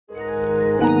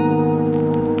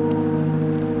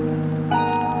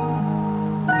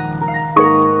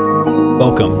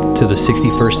to the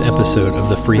 61st episode of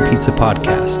the Free Pizza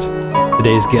Podcast.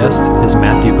 Today's guest is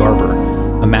Matthew Garber,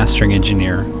 a mastering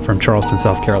engineer from Charleston,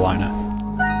 South Carolina.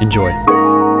 Enjoy.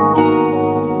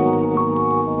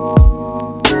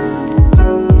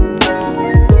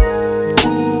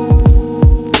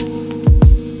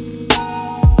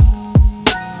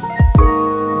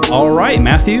 All right,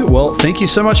 Matthew. Well, thank you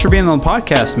so much for being on the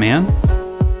podcast, man.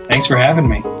 Thanks for having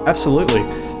me. Absolutely.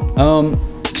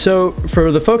 So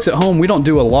for the folks at home, we don't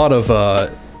do a lot of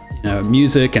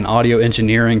music and audio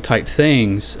engineering type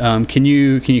things. Can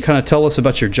you kind of tell us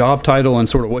about your job title and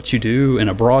sort of what you do in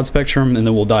a broad spectrum, and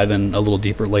then we'll dive in a little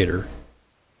deeper later.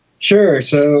 Sure.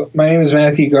 So my name is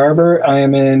Matthew Garber. I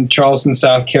am in Charleston,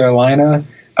 South Carolina.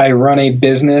 I run a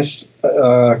business,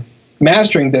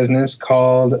 mastering business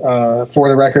called For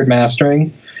the Record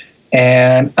Mastering,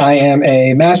 and I am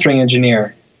a mastering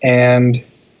engineer, and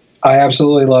I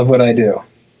absolutely love what I do.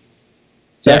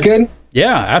 Is that good?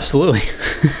 Yeah, absolutely.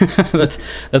 That's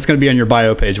going to be on your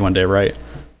bio page one day, right?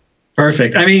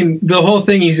 Perfect. I mean, the whole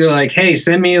thing is you're like, hey,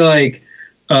 send me like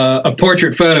a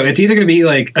portrait photo. It's either going to be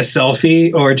like a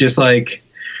selfie or just like,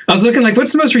 I was looking like,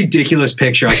 what's the most ridiculous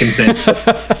picture I can send?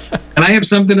 And I have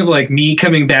something of like me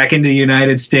coming back into the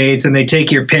United States, and they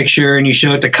take your picture and you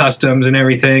show it to customs and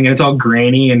everything, and it's all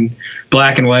grainy and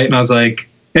black and white. And I was like,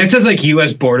 and it says like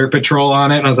U.S. Border Patrol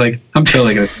on it. And I was like, I'm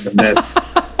totally going to send them this.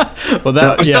 Well,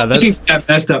 that's that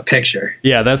messed up picture.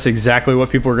 Yeah, that's exactly what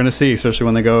people are going to see, especially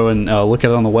when they go and look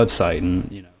at it on the website.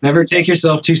 And never take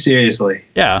yourself too seriously.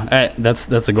 Yeah, that's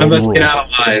a golden rule. Get out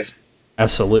alive.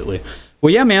 Absolutely.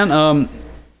 Well, yeah, man.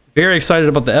 Very excited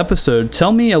about the episode.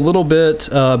 Tell me a little bit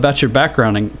about your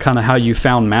background and kind of how you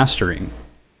found mastering.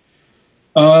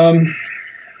 Kind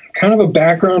of a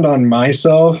background on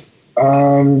myself.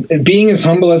 Being as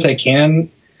humble as I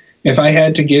can. If I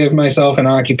had to give myself an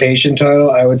occupation title,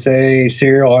 I would say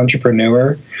serial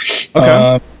entrepreneur.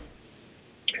 Okay.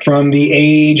 From the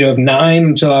age of 9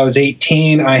 until I was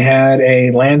 18, I had a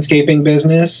landscaping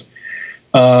business,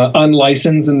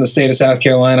 unlicensed in the state of South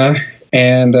Carolina.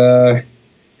 And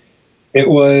it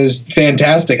was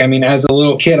fantastic. I mean, as a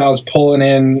little kid, I was pulling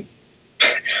in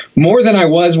more than I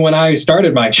was when I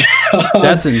started my job.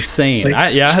 That's insane.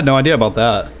 I had no idea about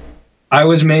that. I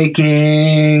was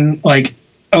making like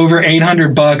over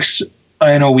 $800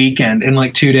 in a weekend in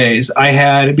like 2 days. I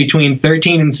had between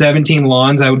 13 and 17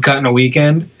 lawns I would cut in a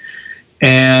weekend.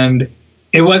 And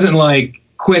it wasn't like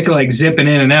quick, like zipping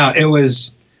in and out. It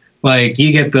was like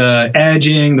you get the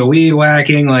edging, the weed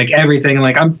whacking, like everything.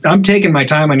 Like I'm taking my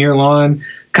time on your lawn.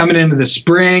 Coming into the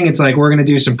spring, it's like we're going to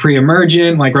do some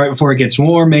pre-emergent, like right before it gets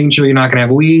warm, making sure you're not going to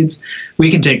have weeds. We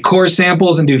can take core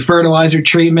samples and do fertilizer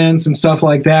treatments and stuff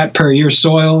like that per your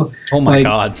soil. Oh my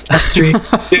God. Dude,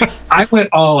 I went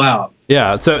all out.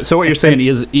 Yeah. So what you're saying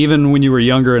is even when you were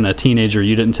younger and a teenager,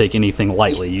 you didn't take anything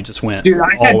lightly. You just went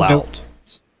all out.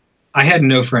 I had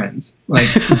no friends. Like,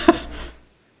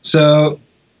 so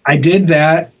I did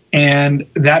that, and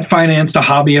that financed a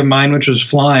hobby of mine, which was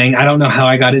flying. I don't know how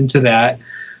I got into that.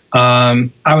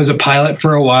 I was a pilot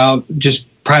for a while, just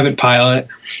private pilot.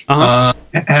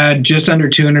 Had just under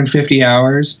 250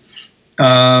 hours.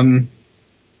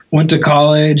 Went to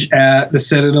college at the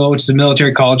Citadel, which is a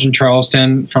military college in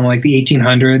Charleston from like the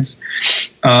 1800s.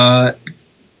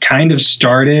 Kind of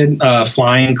started a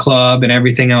flying club and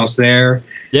everything else there.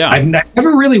 Yeah, I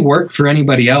never really worked for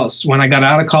anybody else. When I got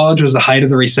out of college, it was the height of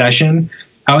the recession.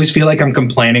 I always feel like I'm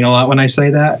complaining a lot when I say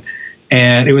that.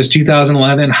 And it was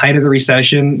 2011, height of the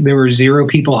recession. There were 0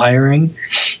 people hiring.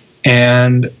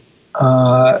 And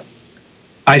I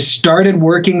started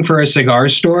working for a cigar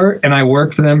store, and I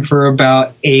worked for them for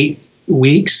about 8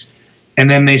 weeks. And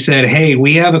then they said, hey,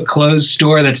 we have a closed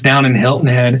store that's down in Hilton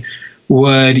Head.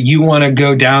 Would you want to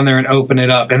go down there and open it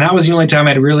up? And that was the only time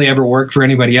I'd really ever worked for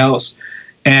anybody else.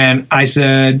 And I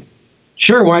said,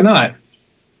 sure, why not?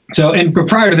 So, and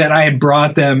prior to that, I had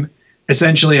brought them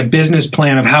essentially a business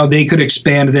plan of how they could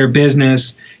expand their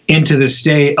business into the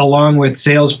state along with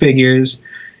sales figures.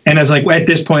 And I was like, at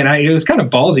this point, it was kind of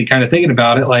ballsy kind of thinking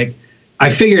about it. Like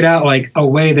I figured out like a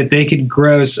way that they could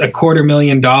gross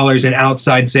 $250,000 in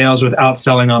outside sales without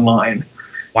selling online.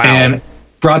 Wow. And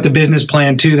brought the business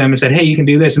plan to them and said, hey, you can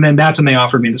do this. And then that's when they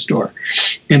offered me the store.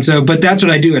 And so, but that's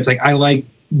what I do. It's like, I like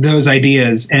those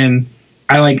ideas, and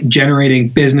I like generating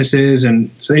businesses. And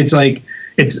so it's like,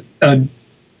 it's a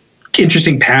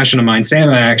interesting passion of mine. Sam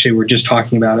and I actually were just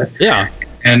talking about it. Yeah.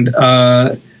 And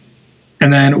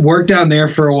then worked down there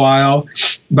for a while,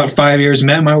 about 5 years,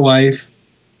 met my wife.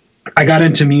 I got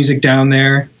into music down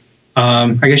there.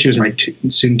 I guess she was my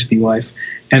soon to be wife.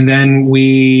 And then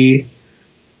we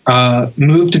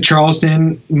moved to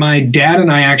Charleston. My dad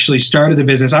and I actually started the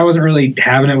business. I wasn't really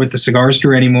having it with the cigar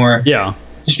store anymore. Yeah.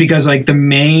 Just because like the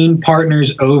main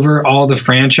partners over all the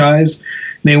franchise,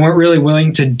 they weren't really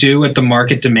willing to do what the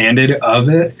market demanded of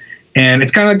it. And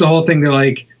it's kind of like the whole thing. They're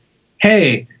like,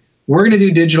 hey, we're going to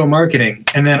do digital marketing.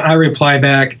 And then I reply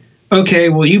back, okay,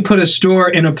 well, you put a store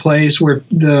in a place where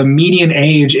the median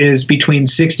age is between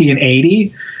 60 and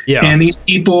 80. Yeah. And these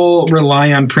people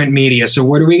rely on print media. So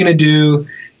what are we going to do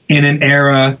in an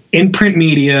era in print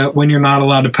media when you're not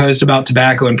allowed to post about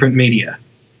tobacco in print media?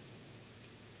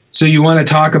 So you want to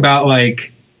talk about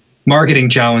like marketing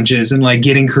challenges and like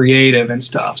getting creative and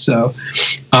stuff. So,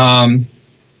 and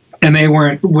they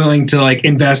weren't willing to like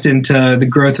invest into the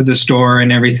growth of the store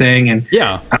and everything. And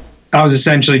yeah, I was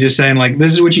essentially just saying like,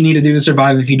 this is what you need to do to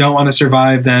survive. If you don't want to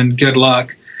survive, then good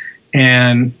luck.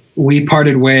 And we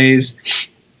parted ways.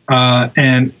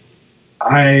 And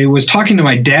I was talking to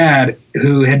my dad,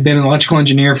 who had been an electrical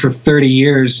engineer for 30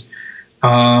 years.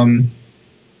 And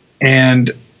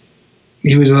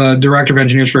he was a director of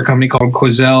engineers for a company called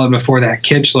Quoizel, and before that,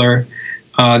 Kichler.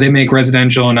 They make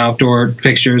residential and outdoor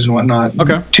fixtures and whatnot.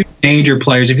 Okay. Two major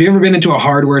players. If you've ever been into a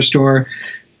hardware store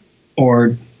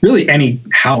or really any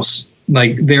house,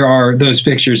 like there are those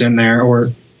fixtures in there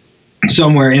or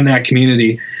somewhere in that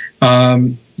community.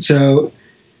 So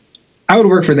I would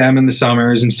work for them in the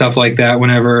summers and stuff like that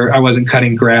whenever I wasn't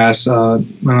cutting grass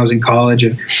when I was in college.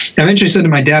 And I eventually said to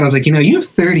my dad, I was like, you have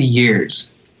 30 years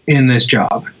in this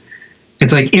job.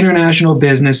 It's like international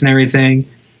business and everything.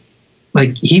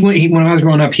 Like when I was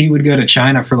growing up, he would go to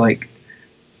China for like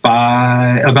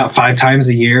about 5 times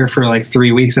a year for like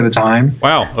 3 weeks at a time.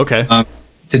 Wow. Okay.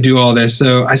 To do all this.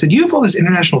 So I said, you have all this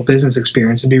international business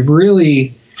experience. It'd be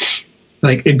really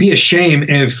like, it'd be a shame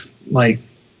if like,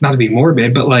 not to be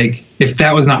morbid, but like if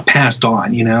that was not passed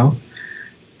on,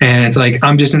 And it's like,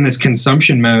 I'm just in this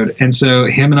consumption mode. And so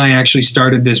him and I actually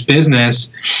started this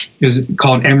business. It was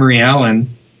called Emery Allen.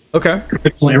 Okay.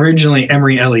 It's originally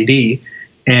Emery LED.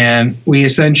 And we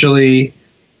essentially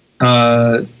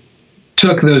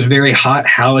took those very hot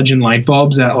halogen light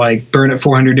bulbs that like burn at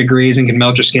 400 degrees and can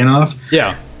melt your skin off.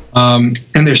 Yeah. And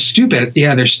they're stupid.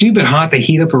 Yeah, they're stupid hot. They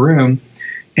heat up a room.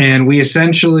 And we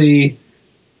essentially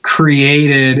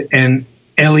created an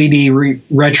LED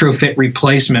retrofit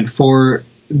replacement for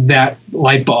that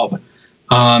light bulb.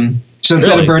 So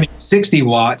instead of burning 60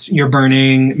 watts, you're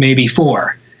burning maybe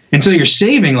 4. And so you're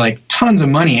saving like tons of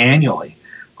money annually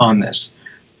on this.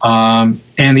 And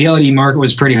the LED market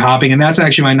was pretty hopping. And that's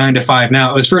actually my 9 to 5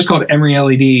 now. It was first called Emery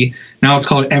LED. Now it's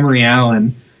called Emery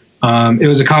Allen. It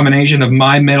was a combination of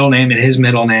my middle name and his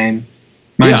middle name.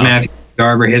 Mine's Matthew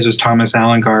Garber. His was Thomas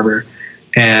Allen Garber.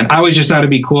 And I always just thought it'd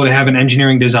be cool to have an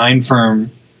engineering design firm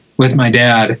with my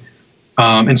dad.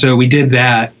 And so we did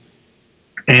that.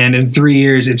 And in 3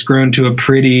 years, it's grown to a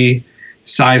pretty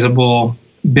sizable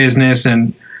business.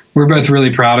 And we're both really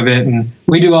proud of it. And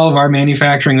we do all of our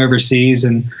manufacturing overseas.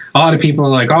 And a lot of people are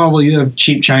like, oh, well, you have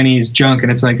cheap Chinese junk.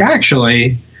 And it's like,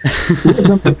 actually, we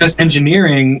have the best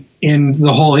engineering in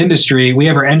the whole industry. We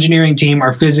have our engineering team,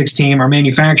 our physics team, our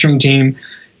manufacturing team,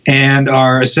 and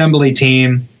our assembly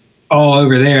team all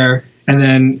over there. And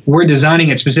then we're designing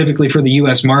it specifically for the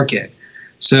US market.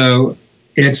 So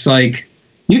it's like,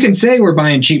 you can say we're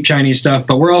buying cheap Chinese stuff,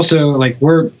 but we're also like,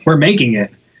 we're making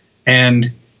it.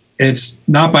 And it's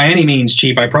not by any means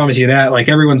cheap. I promise you that. Like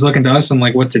everyone's looking to us and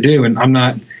like what to do. And I'm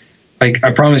not like,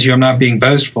 I promise you, I'm not being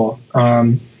boastful.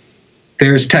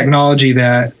 There's technology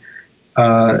that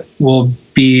will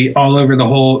be all over the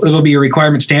whole, it'll be a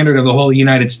requirement standard of the whole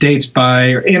United States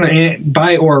by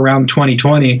or around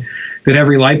 2020 that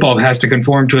every light bulb has to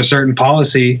conform to a certain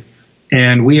policy.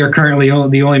 And we are currently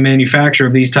the only manufacturer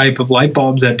of these type of light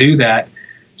bulbs that do that.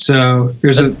 So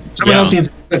there's someone else needs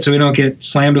to do it so we don't get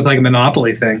slammed with like a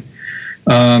monopoly thing.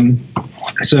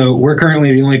 So we're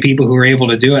currently the only people who are able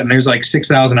to do it. And there's like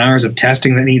 6,000 hours of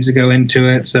testing that needs to go into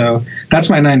it. So that's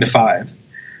my 9 to 5.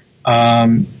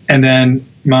 And then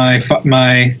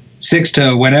my 6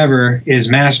 to whatever is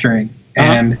mastering.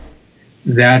 And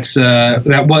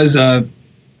that was a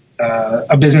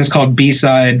business called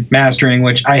B-Side Mastering,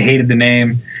 which I hated the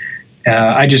name.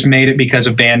 I just made it because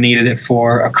a band needed it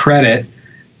for a credit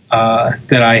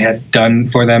that I had done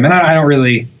for them. And I don't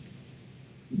really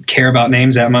care about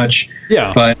names that much.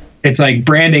 Yeah. But it's like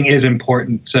branding is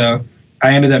important. So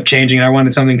I ended up changing. I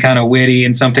wanted something kind of witty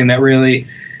and something that really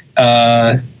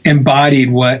embodied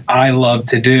what I love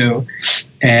to do.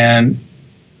 And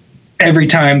every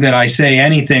time that I say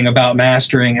anything about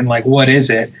mastering and like, what is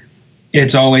it?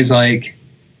 It's always like,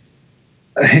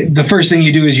 the first thing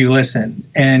you do is you listen,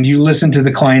 and you listen to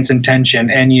the client's intention,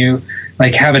 and you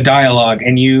like have a dialogue,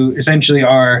 and you essentially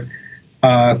are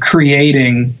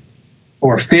creating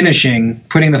or finishing,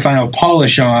 putting the final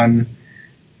polish on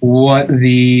what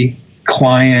the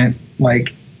client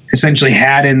like essentially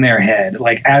had in their head,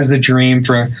 like as the dream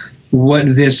for what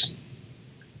this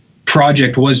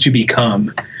project was to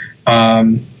become.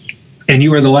 And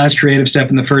you are the last creative step,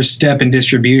 and the first step in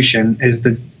distribution is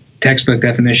the textbook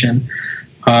definition.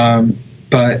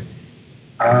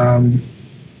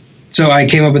 So I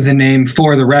came up with the name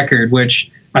For the Record,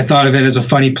 which I thought of it as a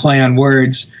funny play on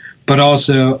words, but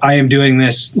also I am doing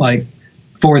this like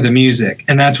for the music,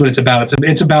 and that's what it's about.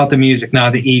 It's about the music,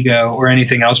 not the ego or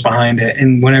anything else behind it.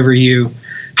 And whenever you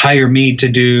hire me to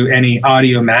do any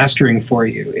audio mastering for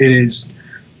you, it is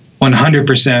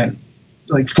 100%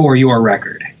 like for your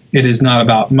record. It is not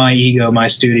about my ego, my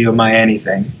studio, my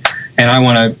anything. And I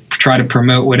want to try to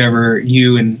promote whatever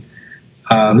you and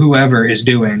whoever is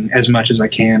doing as much as I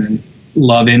can and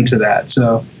love into that.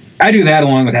 So I do that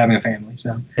along with having a family.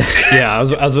 So yeah, I was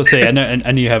about to say, I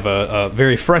know you have a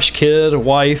very fresh kid, a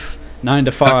wife, 9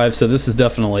 to 5. So this is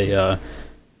definitely,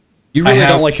 you really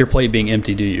don't like your plate being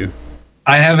empty, do you?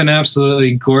 I have an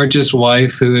absolutely gorgeous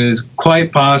wife who is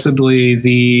quite possibly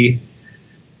the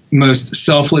most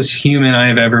selfless human I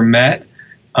have ever met.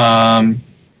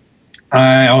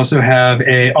 I also have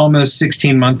a almost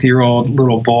 16-month-old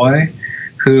little boy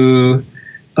who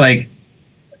I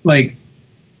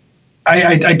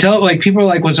tell, like, people are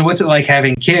like, well, so what's it like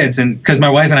having kids? And because my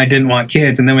wife and I didn't want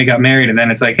kids, and then we got married, and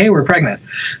then it's like, hey, we're pregnant.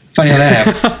 Funny how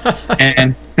that happened.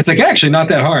 And it's like, actually not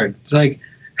that hard. It's like,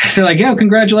 they're like, yeah,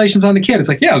 congratulations on the kid. It's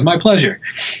like, yeah, it was my pleasure.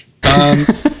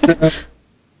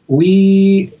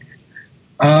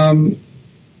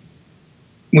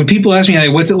 When people ask me,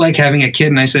 like, what's it like having a kid?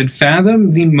 And I said,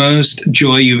 fathom the most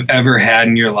joy you've ever had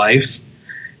in your life,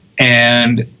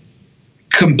 and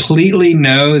completely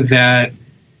know that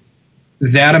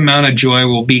that amount of joy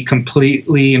will be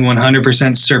completely and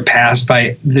 100% surpassed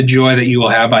by the joy that you will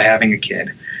have by having a kid.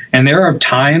 And there are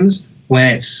times when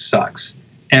it sucks,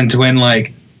 and when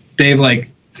like they've like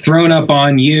thrown up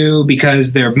on you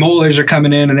because their molars are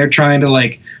coming in and they're trying to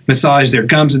like massage their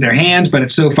gums with their hands, but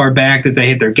it's so far back that they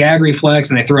hit their gag reflex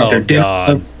and they throw up their dip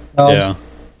themselves. Yeah.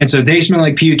 And so they smell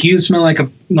like puke, you smell like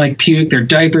puke, their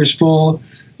diaper's full,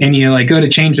 and you like go to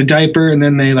change the diaper and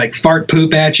then they like fart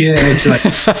poop at you, and it's like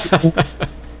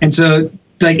and so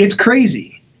like it's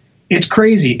crazy. It's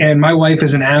crazy. And my wife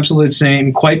is an absolute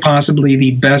saint, quite possibly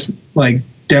the best like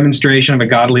demonstration of a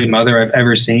godly mother I've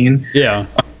ever seen. Yeah.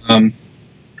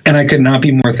 And I could not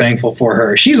be more thankful for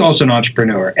her. She's also an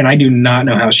entrepreneur, and I do not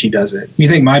know how she does it. You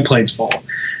think my plate's full.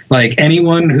 Like,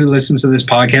 anyone who listens to this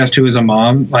podcast who is a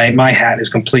mom, my hat is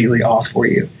completely off for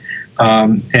you.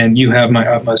 And you have my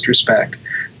utmost respect.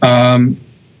 But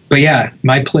yeah,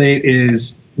 my plate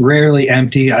is rarely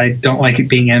empty. I don't like it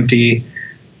being empty.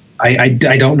 I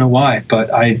don't know why, but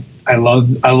I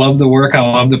love the work. I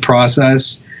love the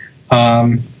process.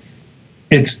 I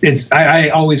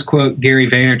always quote Gary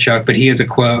Vaynerchuk, but he has a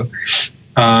quote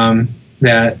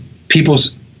that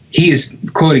he is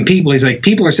quoting people. He's like,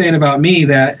 people are saying about me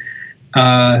that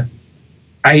I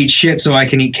eat shit so I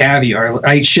can eat caviar.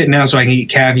 I eat shit now so I can eat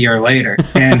caviar later.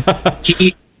 And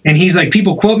he's like,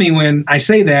 people quote me when I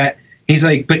say that. He's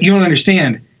like, but you don't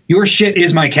understand. Your shit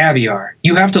is my caviar.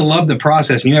 You have to love the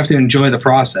process, and you have to enjoy the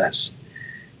process.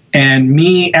 And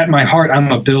me, at my heart,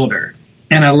 I'm a builder.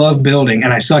 And I love building,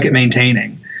 and I suck at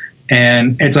maintaining.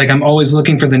 And it's like I'm always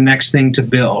looking for the next thing to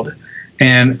build.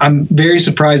 And I'm very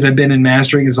surprised I've been in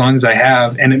mastering as long as I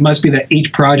have. And it must be that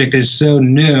each project is so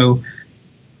new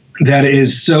that it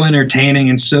is so entertaining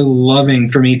and so loving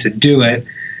for me to do it.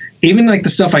 Even like the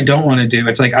stuff I don't want to do,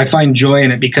 it's like I find joy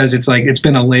in it because it's like it's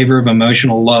been a labor of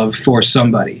emotional love for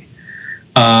somebody.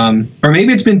 Or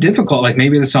maybe it's been difficult. Like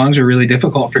maybe the songs are really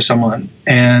difficult for someone.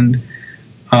 And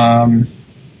I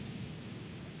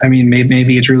mean,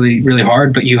 maybe it's really, really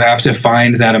hard, but you have to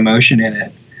find that emotion in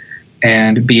it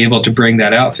and be able to bring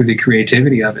that out through the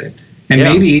creativity of it. And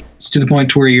maybe it's to the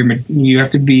point to where you have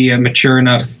to be a mature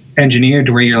enough engineer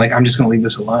to where you're like, I'm just going to leave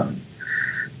this alone.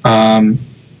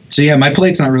 So yeah, my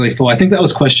plate's not really full. I think that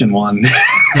was question 1.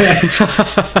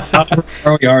 How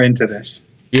we are into this.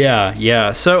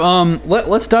 Yeah. So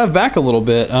let's dive back a little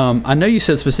bit. I know you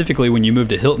said specifically when you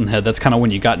moved to Hilton Head, that's kind of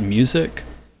when you got in music.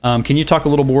 Can you talk a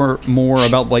little more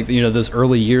about like those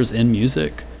early years in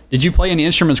music? Did you play any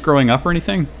instruments growing up or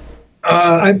anything?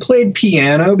 I played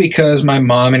piano because my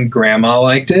mom and grandma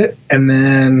liked it, and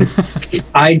then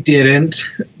I didn't.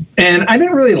 And I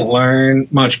didn't really learn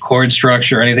much chord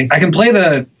structure or anything. I can play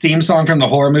the theme song from the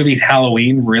horror movie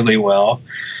Halloween really well,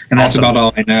 and that's about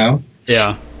all I know.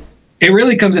 Yeah. it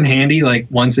really comes in handy like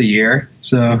once a year,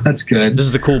 so that's good. This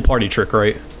is a cool party trick,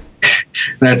 right?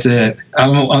 That's it.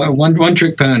 I'm a one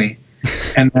trick pony.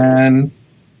 And then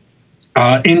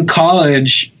in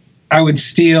college, I would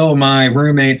steal my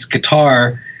roommate's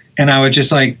guitar, and I would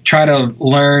just like try to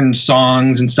learn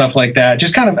songs and stuff like that,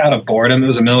 just kind of out of boredom. It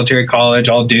was a military college,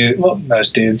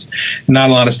 most dudes, not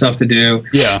a lot of stuff to do.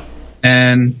 Yeah.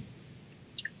 And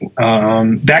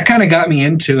that kind of got me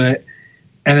into it.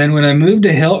 And then when I moved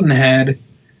to Hilton Head,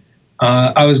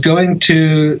 I was going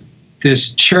to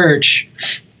this church,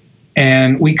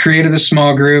 and we created a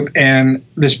small group, and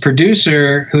this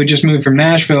producer who had just moved from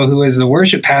Nashville, who was the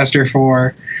worship pastor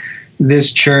for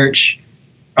this church,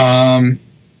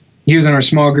 he was in our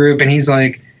small group, and he's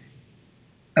like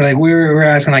we were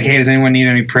asking like, hey, does anyone need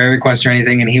any prayer requests or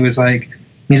anything? And he's like,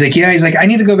 yeah, he's like, I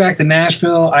need to go back to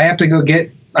Nashville. I have to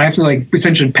like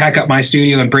essentially pack up my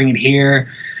studio and bring it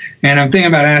here. And I'm thinking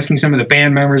about asking some of the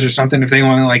band members or something if they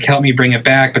want to like help me bring it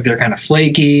back, but they're kind of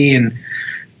flaky. And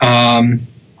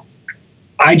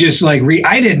I just like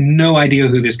I had no idea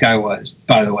who this guy was,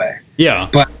 by the way. Yeah.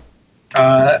 But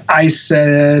I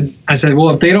said, well,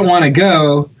 if they don't want to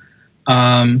go,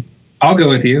 I'll go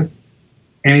with you.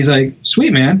 And he's like,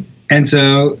 sweet, man. And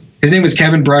so his name was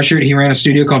Kevin Brushert. He ran a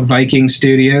studio called Viking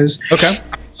Studios. Okay.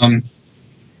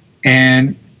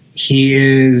 And he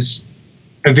is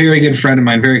a very good friend of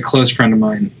mine, very close friend of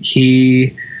mine.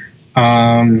 He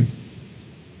was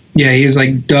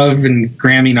like Dove and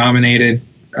Grammy nominated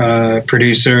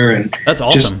producer, and that's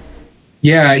awesome.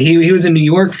 He was in New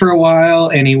York for a while,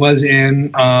 and he was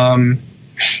in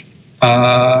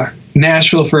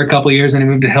Nashville for a couple of years, and he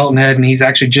moved to Hilton Head, and he's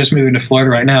actually just moving to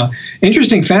Florida right now.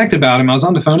 Interesting fact about him, I was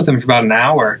on the phone with him for about an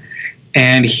hour,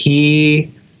 and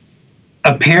he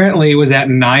apparently was at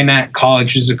Nyack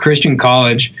College, which is a Christian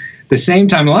college. The same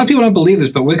time, a lot of people don't believe this,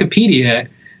 but Wikipedia,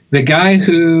 the guy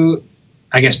who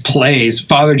I guess plays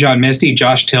Father John Misty,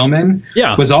 Josh Tillman,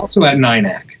 was also at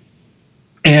Nyack.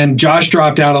 And Josh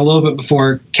dropped out a little bit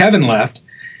before Kevin left,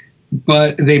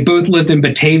 but they both lived in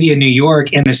Batavia, New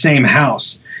York in the same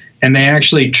house. And they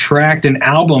actually tracked an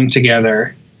album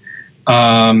together.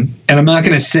 And I'm not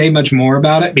going to say much more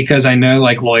about it because I know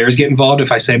like lawyers get involved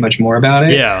if I say much more about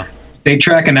it. Yeah. They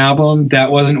track an album that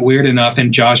wasn't weird enough,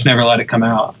 and Josh never let it come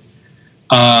out.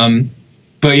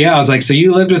 But yeah, I was like, so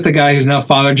you lived with the guy who's now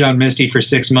Father John Misty for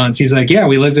 6 months. He's like, yeah,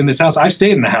 we lived in this house. I've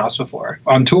stayed in the house before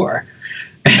on tour.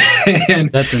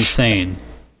 And that's insane.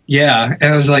 Yeah.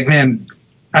 And I was like, man,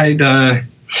 I used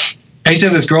to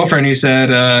have this girlfriend who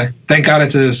said, thank God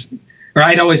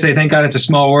I'd always say, thank God it's a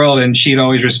small world. And she'd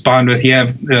always respond with,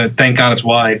 yeah, thank God it's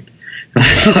wide.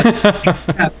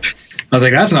 I was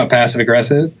like, that's not passive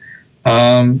aggressive.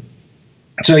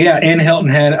 So yeah, in Hilton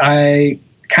Head, I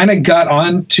kind of got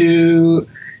on to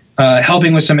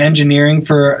helping with some engineering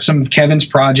for some of Kevin's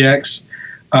projects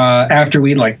after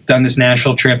we'd like done this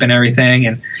Nashville trip and everything.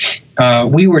 And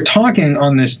we were talking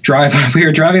on this drive. We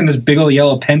were driving this big old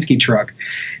yellow Penske truck,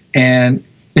 and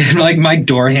like my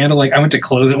door handle, like I went to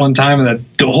close it one time, and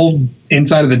the whole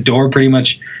inside of the door pretty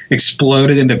much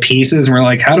exploded into pieces. And we're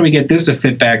like, how do we get this to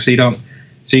fit back so you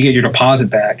get your deposit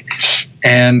back?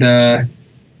 And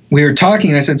we were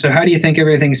talking, and I said, so how do you think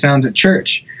everything sounds at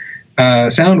church,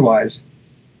 sound-wise?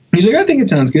 He's like, I think it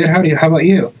sounds good. How about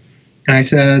you? And I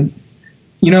said,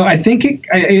 I think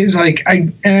it was like,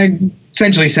 I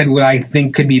essentially said what I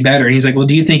think could be better. And he's like, well,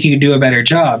 do you think you could do a better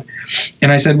job?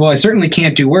 And I said, well, I certainly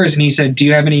can't do worse. And he said, do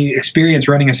you have any experience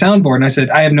running a soundboard? And I said,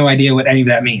 I have no idea what any of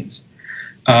that means.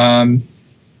 And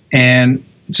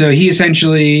so he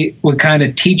essentially would kind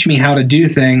of teach me how to do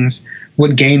things,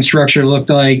 what gain structure looked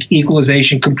like,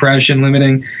 equalization, compression,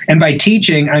 limiting. And by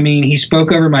teaching, I mean, he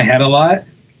spoke over my head a lot.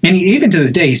 And even to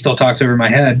this day, he still talks over my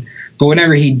head. But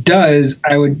whenever he does,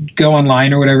 I would go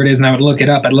online or whatever it is, and I would look it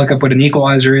up. I'd look up what an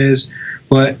equalizer is,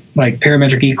 what like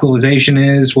parametric equalization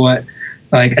is, what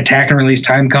like attack and release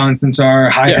time constants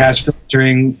are, high pass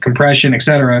filtering, compression,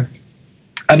 etc.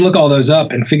 I'd look all those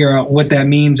up and figure out what that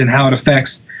means and how it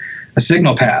affects a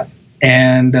signal path.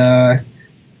 And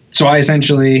so I think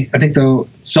the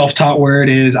self-taught word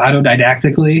is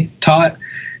autodidactically taught,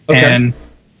 and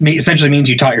essentially means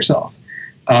you taught yourself.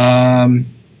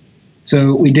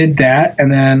 So we did that,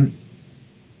 and then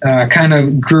kind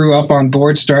of grew up on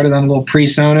board, started on a little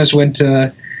PreSonus, went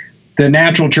to the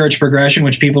natural church progression,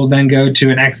 which people then go to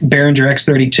an Behringer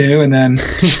X32, and then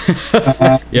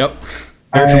yep,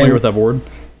 very familiar with that board.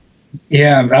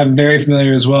 Yeah, I'm very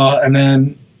familiar as well. And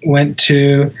then went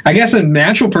to, I guess, a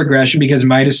natural progression because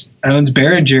Midas owns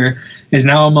Behringer. Is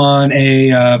now I'm on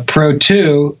a Pro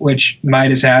 2, which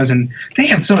Midas has, and they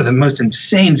have some of the most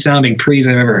insane sounding pre's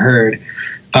I've ever heard.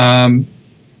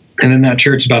 and then that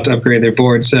church is about to upgrade their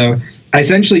board. So I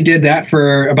essentially did that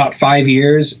for about 5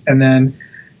 years, and then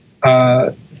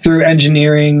through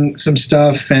engineering some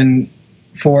stuff and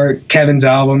for Kevin's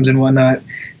albums and whatnot,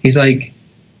 he's like,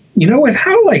 with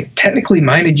how like technically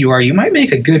minded you are, you might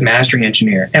make a good mastering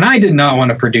engineer. And I did not want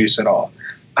to produce at all.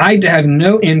 I have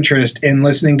no interest in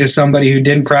listening to somebody who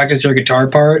didn't practice their guitar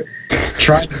part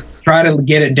try to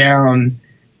get it down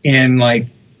in like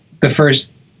the first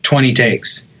 20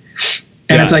 takes.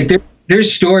 And it's like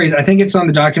there's stories. I think it's on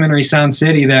the documentary Sound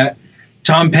City that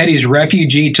Tom Petty's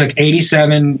Refugee took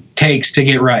 87 takes to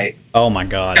get right. Oh my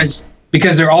God.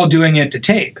 Because they're all doing it to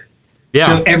tape. Yeah.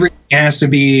 So everything has to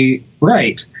be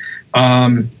right.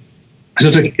 So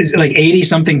it took like 80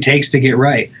 something takes to get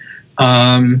right.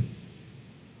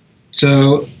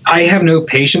 So I have no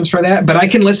patience for that, but I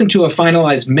can listen to a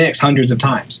finalized mix hundreds of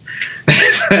times.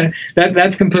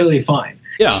 That's completely fine.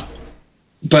 Yeah.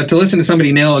 But to listen to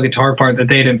somebody nail a guitar part that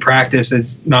they didn't practice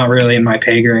is not really in my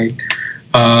pay grade.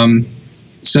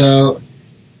 So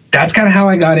that's kind of how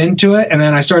I got into it. And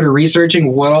then I started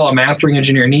researching what all a mastering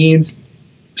engineer needs,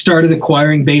 started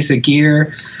acquiring basic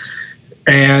gear,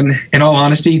 and in all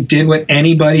honesty, did what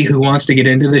anybody who wants to get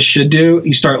into this should do.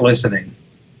 You start listening.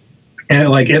 And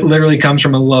it literally comes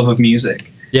from a love of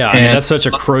music. Yeah, I mean, that's such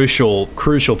a crucial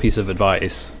piece of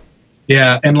advice.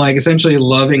 Yeah, and like essentially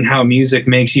loving how music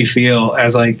makes you feel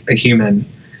as like a human,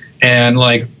 and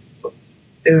like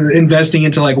investing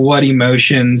into like what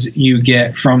emotions you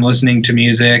get from listening to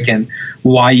music and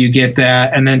why you get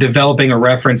that, and then developing a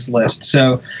reference list.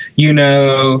 So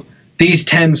these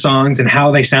 10 songs and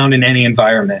how they sound in any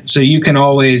environment. So you can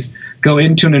always go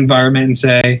into an environment and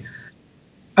say,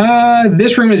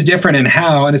 this room is different in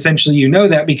how, and essentially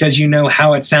that because you know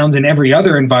how it sounds in every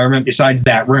other environment besides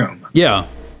that room. Yeah.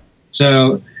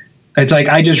 So it's like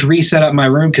I just reset up my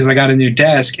room because I got a new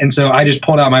desk, and so I just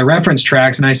pulled out my reference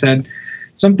tracks and I said,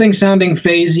 something sounding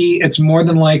phasey, it's more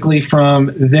than likely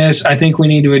from this. I think we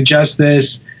need to adjust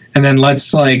this, and then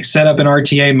let's like set up an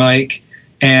RTA mic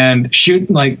and shoot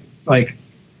like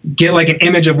get like an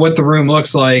image of what the room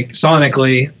looks like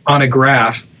sonically on a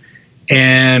graph.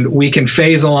 And we can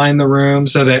phase align the room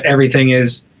so that everything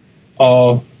is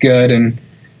all good. And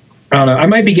I don't know, I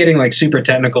might be getting like super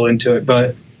technical into it,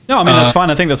 but no, I mean, that's fine.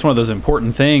 I think that's one of those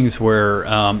important things where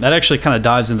that actually kind of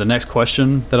dives into the next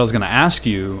question that I was going to ask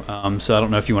you. So I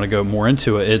don't know if you want to go more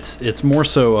into it. It's more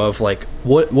so of like,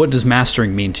 what does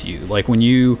mastering mean to you? Like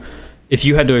if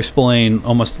you had to explain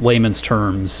almost layman's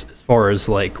terms as far as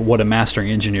like what a mastering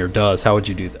engineer does, how would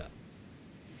you do that?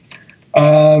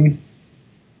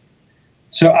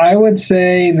 So I would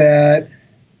say that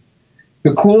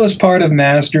the coolest part of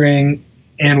mastering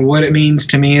and what it means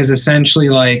to me is essentially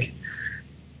like,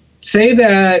 say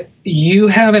that you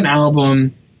have an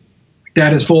album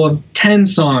that is full of 10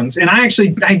 songs. And I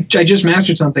just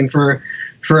mastered something for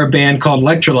a band called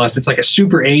Electrolust. It's like a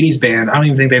super 80s band. I don't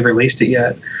even think they've released it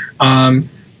yet.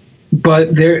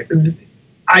 But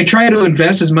I try to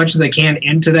invest as much as I can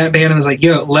into that band. And it's like,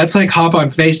 let's like hop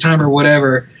on FaceTime or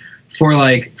whatever for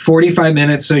like 45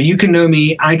 minutes. So you can know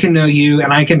me, I can know you,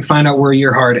 and I can find out where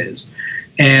your heart is.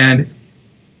 And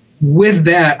with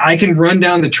that, I can run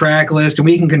down the track list and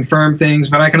we can confirm things,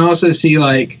 but I can also see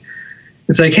like,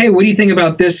 it's like, hey, what do you think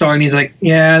about this song? And he's like,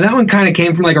 yeah, that one kind of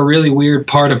came from like a really weird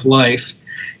part of life.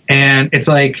 And it's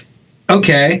like,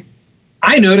 okay,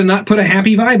 I know to not put a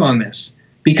happy vibe on this,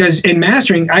 because in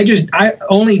mastering, I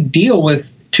only deal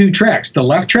with 2 tracks, the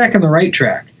left track and the right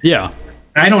track. Yeah.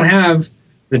 I don't have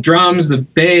the drums, the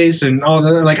bass, and all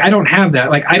the, like, I don't have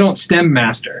that. Like, I don't stem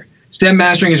master. Stem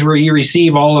mastering is where you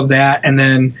receive all of that, and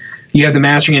then you have the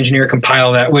mastering engineer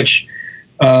compile that, which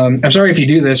I'm sorry if you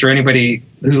do this or anybody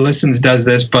who listens does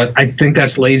this, but I think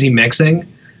that's lazy mixing.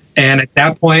 And at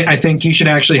that point, I think you should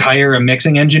actually hire a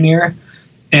mixing engineer.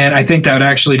 And I think that would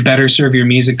actually better serve your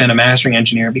music than a mastering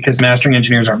engineer, because mastering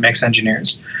engineers are mix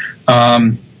engineers.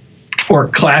 Or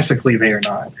classically, they are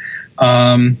not.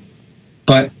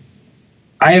 But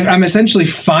I'm essentially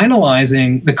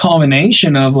finalizing the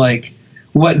culmination of like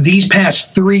what these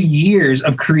past 3 years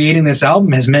of creating this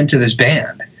album has meant to this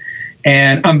band.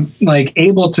 And I'm like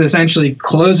able to essentially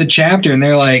close a chapter, and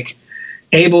they're like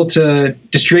able to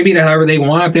distribute it however they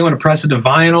want. If they want to press it to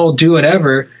vinyl, do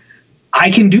whatever,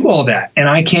 I can do all that, and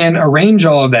I can arrange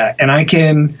all of that. And I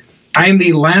am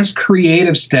the last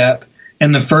creative step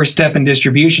and the first step in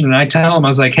distribution. And I tell them, I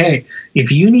was like, hey,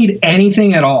 if you need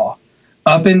anything at all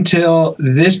up until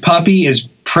this puppy is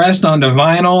pressed onto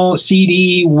vinyl,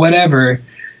 CD, whatever,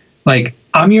 like,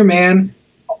 I'm your man.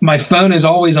 My phone is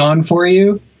always on for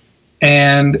you.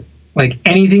 And like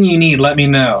anything you need, let me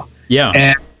know. Yeah.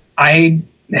 And I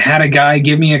had a guy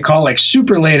give me a call like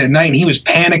super late at night, and he was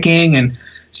panicking and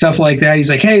stuff like that. He's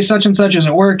like, hey, such and such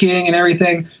isn't working and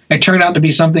everything. It turned out to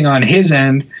be something on his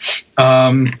end.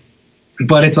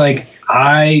 But it's like,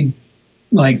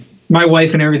 my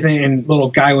wife and everything and little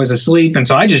guy was asleep. And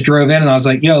so I just drove in and I was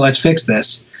like, yo, let's fix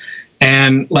this.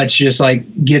 And let's just like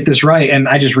get this right. And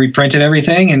I just reprinted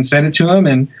everything and sent it to him.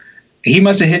 And he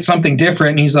must have hit something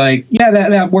different. And he's like, yeah,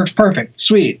 that works perfect.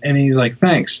 Sweet. And he's like,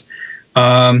 thanks.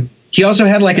 He also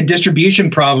had like a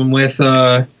distribution problem with,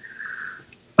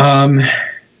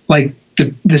 like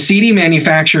the CD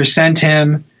manufacturer sent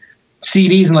him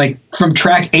CDs, and like from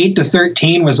track 8 to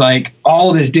 13 was like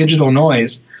all this digital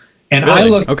noise. And really? I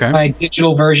looked at my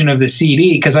digital version of the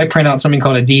CD because I print out something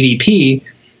called a DDP,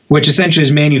 which essentially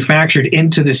is manufactured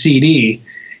into the CD.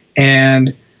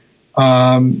 And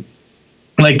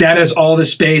like that is all the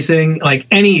spacing, like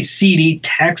any CD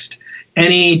text,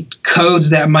 any codes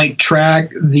that might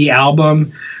track the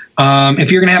album.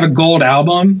 If you're going to have a gold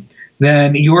album,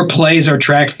 then your plays are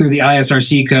tracked through the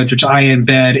ISRC codes, which I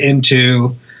embed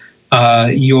into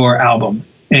your album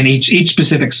and each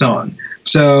specific song.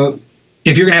 So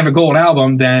if you're going to have a gold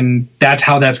album, then that's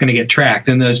how that's going to get tracked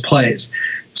in those plays.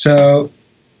 So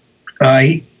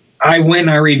I went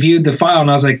and I reviewed the file and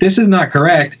I was like, this is not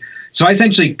correct. So I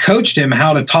essentially coached him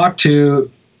how to talk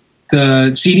to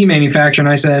the CD manufacturer.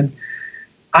 And I said,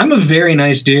 I'm a very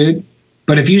nice dude,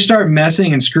 but if you start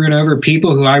messing and screwing over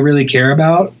people who I really care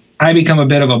about, I become a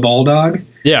bit of a bulldog.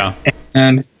 Yeah.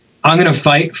 And I'm going to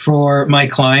fight for my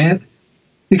client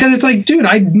because it's like, dude,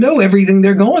 I know everything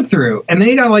they're going through. And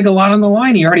they got like a lot on the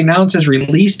line. He already announced his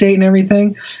release date and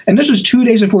everything. And this was 2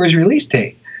 days before his release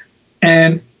date.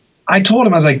 And I told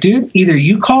him, I was like, dude, either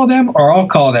you call them or I'll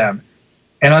call them.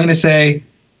 And I'm going to say,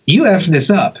 you effed this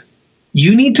up.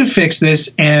 You need to fix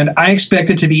this. And I expect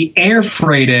it to be air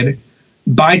freighted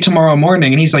by tomorrow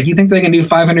morning. And he's like, you think they can do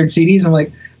 500 CDs? I'm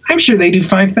like, I'm sure they do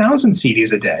 5,000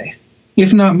 CDs a day,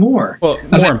 if not more. Well,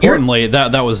 more importantly,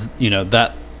 that was,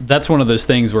 that's one of those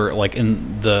things where like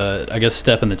in the, I guess,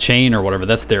 step in the chain or whatever,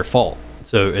 that's their fault.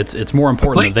 So it's more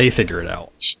important that they figure it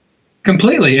out.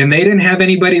 Completely. And they didn't have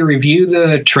anybody review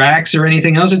the tracks or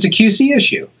anything else. It's a QC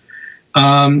issue.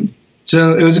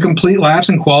 So it was a complete lapse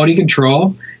in quality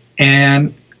control.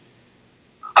 And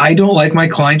I don't like my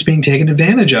clients being taken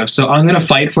advantage of. So I'm going to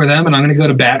fight for them and I'm going to go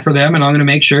to bat for them and I'm going to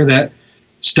make sure that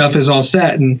stuff is all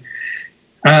set. And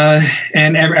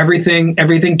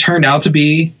everything turned out to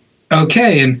be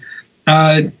okay.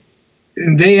 And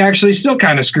they actually still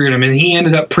kind of screwed him. And he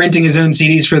ended up printing his own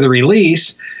CDs for the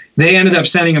release. They ended up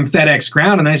sending him FedEx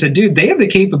ground. And I said, dude, they have the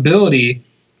capability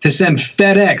to send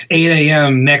FedEx 8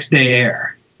 a.m. next day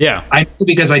air. Yeah. I know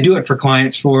because I do it for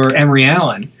clients for Emory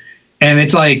Allen. And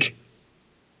it's like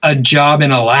a job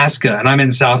in Alaska and I'm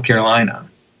in South Carolina.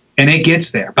 And it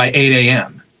gets there by 8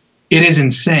 a.m. It is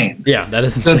insane. Yeah, that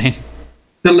is insane.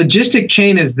 The logistic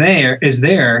chain is there.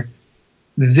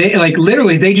 They like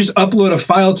literally they just upload a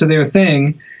file to their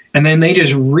thing and then they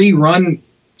just rerun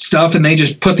stuff and they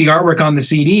just put the artwork on the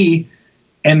CD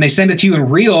and they send it to you in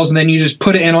reels and then you just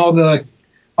put it in all the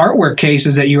artwork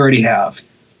cases that you already have.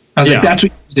 I was like, that's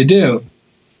what you need to do.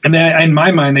 And then in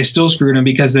my mind, they still screwed them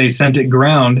because they sent it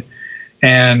ground.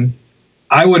 And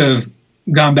I would have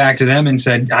gone back to them and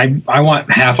said, I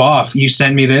want half off. You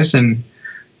sent me this and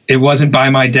it wasn't by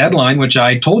my deadline, which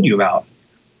I told you about.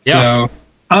 Yeah. So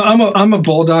I'm a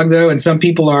bulldog though. And some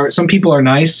people are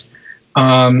nice.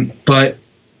 But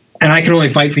I can only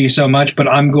fight for you so much, but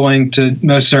I'm going to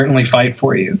most certainly fight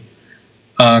for you.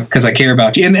 Cause I care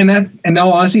about you. And in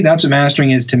all honesty, that's what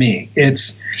mastering is to me.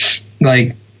 It's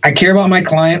like, I care about my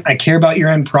client. I care about your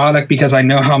end product because I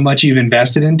know how much you've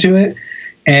invested into it.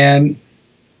 And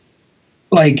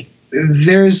like,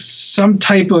 there's some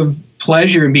type of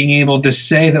pleasure in being able to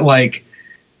say that like,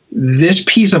 this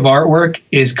piece of artwork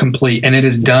is complete and it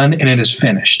is done and it is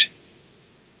finished.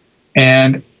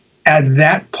 And at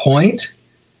that point,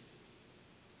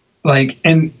 like,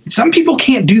 and some people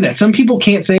can't do that. Some people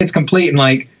can't say it's complete. And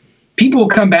like, people will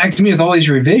come back to me with all these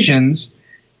revisions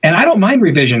and I don't mind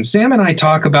revisions. Sam and I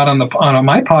talk about on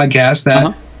my podcast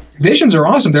that revisions are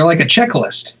awesome. They're like a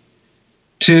checklist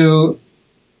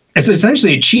it's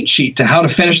essentially a cheat sheet to how to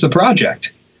finish the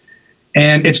project.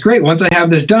 And it's great. Once I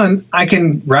have this done, I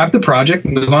can wrap the project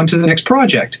and move on to the next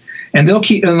project. And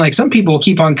some people will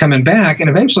keep on coming back. And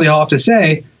eventually I'll have to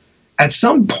say, at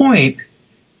some point,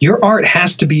 your art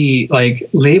has to be like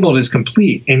labeled as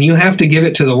complete and you have to give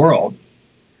it to the world.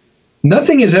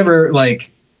 Nothing is ever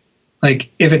like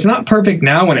if it's not perfect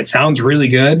now when it sounds really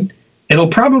good, it'll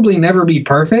probably never be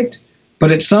perfect.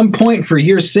 But at some point, for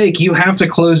your sake, you have to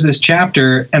close this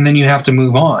chapter and then you have to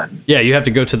move on. Yeah, you have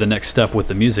to go to the next step with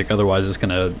the music. Otherwise, it's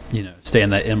going to, stay in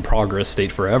that in progress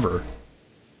state forever.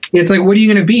 It's like, what are you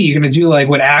going to be? You're going to do like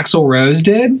what Axl Rose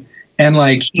did? And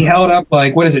like he held up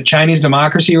like, what is it, Chinese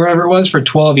Democracy or whatever it was for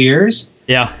 12 years?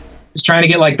 Yeah. He's trying to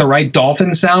get like the right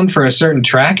dolphin sound for a certain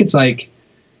track. It's like,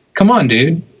 come on,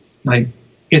 dude. Like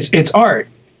it's art.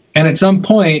 And at some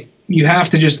point, you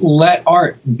have to just let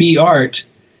art be art.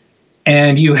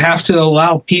 And you have to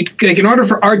allow people, like, in order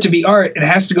for art to be art, it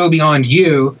has to go beyond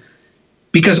you,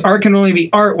 because art can only be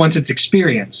art once it's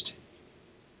experienced.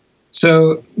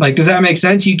 So, like, does that make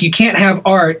sense? You can't have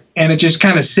art and it just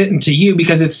kind of sit into you,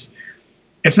 because it's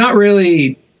not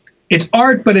really, it's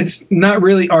art, but it's not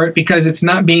really art because it's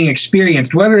not being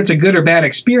experienced. Whether it's a good or bad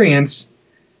experience,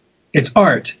 it's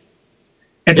art.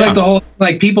 It's like the whole,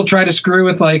 like, people try to screw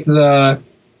with like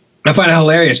I find it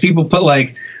hilarious. People put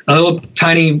like a little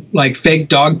tiny like fake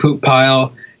dog poop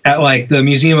pile at like the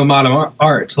Museum of Modern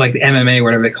Art, like the MMA,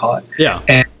 whatever they call it. Yeah.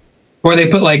 Or they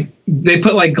put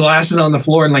like glasses on the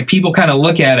floor, and like people kind of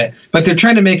look at it, but they're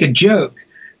trying to make a joke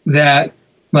that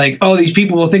like, oh, these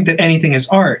people will think that anything is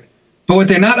art. But what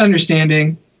they're not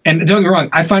understanding, and don't get me wrong,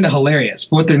 I find it hilarious,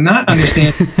 but what they're not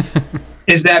understanding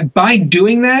is that by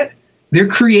doing that, they're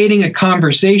creating a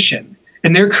conversation,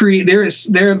 and they're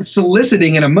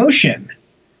soliciting an emotion.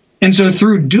 And so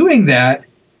through doing that,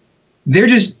 they're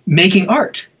just making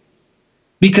art,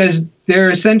 because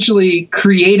they're essentially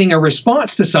creating a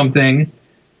response to something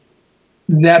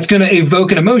that's going to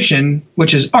evoke an emotion,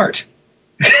 which is art.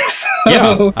 So,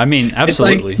 yeah, I mean,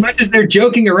 absolutely. It's like, as much as they're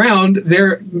joking around,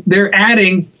 they're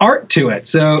adding art to it.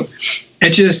 So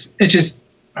it's just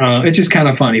kind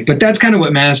of funny. But that's kind of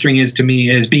what mastering is to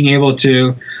me, is being able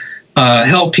to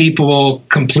help people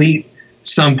complete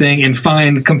something and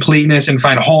find completeness and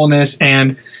find wholeness,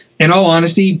 and in all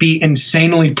honesty, be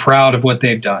insanely proud of what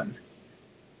they've done.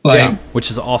 Like, which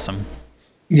is awesome.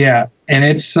 Yeah, and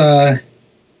it's it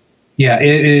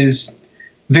is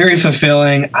very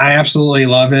fulfilling. I absolutely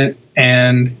love it,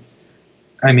 and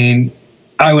I mean,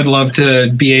 I would love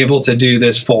to be able to do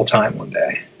this full time one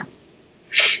day.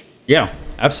 Yeah,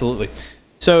 absolutely.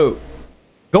 So,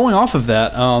 going off of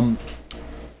that, I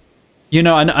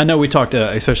know we talked,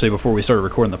 especially before we started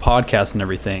recording the podcast and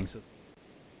everything,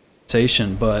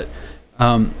 but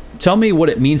tell me what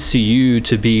it means to you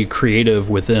to be creative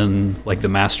within like the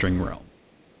mastering realm.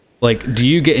 Like, do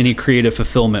you get any creative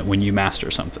fulfillment when you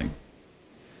master something?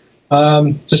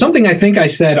 So something I think I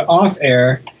said off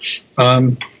air,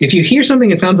 if you hear something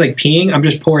that sounds like peeing, I'm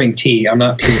just pouring tea. I'm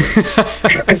not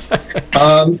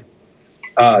peeing.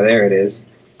 There it is.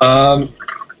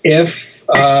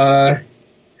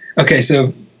 Okay,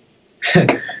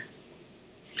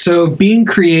 so being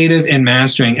creative in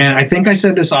mastering, and I think I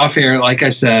said this off air, like I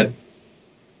said,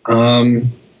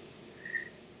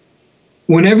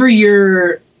 whenever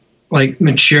you're like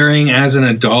maturing as an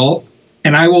adult,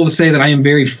 and I will say that I am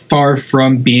very far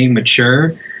from being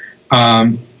mature,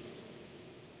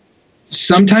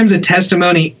 sometimes a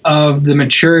testimony of the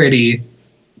maturity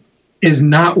is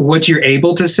not what you're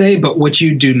able to say, but what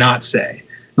you do not say,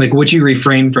 like what you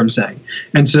refrain from saying.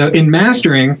 And so in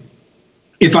mastering,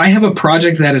 if I have a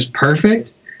project that is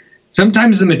perfect,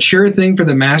 sometimes the mature thing for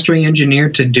the mastering engineer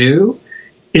to do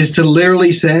is to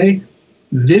literally say,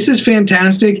 this is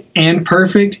fantastic and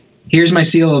perfect. Here's my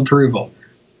seal of approval.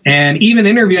 And even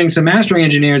interviewing some mastering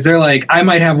engineers, they're like, I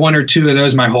might have one or two of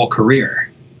those my whole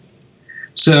career.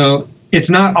 So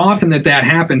it's not often that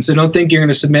happens. So don't think you're going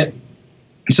to submit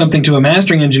something to a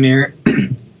mastering engineer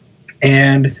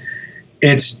and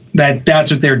that's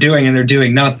what they're doing, and they're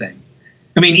doing nothing.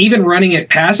 I mean, even running it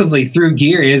passively through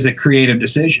Gear is a creative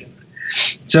decision.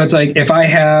 So it's like, if I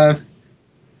have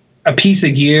a piece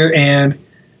of gear and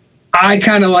I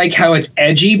kind of like how it's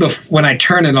edgy when I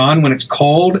turn it on when it's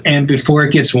cold and before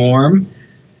it gets warm,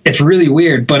 it's really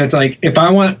weird. But it's like, if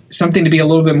I want something to be a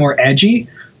little bit more edgy,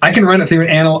 I can run it through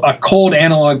a cold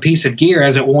analog piece of gear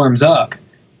as it warms up,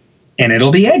 and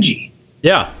it'll be edgy.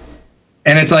 Yeah.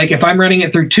 And it's like, if I'm running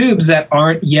it through tubes that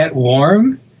aren't yet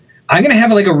warm, I'm going to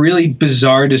have like a really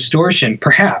bizarre distortion,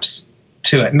 perhaps,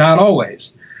 to it. Not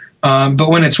always. But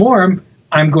when it's warm,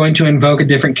 I'm going to invoke a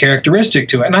different characteristic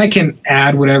to it. And I can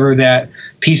add whatever that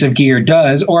piece of gear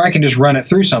does, or I can just run it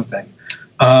through something.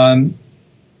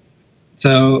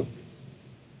 So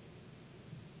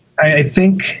I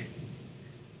think,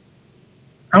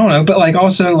 I don't know, but like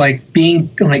also like being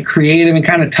like creative and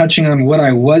kind of touching on what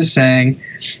I was saying,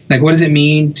 like what does it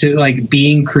mean to like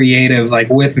being creative, like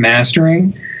with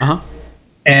mastering,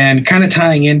 and kind of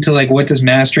tying into like what does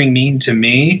mastering mean to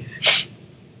me.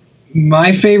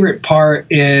 my favorite part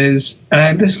is,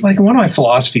 and this is like one of my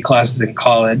philosophy classes in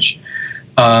college.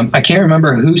 I can't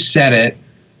remember who said it,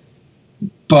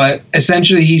 but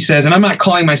essentially he says, and I'm not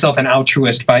calling myself an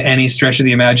altruist by any stretch of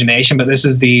the imagination, but this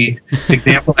is the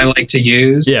example I like to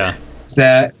use. Yeah. Is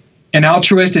that an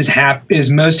altruist is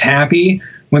most happy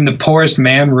when the poorest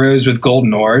man rows with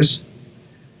golden oars.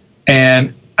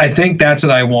 And I think that's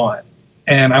what I want.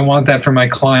 And I want that for my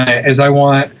client, is I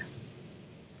want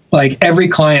like every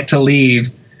client to leave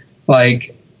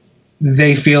like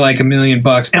they feel like $1 million.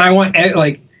 And I want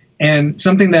like, and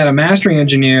something that a mastering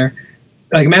engineer,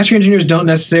 like mastering engineers don't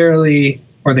necessarily,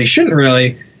 or they shouldn't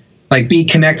really, like be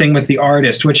connecting with the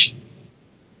artist, which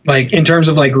like in terms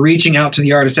of like reaching out to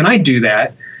the artist. And I do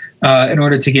that in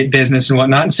order to get business and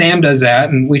whatnot. And Sam does that.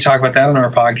 And we talk about that on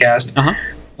our podcast.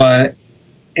 But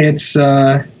it's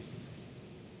like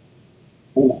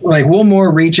we'll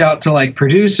more reach out to like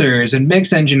producers and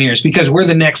mix engineers because we're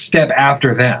the next step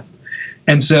after them.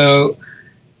 And so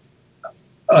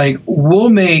like we'll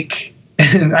make,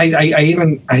 and I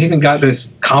even got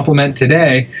this compliment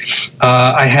today.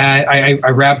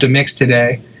 I wrapped a mix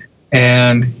today,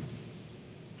 and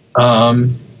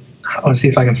let's see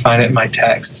if I can find it in my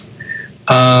texts.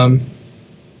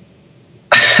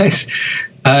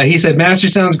 He said, "Master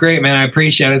sounds great, man. I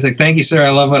appreciate it." I was like, "Thank you, sir. I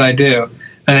love what I do."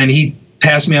 And then he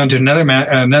passed me on to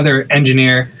another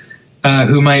engineer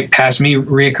who might pass me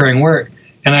reoccurring work.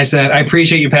 And I said, "I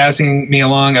appreciate you passing me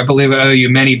along. I believe I owe you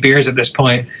many beers at this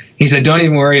point." He said, "Don't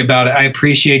even worry about it. I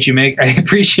appreciate you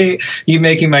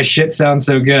making my shit sound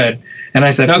so good." And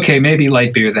I said, "Okay, maybe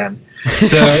light beer then."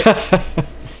 So,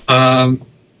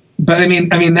 but I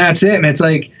mean, that's it. And it's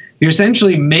like, you're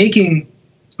essentially making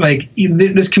like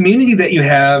this community that you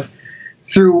have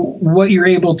through what you're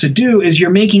able to do is you're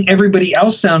making everybody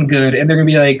else sound good. And they're going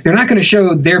to be like, they're not going to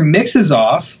show their mixes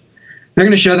off. They're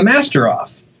going to show the master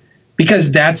off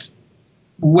because that's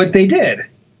what they did.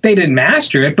 They didn't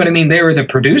master it, but I mean, they were the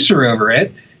producer over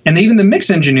it. And even the mix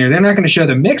engineer, they're not going to show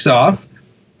the mix off.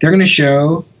 They're going to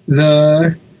show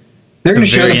the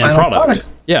final product.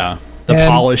 Yeah. The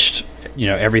polished,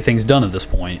 everything's done at this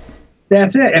point.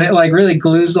 That's it. And it like really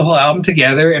glues the whole album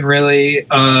together and really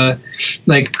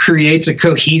like creates a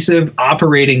cohesive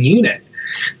operating unit.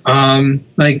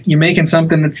 Like you're making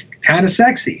something that's kind of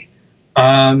sexy.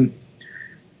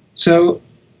 So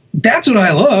that's what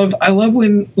I love. I love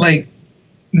when like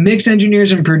mix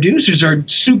engineers and producers are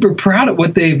super proud of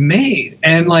what they've made.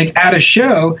 And like at a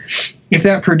show, if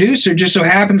that producer just so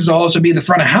happens to also be the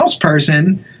front of house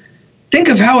person, think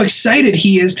of how excited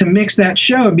he is to mix that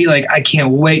show and be like, I can't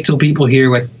wait till people hear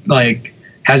what like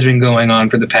has been going on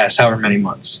for the past however many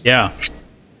months. Yeah.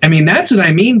 I mean, that's what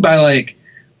I mean by like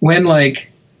when like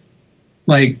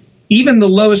even the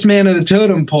lowest man of the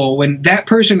totem pole, when that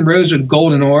person rows with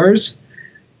golden oars,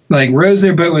 like rows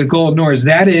their boat with golden oars,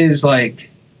 that is my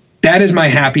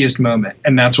happiest moment.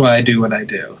 And that's why I do what I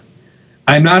do.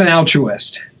 I'm not an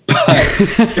altruist, but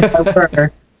if I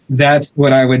were, that's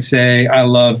what I would say I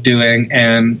love doing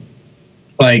and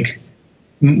like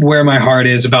where my heart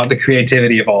is about the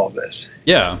creativity of all of this.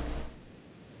 Yeah.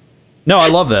 No, I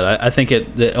love that. I think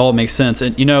it all makes sense.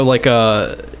 And, like,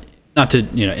 not to,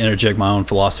 interject my own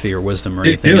philosophy or wisdom or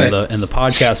anything in the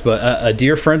podcast, but a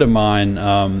dear friend of mine,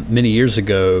 many years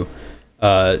ago,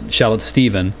 shout out to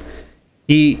Steven,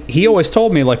 he always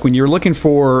told me, like, when you're looking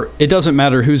for, it doesn't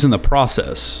matter who's in the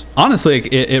process. Honestly,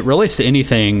 it relates to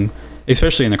anything,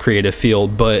 especially in the creative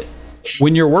field, but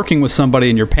when you're working with somebody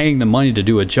and you're paying them money to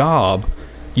do a job,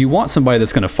 you want somebody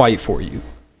that's going to fight for you.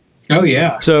 Oh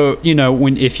yeah. So,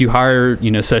 if you hire,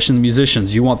 session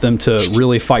musicians, you want them to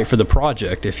really fight for the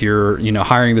project. If you're,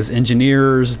 hiring those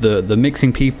engineers, the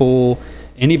mixing people,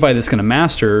 anybody that's going to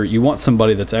master, you want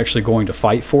somebody that's actually going to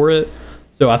fight for it.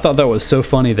 So I thought that was so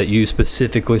funny that you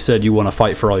specifically said you want to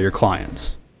fight for all your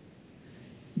clients.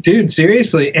 Dude,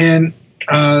 seriously. And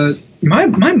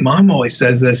my mom always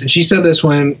says this, and she said this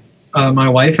when my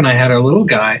wife and I had our little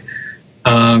guy.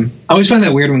 I always find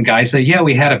that weird when guys say, "Yeah,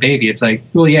 we had a baby." It's like,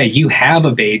 well, yeah, you have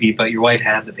a baby, but your wife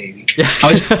had the baby. I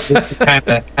always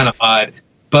kind of odd.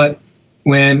 But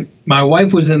when my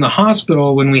wife was in the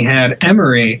hospital when we had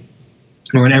Emery,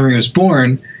 or when Emery was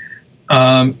born,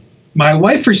 my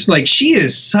wife was like, she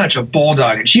is such a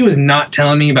bulldog, and she was not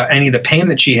telling me about any of the pain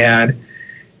that she had.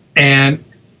 And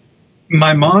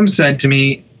my mom said to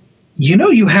me,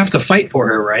 "You have to fight for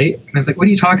her, right?" And I was like, "What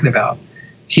are you talking about?"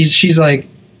 She's like,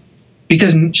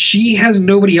 because she has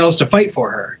nobody else to fight for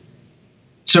her.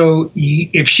 So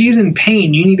if she's in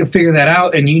pain, you need to figure that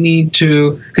out, and you need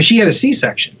to, because she had a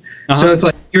C-section. So it's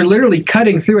like you're literally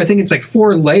cutting through, I think it's like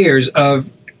 4 layers of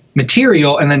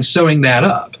material and then sewing that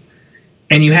up.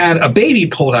 and you had a baby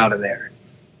pulled out of there.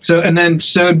 So, and then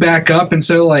sewed back up. And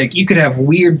so like you could have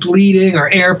weird bleeding or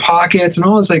air pockets and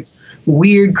all this like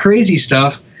weird, crazy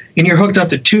stuff. And you're hooked up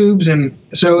to tubes. And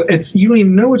so you don't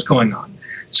even know what's going on.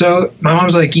 So my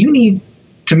mom's like, you need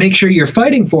to make sure you're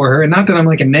fighting for her. And not that I'm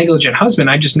like a negligent husband.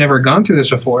 I just never gone through this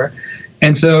before.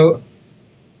 And so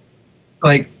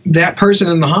like that person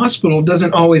in the hospital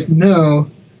doesn't always know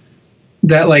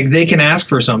that like they can ask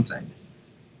for something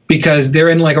because they're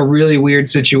in like a really weird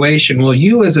situation. Well,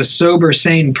 you as a sober,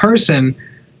 sane person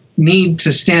need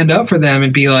to stand up for them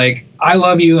and be like, I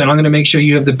love you and I'm going to make sure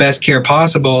you have the best care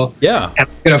possible. Yeah. And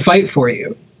I'm going to fight for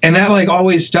you. And that like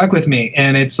always stuck with me.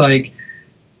 And it's like,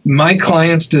 my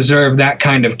clients deserve that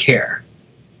kind of care.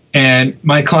 And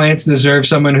my clients deserve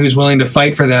someone who's willing to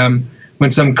fight for them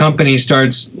when some company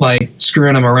starts like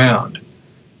screwing them around.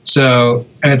 So,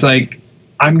 and it's like,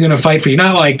 I'm going to fight for you.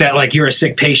 Not like that, like you're a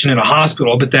sick patient in a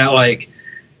hospital, but that like,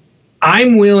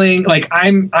 I'm willing, like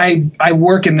I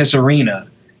work in this arena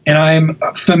and I'm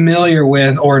familiar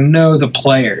with or know the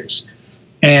players.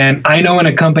 And I know when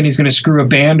a company's going to screw a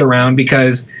band around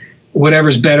because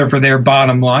whatever's better for their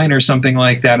bottom line or something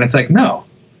like that. And it's like, no,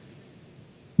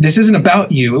 this isn't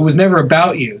about you. It was never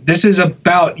about you. This is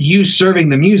about you serving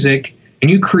the music and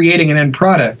you creating an end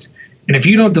product. And if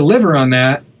you don't deliver on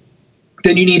that,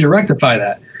 then you need to rectify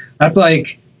that. That's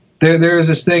like, there is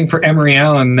this thing for Emery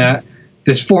Allen that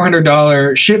this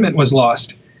 $400 shipment was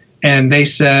lost. And they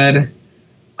said,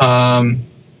 well,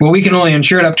 we can only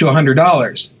insure it up to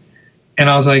 $100. And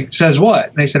I was like, says what?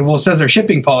 And they said, well, it says our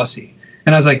shipping policy.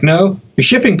 And I was like, no, the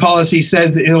shipping policy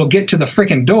says that it'll get to the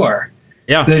frickin' door.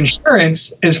 Yeah. The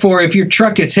insurance is for if your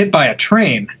truck gets hit by a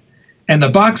train and the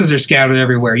boxes are scattered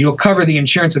everywhere, you'll cover the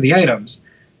insurance of the items.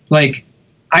 Like,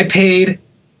 I paid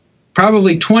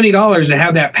probably $20 to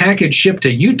have that package shipped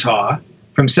to Utah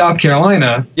from South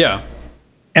Carolina. Yeah.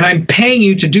 And I'm paying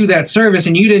you to do that service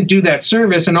and you didn't do that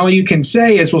service. And all you can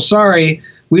say is, well, sorry,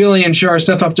 we only insure our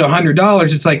stuff up to $100.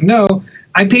 It's like, no,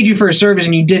 I paid you for a service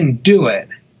and you didn't do it.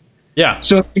 Yeah.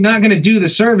 So if you're not going to do the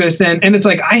service, then, and it's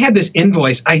like, I had this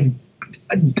invoice on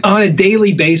a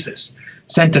daily basis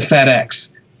sent to FedEx.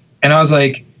 And I was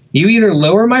like, you either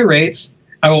lower my rates,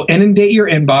 I will inundate your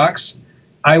inbox,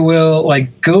 I will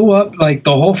like go up like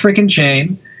the whole freaking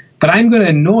chain, but I'm going to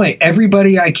annoy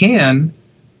everybody I can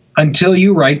until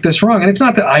you right this wrong. And it's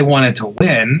not that I wanted to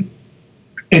win.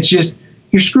 It's just,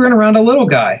 you're screwing around a little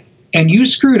guy. And you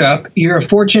screwed up, you're a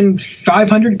Fortune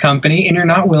 500 company, and you're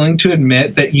not willing to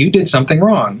admit that you did something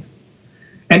wrong.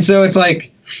 And so it's like,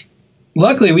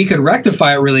 luckily we could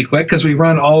rectify it really quick because we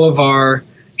run all of our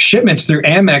shipments through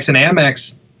Amex, and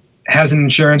Amex has an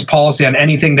insurance policy on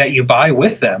anything that you buy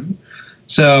with them.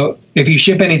 So if you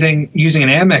ship anything using an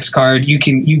Amex card, you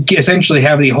essentially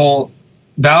have the whole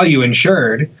value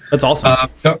insured. That's awesome.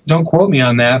 Don't quote me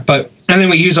on that, but and then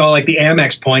we use all like the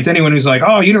Amex points. Anyone who's like,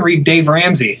 oh, you didn't read Dave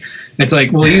Ramsey. It's like,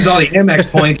 we'll use all the Amex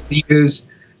points to use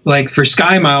like for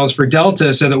Sky Miles for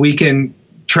Delta so that we can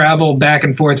travel back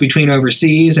and forth between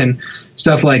overseas and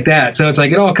stuff like that. So it's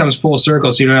like, it all comes full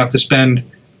circle. So you don't have to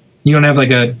you don't have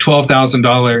like a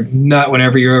 $12,000 nut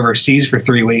whenever you're overseas for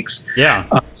 3 weeks. Yeah.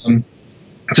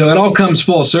 So it all comes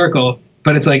full circle,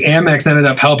 but it's like Amex ended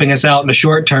up helping us out in the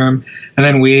short term. And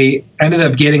then we ended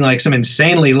up getting like some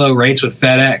insanely low rates with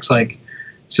FedEx. Like,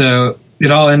 so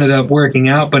it all ended up working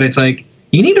out, but it's like,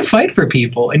 you need to fight for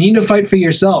people and you need to fight for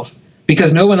yourself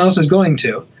because no one else is going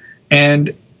to.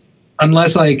 And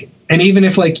unless like, and even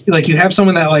if like you have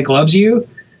someone that like loves you,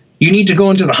 you need to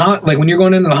go into like when you're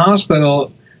going into the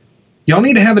hospital, y'all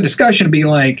need to have a discussion and be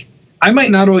like, I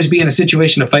might not always be in a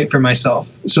situation to fight for myself.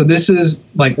 So this is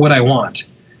like what I want.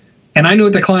 And I knew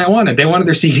what the client wanted. They wanted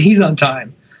their CDs on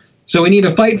time. So we need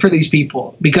to fight for these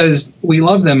people because we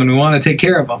love them and we want to take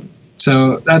care of them.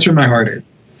 So that's where my heart is.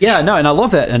 Yeah, no, and I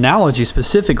love that analogy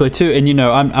specifically too. And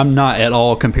I'm not at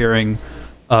all comparing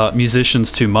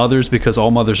musicians to mothers because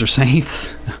all mothers are saints.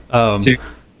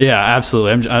 Yeah,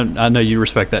 absolutely. I know you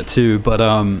respect that too. But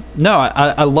no,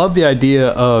 I love the idea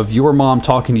of your mom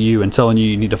talking to you and telling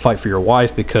you need to fight for your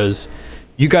wife because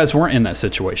you guys weren't in that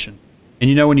situation.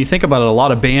 And when you think about it, a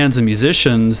lot of bands and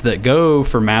musicians that go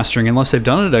for mastering, unless they've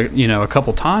done it a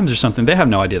couple times or something, they have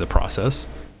no idea the process.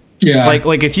 Yeah.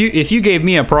 Like if you gave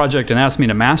me a project and asked me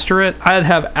to master it, I'd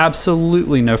have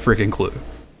absolutely no freaking clue.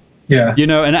 Yeah.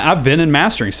 And I've been in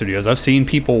mastering studios. I've seen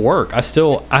people work. I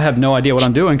have no idea what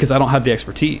I'm doing because I don't have the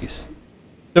expertise.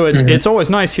 So it's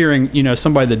always nice hearing,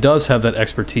 somebody that does have that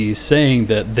expertise saying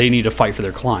that they need to fight for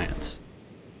their clients.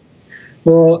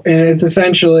 Well, and it's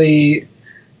essentially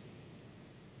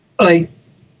like,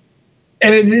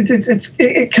 and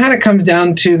it kind of comes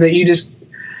down to that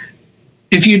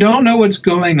if you don't know what's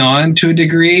going on to a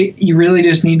degree, you really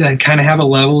just need to kind of have a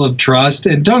level of trust.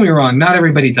 And don't get me wrong, not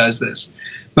everybody does this,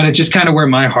 but it's just kind of where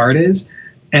my heart is.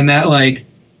 And that, like,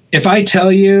 if I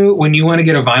tell you when you want to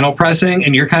get a vinyl pressing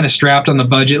and you're kind of strapped on the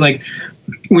budget, like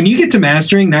when you get to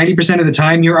mastering, 90% of the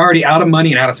time, you're already out of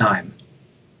money and out of time.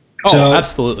 Oh,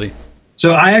 absolutely.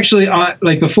 So I actually,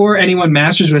 like, before anyone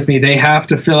masters with me, they have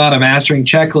to fill out a mastering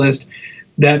checklist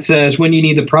that says when you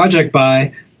need the project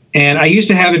by. And I used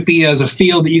to have it be as a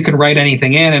field that you could write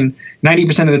anything in, and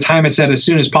 90% of the time it said as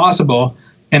soon as possible.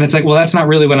 And it's like, well, that's not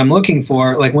really what I'm looking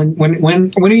for. Like, when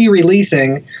are you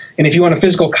releasing? And if you want a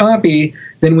physical copy,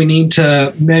 then we need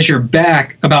to measure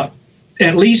back about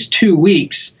at least 2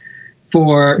 weeks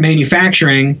for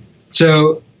manufacturing.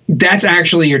 So that's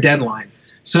actually your deadline.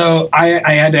 So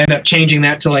I had to end up changing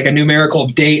that to like a numerical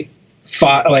date,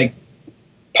 like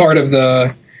part of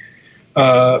the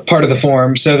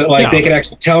form, so that like they could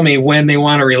actually tell me when they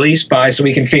want to release by, so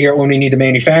we can figure out when we need to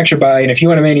manufacture by. And if you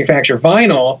want to manufacture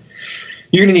vinyl,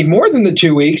 you're going to need more than the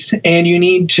 2 weeks, and you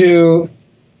need to,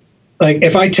 like,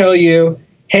 if I tell you,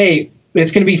 hey,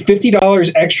 it's going to be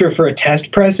 $50 extra for a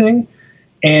test pressing,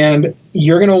 and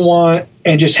you're going to want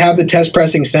and just have the test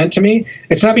pressing sent to me,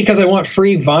 it's not because I want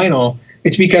free vinyl.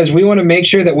 It's because we want to make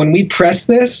sure that when we press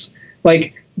this,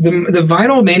 like, the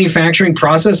vinyl manufacturing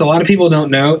process, a lot of people don't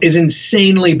know, is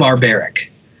insanely barbaric.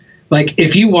 Like,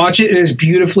 if you watch it, it is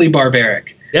beautifully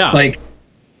barbaric. Yeah. Like,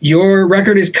 your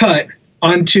record is cut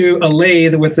onto a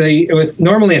lathe with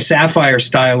normally a sapphire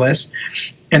stylus,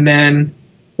 and then,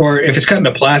 or if it's cut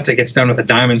into plastic, it's done with a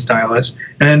diamond stylus.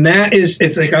 And then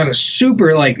it's like on a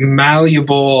super like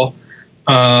malleable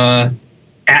lacquer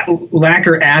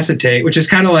acetate, which is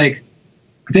kind of like,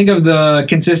 think of the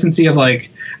consistency of like,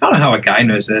 I don't know how a guy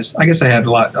knows this. I guess I had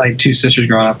like two sisters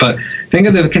growing up, but think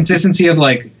of the consistency of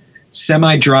like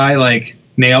semi-dry like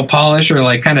nail polish or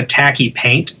like kind of tacky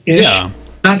paint-ish. Yeah.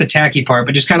 Not the tacky part,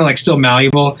 but just kind of like still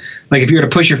malleable. Like if you were to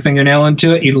push your fingernail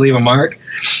into it, you'd leave a mark.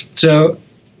 So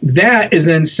that is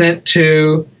then sent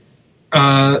to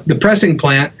the pressing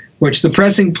plant, which the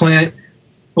pressing plant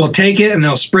will take it and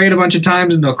they'll spray it a bunch of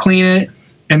times and they'll clean it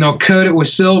and they'll coat it with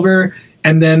silver,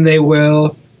 and then they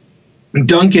will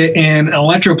dunk it in an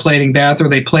electroplating bath, or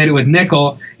they plate it with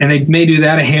nickel, and they may do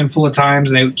that a handful of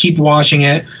times, and they keep washing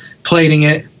it, plating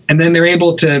it, and then they're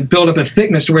able to build up a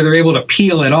thickness to where they're able to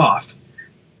peel it off.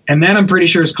 And that, I'm pretty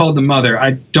sure, is called the mother.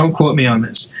 I don't quote me on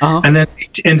this. Uh-huh.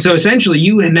 And so essentially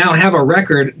you now have a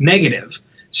record negative.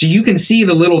 So you can see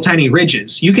the little tiny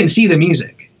ridges. You can see the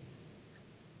music.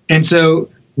 And so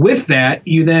with that,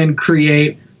 you then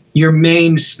create your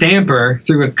main stamper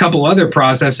through a couple other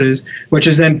processes, which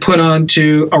is then put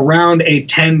onto around a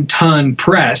 10-ton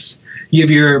press. You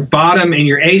have your bottom and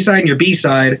your A side and your B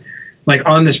side, like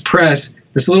on this press,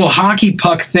 this little hockey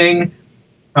puck thing.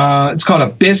 It's called a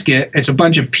biscuit. It's a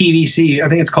bunch of PVC. I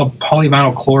think it's called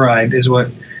polyvinyl chloride is what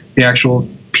the actual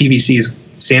PVC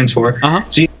stands for. Uh-huh.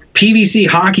 So you have a PVC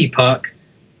hockey puck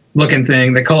looking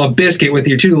thing they call a biscuit with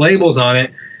your two labels on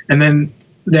it. And then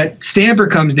that stamper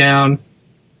comes down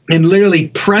and literally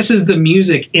presses the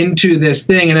music into this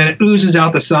thing, and then it oozes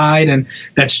out the side, and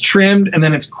that's trimmed, and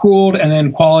then it's cooled, and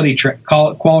then quality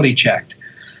checked.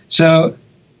 So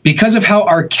because of how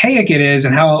archaic it is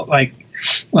and how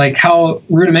like how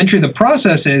rudimentary the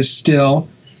process is still,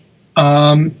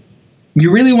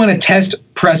 you really want to test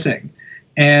pressing.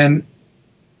 And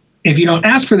if you don't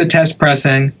ask for the test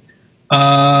pressing,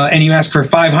 and you ask for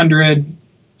 500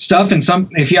 stuff, and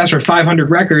if you ask for 500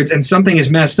 records and something is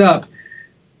messed up,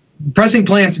 pressing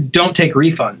plants don't take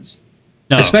refunds.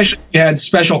 No. Especially if you had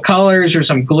special colors or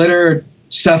some glitter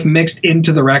stuff mixed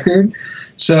into the record.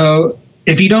 So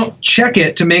if you don't check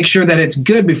it to make sure that it's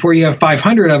good before you have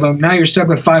 500 of them, now you're stuck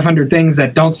with 500 things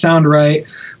that don't sound right,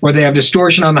 or they have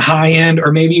distortion on the high end,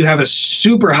 or maybe you have a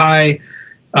super high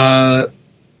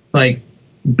like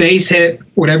bass hit,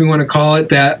 whatever you want to call it,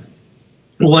 that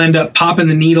will end up popping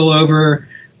the needle over,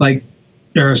 like,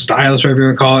 or a stylus, whatever you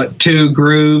want to call it, 2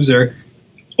 grooves,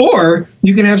 or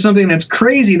you can have something that's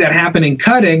crazy that happened in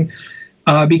cutting,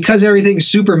 because everything's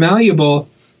super malleable.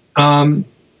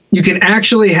 You can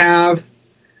actually have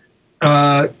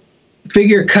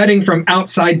figure cutting from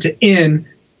outside to in.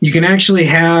 You can actually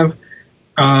have,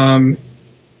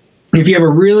 if you have a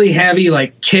really heavy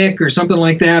like kick or something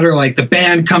like that, or like the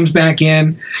band comes back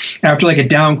in after like a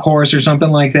down chorus or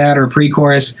something like that, or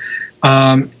pre-chorus,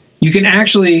 you can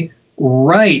actually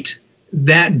write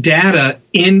that data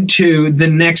into the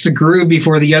next groove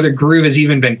before the other groove has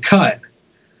even been cut.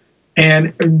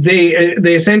 And they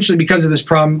essentially, because of this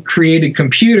problem, created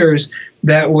computers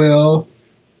that will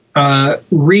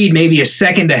read maybe a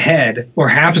second ahead or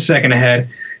half a second ahead.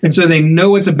 and so they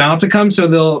know what's about to come. So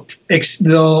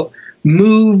they'll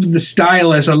move the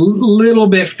stylus a little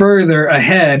bit further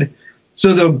ahead,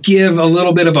 so they'll give a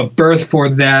little bit of a berth for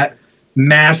that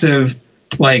massive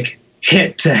like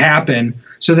hit to happen,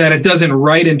 so that it doesn't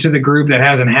write into the groove that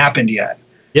hasn't happened yet.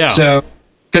 Yeah. So,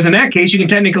 because in that case, you can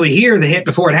technically hear the hit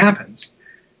before it happens.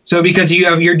 So because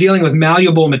you're dealing with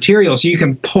malleable material, so you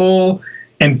can pull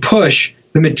and push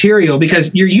the material,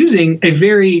 because you're using a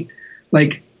very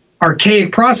like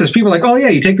archaic process. People are like, oh yeah,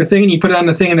 you take the thing and you put it on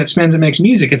the thing and it spins and makes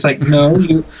music. It's like, no,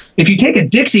 if you take a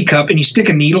Dixie cup and you stick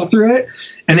a needle through it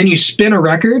and then you spin a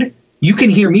record, you can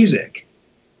hear music.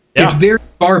 Yeah. It's very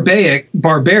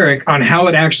barbaric on how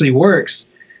it actually works,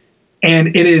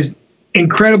 and it is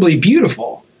incredibly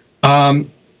beautiful.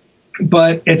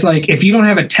 But it's like, if you don't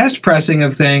have a test pressing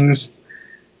of things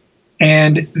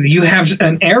and you have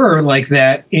an error like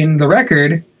that in the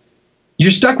record,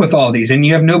 you're stuck with all these and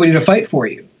you have nobody to fight for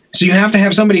you. So you have to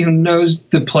have somebody who knows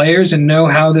the players and know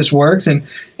how this works. And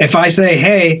if I say,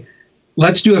 hey,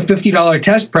 let's do a $50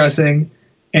 test pressing,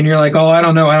 and you're like, oh, I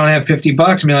don't know, I don't have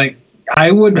 $50. I'm like, I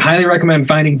would highly recommend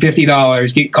finding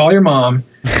 $50. Call your mom.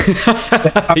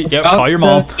 Yep, call your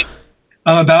mom.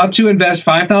 I'm about to invest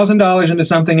 $5,000 into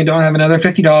something and don't have another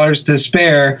 $50 to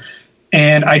spare,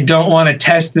 and I don't want to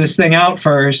test this thing out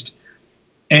first,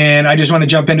 and I just want to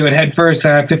jump into it head first.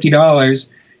 I have $50,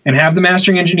 and have the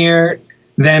mastering engineer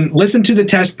then listen to the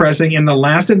test pressing in the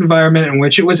last environment in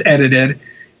which it was edited,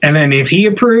 and then if he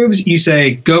approves, you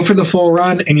say go for the full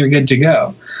run, and you're good to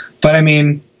go. But I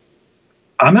mean,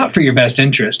 I'm out for your best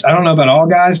interest. I don't know about all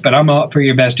guys, but I'm out for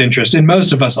your best interest, and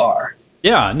most of us are.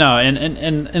 Yeah, no,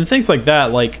 and things like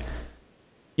that, like,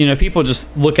 you know, people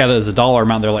just look at it as a dollar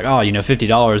amount. They're like, oh, you know,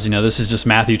 $50, you know, this is just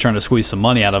Matthew trying to squeeze some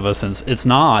money out of us. And it's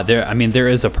not. I mean, there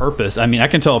is a purpose. I mean, I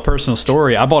can tell a personal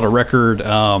story. I bought a record,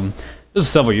 this is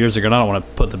several years ago, and I don't want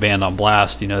to put the band on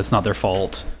blast. You know, it's not their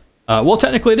fault. Well,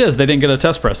 technically it is. They didn't get a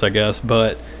test press, I guess,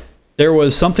 but there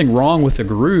was something wrong with the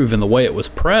groove and the way it was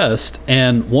pressed,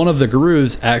 and one of the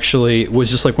grooves actually was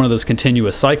just like one of those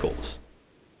continuous cycles.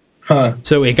 Huh.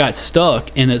 So it got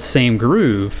stuck in its same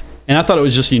groove, and I thought it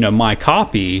was just, you know, my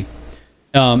copy.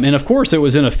 And of course, it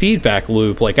was in a feedback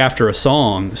loop, like after a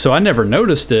song. So I never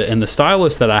noticed it, and the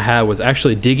stylus that I had was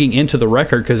actually digging into the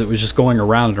record because it was just going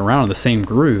around and around in the same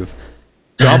groove.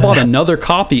 So I bought another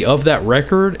copy of that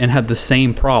record and had the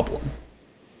same problem.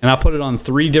 And I put it on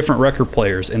 3 different record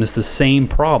players, and it's the same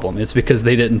problem. It's because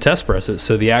they didn't test press it,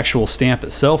 so the actual stamp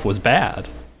itself was bad.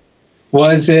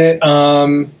 Was it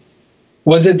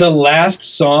the last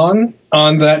song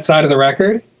on that side of the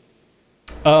record?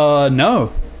 No,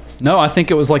 I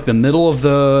think it was like the middle of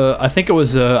the. I think it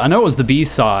was. I know it was the B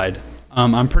side.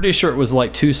 I'm pretty sure it was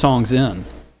like 2 songs in.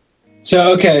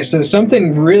 So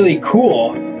something really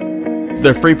cool.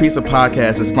 The Free Pizza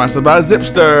Podcast is sponsored by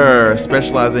Zipster,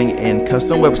 specializing in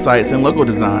custom websites and logo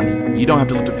design. You don't have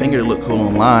to lift a finger to look cool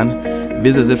online.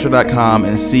 Visit Zipster.com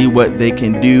and see what they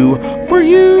can do for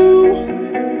you.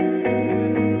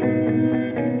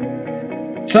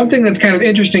 Something that's kind of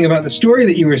interesting about the story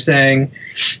that you were saying,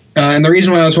 and the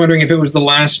reason why I was wondering if it was the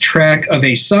last track of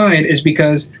a side, is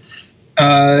because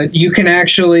you can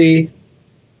actually,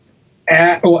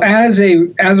 as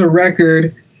a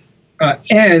record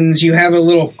ends, you have a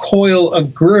little coil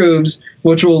of grooves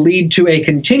which will lead to a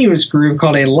continuous groove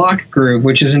called a lock groove,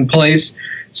 which is in place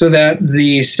so that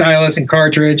the stylus and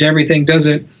cartridge, everything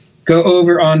doesn't go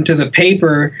over onto the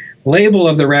paper label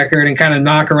of the record and kind of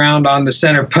knock around on the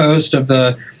center post of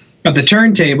the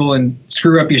turntable and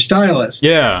screw up your stylus.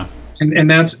 Yeah.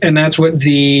 And that's what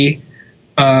the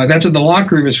lock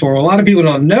groove is for. A lot of people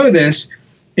don't know this,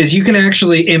 is you can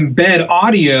actually embed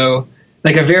audio,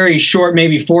 like a very short,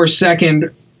 maybe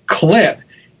 4-second clip,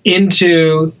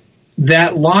 into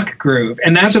that lock groove.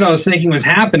 And that's what I was thinking was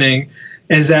happening,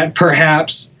 is that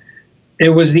perhaps it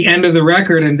was the end of the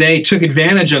record and they took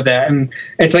advantage of that. And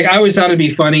it's like, I always thought it'd be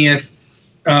funny if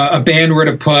a band were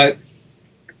to put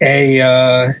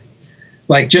a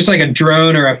just like a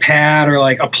drone or a pad or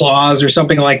like applause or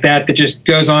something like that just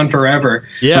goes on forever.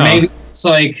 Yeah. Or maybe it's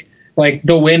like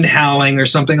the wind howling or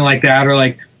something like that, or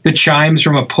like the chimes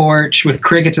from a porch with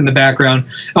crickets in the background.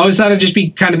 I always thought it'd just be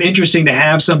kind of interesting to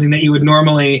have something that you would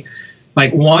normally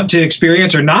like want to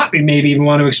experience, or not maybe even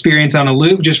want to experience on a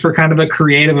loop, just for kind of a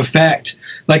creative effect.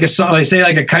 Like a song, like say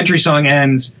like a country song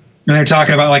ends and they're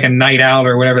talking about like a night out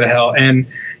or whatever the hell, and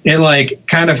it like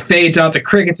kind of fades out to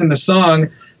crickets in the song,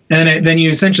 and then you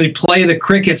essentially play the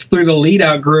crickets through the lead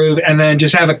out groove, and then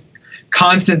just have a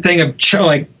constant thing of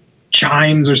like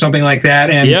chimes or something like that,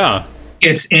 and yeah,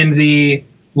 it's in the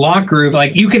lock groove.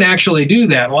 Like, you can actually do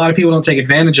that. A lot of people don't take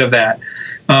advantage of that,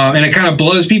 and it kind of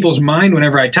blows people's mind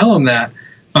whenever I tell them that.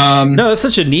 No, that's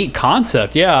such a neat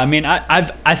concept. Yeah, I mean,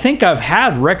 I think I've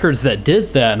had records that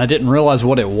did that, and I didn't realize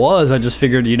what it was. I just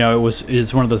figured, it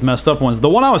is one of those messed up ones. The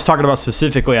one I was talking about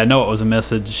specifically, I know it was a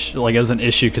message, like it was an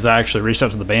issue, because I actually reached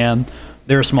out to the band.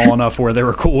 They were small enough where they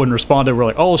were cool and responded. We're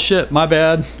like, oh shit, my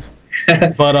bad.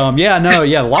 But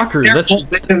lockers.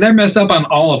 They're messed up on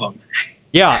all of them.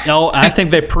 Yeah, no, I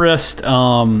think they pressed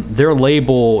their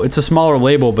label. It's a smaller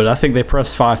label, but I think they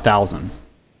pressed 5,000.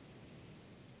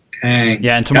 Dang.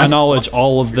 Yeah, and to my knowledge,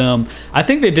 all of them. I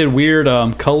think they did weird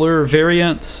color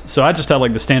variants. So I just had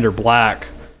like the standard black.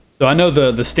 So I know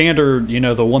the standard,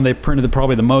 the one they printed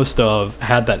probably the most of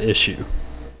had that issue.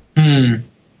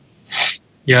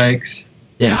 Yikes.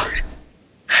 Yeah.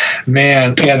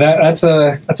 Man, yeah, that's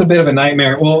a bit of a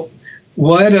nightmare. Well,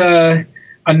 what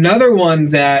another one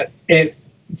that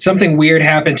something weird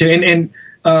happened to, and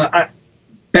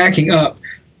backing up,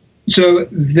 so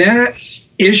that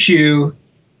issue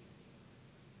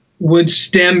would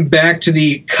stem back to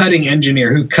the cutting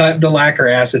engineer who cut the lacquer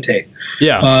acetate.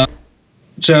 Yeah.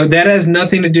 So that has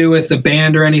nothing to do with the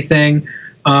band or anything.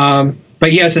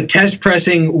 But yes, a test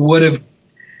pressing would have,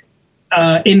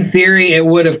 in theory, it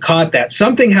would have caught that.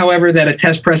 Something, however, that a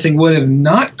test pressing would have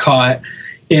not caught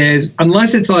is,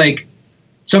 unless it's like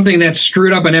something that's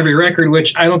screwed up on every record,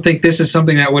 which I don't think this is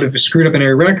something that would have screwed up on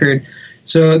every record.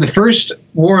 So the first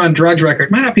War on Drugs record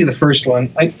might not be the first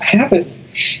one. I have it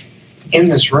in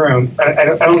this room. I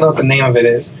don't know what the name of it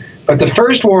is, but the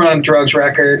first War on Drugs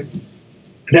record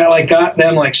that like got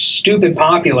them like stupid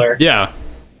popular. Yeah.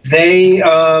 They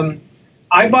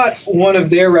I bought one of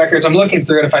their records. I'm looking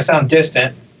through it if I sound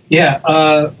distant. Yeah,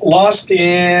 Lost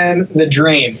in the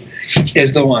Dream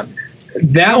is the one.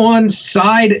 That one,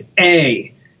 side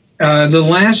A, the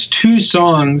last two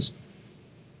songs,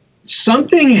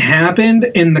 something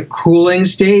happened in the cooling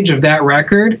stage of that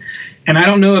record, and I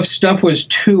don't know if stuff was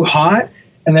too hot,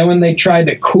 and then when they tried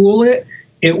to cool it,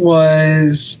 it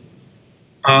was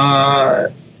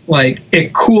like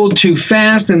it cooled too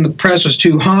fast and the press was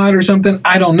too hot or something.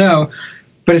 I don't know.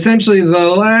 But essentially the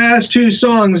last two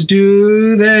songs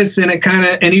do this, and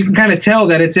and you can kind of tell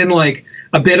that it's in like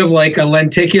a bit of like a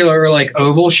lenticular or like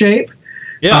oval shape.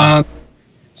 Yeah.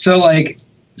 So like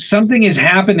something is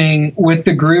happening with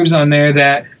the grooves on there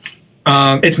that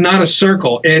it's not a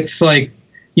circle. It's like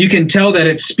you can tell that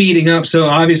it's speeding up. So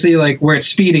obviously like where it's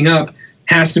speeding up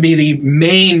has to be the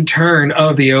main turn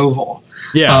of the oval.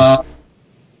 Yeah.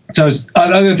 So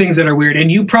other things that are weird,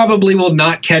 and you probably will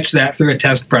not catch that through a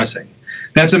test pressing.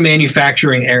 That's a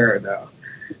manufacturing error though.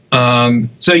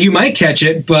 So you might catch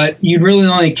it, but you'd really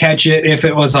only catch it if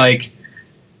it was like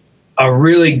a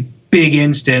really big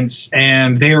instance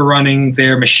and they were running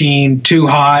their machine too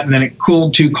hot and then it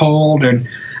cooled too cold. And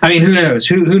I mean, who knows?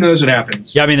 Who knows what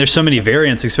happens? Yeah, I mean, there's so many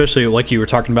variants, especially like you were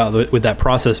talking about with that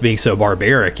process being so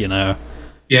barbaric,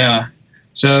 Yeah.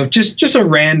 So just a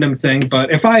random thing.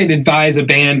 But if I'd advise a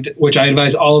band, which I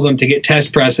advise all of them to get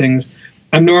test pressings,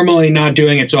 I'm normally not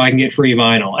doing it so I can get free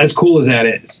vinyl, as cool as that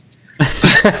is.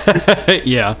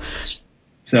 Yeah.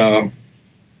 So.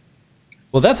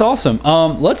 Well, that's awesome.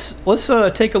 Let's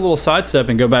take a little sidestep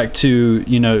and go back to,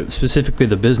 specifically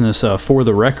the business for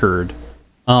the record.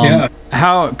 Yeah.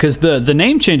 Because the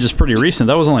name change is pretty recent.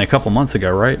 That was only a couple months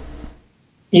ago, right?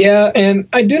 Yeah, and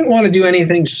I didn't want to do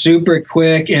anything super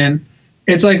quick. And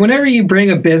it's like whenever you bring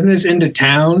a business into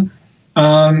town,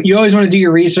 you always want to do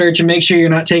your research and make sure you're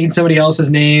not taking somebody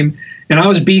else's name. And I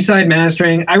was B-Side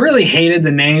Mastering. I really hated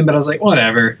the name, but I was like,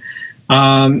 whatever.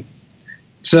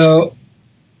 So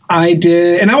I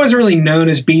did, and I wasn't really known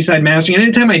as B-Side Mastering. And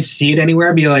anytime I'd see it anywhere,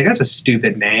 I'd be like, that's a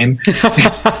stupid name.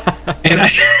 And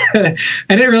I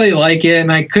didn't really like it,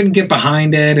 and I couldn't get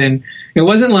behind it. And it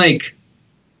wasn't like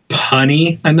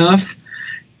punny enough.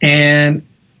 And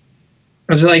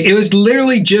I was like, it was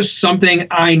literally just something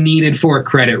I needed for a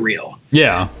credit reel.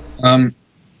 Yeah.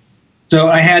 So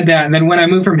I had that. And then when I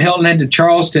moved from Hilton Head to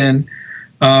Charleston,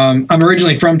 I'm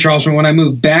originally from Charleston. When I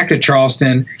moved back to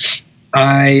Charleston,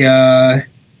 there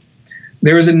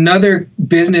was another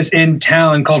business in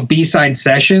town called B-Side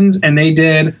Sessions, and they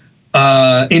did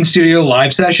in-studio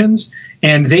live sessions.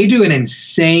 And they do an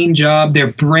insane job. Their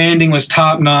branding was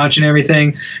top-notch and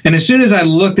everything. And as soon as I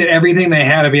looked at everything they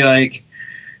had, I'd be like,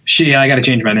 shit, I got to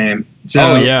change my name.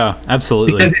 So, oh yeah,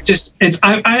 absolutely. Because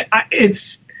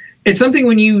it's something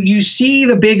when you see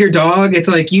the bigger dog, it's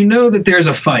like that there's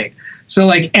a fight. So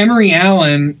like Emery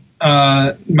Allen,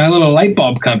 my little light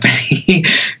bulb company,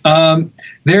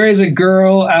 there is a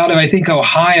girl out of I think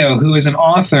Ohio who is an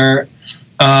author.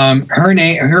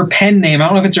 Her pen name, I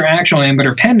don't know if it's her actual name, but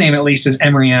her pen name at least is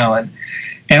Emery Allen.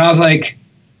 And I was like,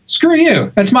 screw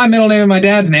you. That's my middle name and my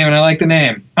dad's name, and I like the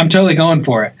name. I'm totally going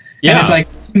for it. Yeah. And it's like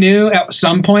knew at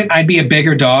some point I'd be a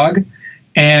bigger dog,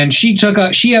 and she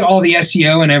had all the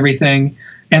SEO and everything.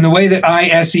 And the way that I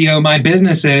SEO my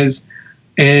business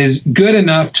is good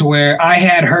enough to where I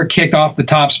had her kicked off the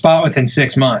top spot within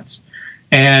 6 months.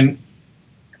 And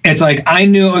it's like, I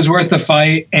knew it was worth the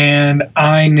fight, and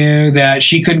I knew that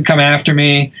she couldn't come after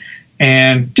me.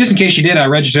 And just in case she did, I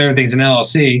registered everything as an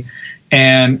LLC.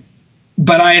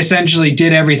 But I essentially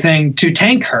did everything to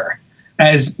tank her,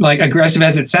 as like aggressive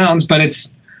as it sounds, but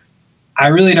I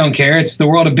really don't care. It's the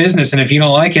world of business. And if you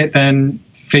don't like it, then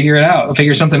figure it out,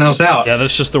 figure something else out. Yeah.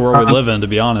 That's just the world we live in, to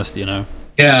be honest,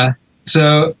 Yeah.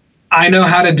 So I know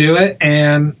how to do it,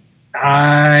 and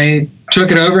I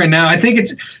took it over, and now I think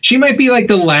she might be like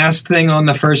the last thing on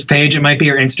the first page. It might be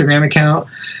her Instagram account.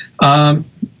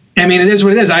 I mean, it is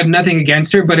what it is. I have nothing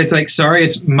against her, but it's like, sorry,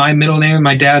 it's my middle name and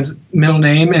my dad's middle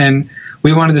name, and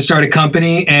we wanted to start a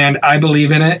company, and I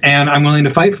believe in it, and I'm willing to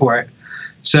fight for it.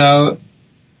 So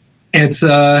it's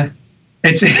to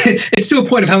a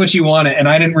point of how much you want it, and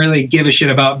I didn't really give a shit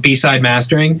about B-side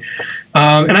mastering.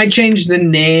 And I changed the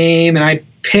name, and I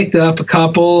picked up a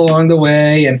couple along the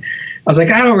way, and I was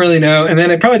like, I don't really know. And then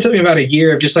it probably took me about a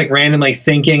year of just like randomly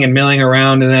thinking and milling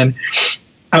around, and then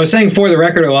I was saying For the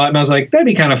Record a lot, and I was like, that'd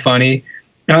be kind of funny.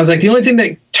 And I was like, the only thing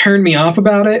that turned me off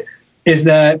about it is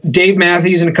that Dave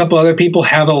Matthews and a couple other people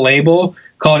have a label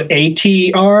called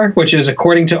ATR, which is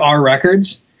According to Our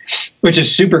Records, which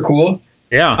is super cool.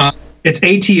 Yeah. It's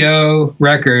ATO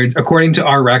Records, According to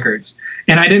Our Records.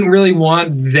 And I didn't really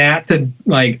want that to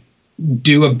like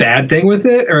do a bad thing with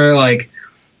it, or like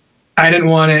I didn't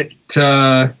want it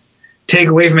to take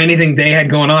away from anything they had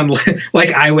going on.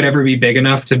 Like I would ever be big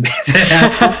enough to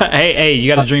have. hey,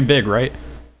 you got to dream big, right?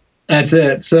 That's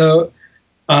it. So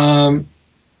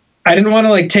I didn't want to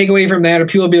like take away from that, or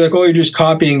people be like, oh, you're just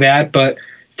copying that. But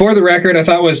For the Record, I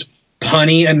thought was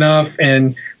punny enough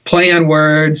and play on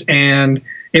words, and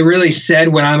it really said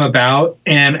what I'm about,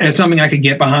 and it's something I could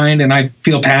get behind, and I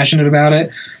feel passionate about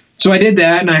it. So I did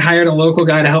that, and I hired a local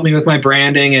guy to help me with my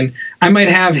branding, and I might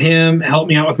have him help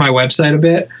me out with my website a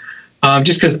bit,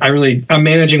 just because I'm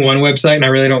managing one website, and I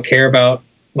really don't care about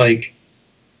like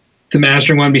the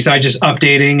mastering one besides just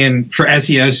updating and for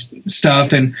SEO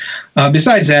stuff. And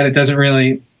besides that, it doesn't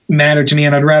really matter to me,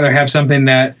 and I'd rather have something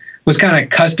that was kind of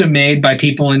custom made by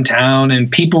people in town,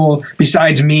 and people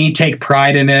besides me take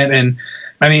pride in it. And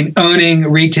I mean,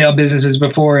 owning retail businesses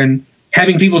before and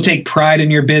having people take pride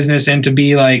in your business and to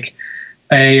be like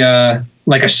a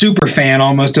super fan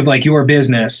almost of like your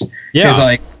business is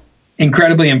like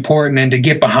incredibly important. And to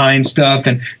get behind stuff,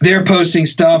 and they're posting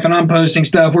stuff and I'm posting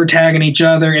stuff, we're tagging each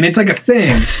other, and it's like a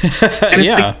thing. And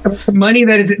like, the money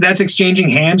that's exchanging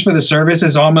hands for the service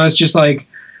is almost just like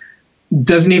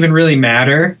doesn't even really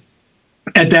matter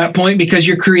at that point, because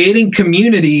you're creating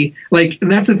community. Like,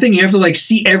 and that's the thing, you have to like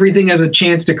see everything as a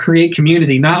chance to create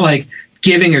community, not like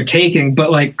giving or taking,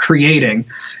 but like creating.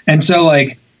 And so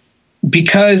like,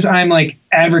 because I'm like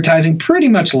advertising pretty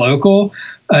much local,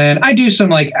 and I do some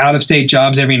like out of state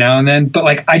jobs every now and then, but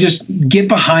like I just get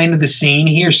behind the scene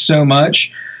here so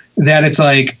much that it's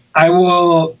like, I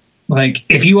will, like,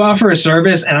 if you offer a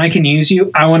service and I can use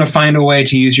you, I want to find a way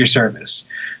to use your service,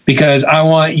 because I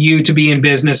want you to be in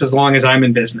business as long as I'm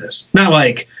in business. Not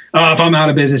like, oh, if I'm out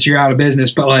of business, you're out of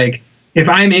business. But like, if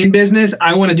I'm in business,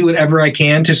 I want to do whatever I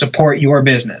can to support your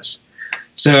business.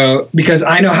 So, because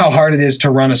I know how hard it is to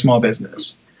run a small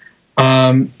business.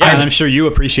 And I'm sure you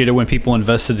appreciated when people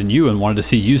invested in you and wanted to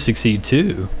see you succeed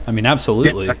too. I mean,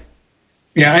 absolutely.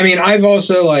 Yeah. I mean, I've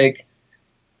also like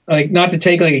not to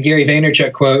take like a Gary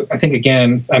Vaynerchuk quote, I think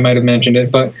again, I might've mentioned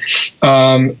it, but,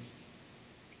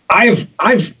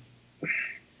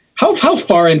 how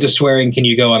far into swearing can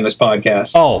you go on this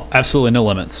podcast? Oh, absolutely no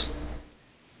limits.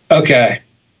 Okay.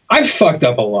 I've fucked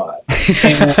up a lot.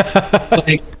 And,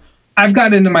 like, I've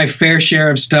gotten into my fair share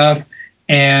of stuff,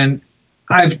 and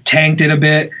I've tanked it a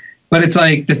bit. But it's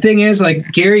like, the thing is,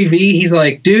 like, Gary Vee, he's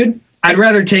like, dude, I'd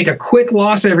rather take a quick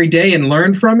loss every day and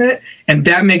learn from it, and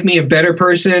that make me a better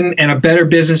person and a better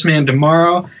businessman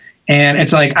tomorrow. And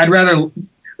it's like,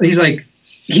 he's like,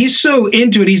 he's so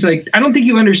into it. He's like, I don't think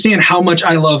you understand how much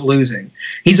I love losing.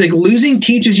 He's like, losing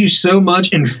teaches you so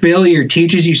much, and failure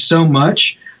teaches you so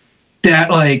much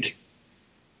that, like,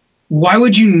 why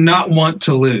would you not want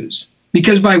to lose?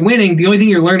 Because by winning, the only thing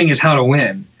you're learning is how to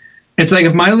win. It's like,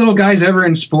 if my little guy's ever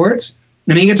in sports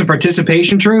and he gets a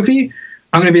participation trophy,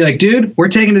 I'm going to be like, dude, we're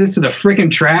taking this to the freaking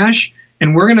trash,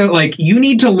 and we're going to, like, you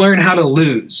need to learn how to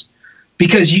lose,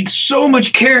 because so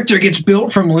much character gets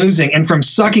built from losing and from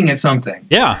sucking at something.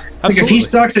 Yeah, absolutely. Like, if he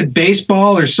sucks at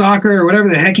baseball or soccer or whatever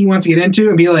the heck he wants to get into,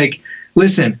 and be like,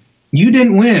 listen, you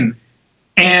didn't win.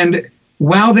 And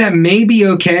while that may be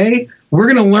okay,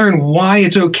 we're going to learn why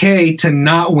it's okay to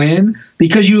not win,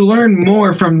 because you learn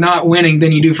more from not winning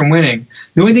than you do from winning.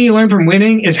 The only thing you learn from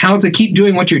winning is how to keep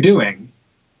doing what you're doing.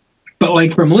 But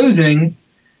like from losing,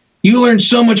 you learn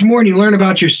so much more, and you learn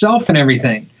about yourself and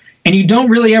everything. And you don't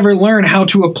really ever learn how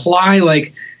to apply,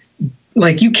 like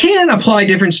you can apply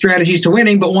different strategies to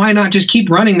winning, but why not just keep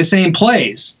running the same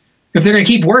plays? If they're going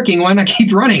to keep working, why not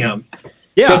keep running them?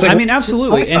 Yeah, so it's like, I mean,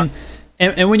 absolutely.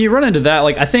 And when you run into that,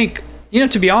 like, I think,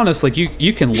 to be honest, like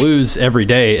you can lose every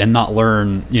day and not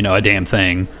learn, a damn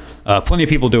thing. Plenty of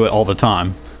people do it all the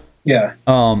time. Yeah.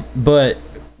 But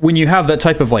when you have that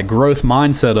type of like growth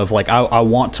mindset of like, I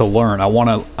want to learn, I want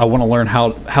to learn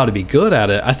how to be good at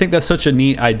it. I think that's such a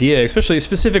neat idea, especially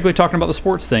specifically talking about the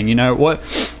sports thing.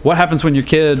 What happens when your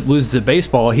kid loses at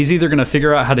baseball? He's either going to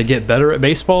figure out how to get better at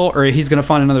baseball, or he's going to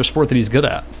find another sport that he's good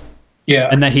at. Yeah.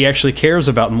 And that he actually cares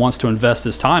about and wants to invest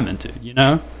his time into,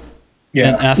 Yeah.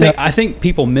 And I think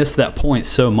people miss that point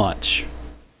so much.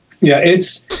 Yeah,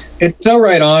 it's so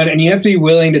right on, and you have to be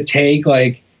willing to take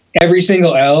like every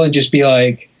single L and just be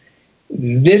like,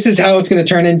 this is how it's going to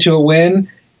turn into a win,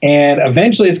 and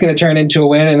eventually it's going to turn into a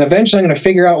win, and eventually I'm going to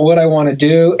figure out what I want to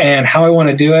do and how I want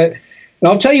to do it. And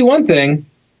I'll tell you one thing,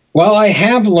 while I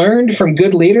have learned from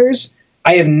good leaders,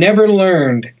 I have never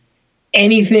learned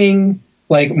anything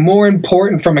like more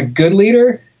important from a good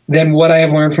leader than what I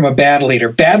have learned from a bad leader.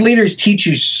 Bad leaders teach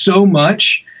you so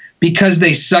much because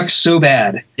they suck so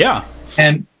bad. Yeah.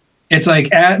 And it's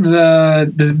like at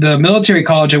the military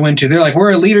college I went to, they're like,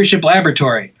 we're a leadership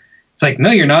laboratory. It's like,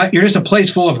 no, you're not. You're just a place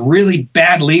full of really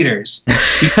bad leaders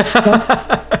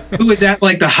who was at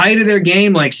like the height of their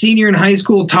game, like senior in high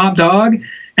school, top dog,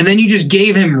 and then you just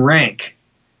gave him rank.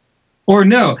 Or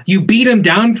no, you beat him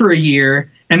down for a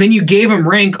year, and then you gave him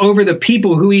rank over the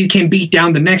people who he can beat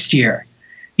down the next year.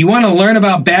 You want to learn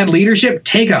about bad leadership?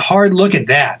 Take a hard look at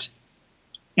that.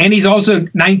 And he's also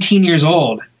 19 years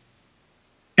old.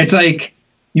 It's like,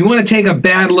 you want to take a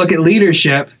bad look at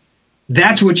leadership,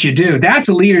 that's what you do. That's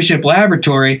a leadership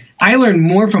laboratory. I learned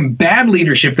more from bad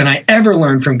leadership than I ever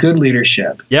learned from good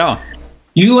leadership. Yeah.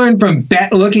 You learn from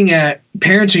looking at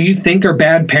parents who you think are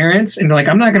bad parents, and you're like,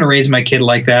 I'm not going to raise my kid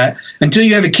like that, until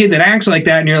you have a kid that acts like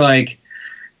that, and you're like,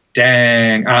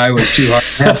 dang, I was too hard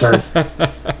on that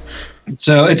person.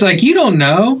 So it's like, you don't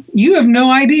know. You have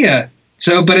no idea.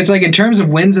 So, but it's like in terms of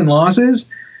wins and losses,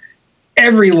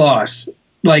 every loss,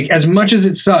 like as much as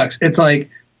it sucks, it's like,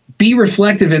 be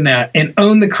reflective in that and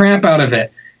own the crap out of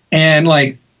it. And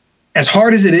like, as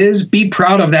hard as it is, be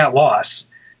proud of that loss.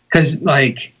 Because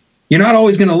like, you're not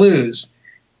always going to lose.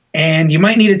 And you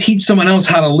might need to teach someone else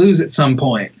how to lose at some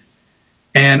point.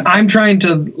 And I'm trying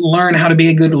to learn how to be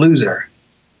a good loser.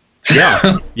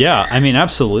 Yeah. Yeah. I mean,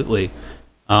 absolutely.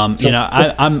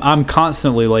 I'm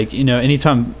constantly like,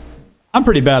 anytime I'm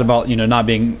pretty bad about, not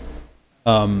being,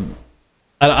 I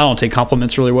don't take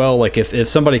compliments really well. Like if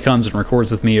somebody comes and records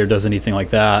with me or does anything like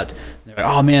that, they're like,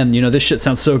 oh man, this shit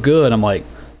sounds so good. I'm like,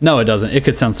 no, it doesn't. It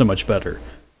could sound so much better.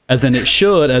 As in it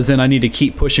should, as in I need to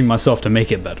keep pushing myself to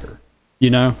make it better,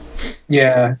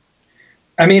 Yeah.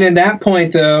 I mean, at that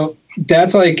point though,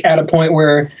 that's like at a point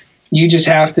where you just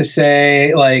have to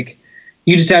say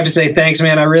thanks,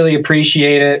 man. I really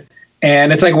appreciate it.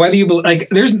 And it's like, whether you like,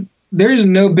 there's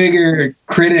no bigger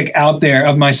critic out there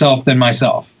of myself than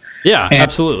myself. Yeah, and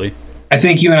absolutely. I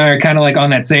think you and I are kind of like on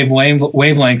that same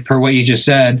wavelength per what you just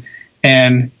said.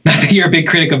 And not that you're a big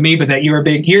critic of me, but that you're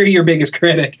your biggest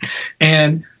critic.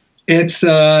 And it's,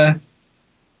 that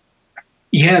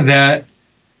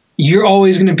you're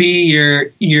always going to be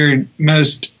your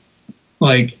most,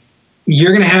 like,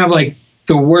 you're going to have like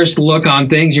the worst look on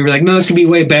things. You're like, no, this could be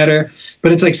way better.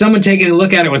 But it's like someone taking a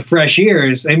look at it with fresh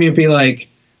ears. I mean, it'd be like,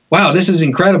 wow, this is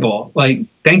incredible. Like,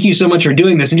 thank you so much for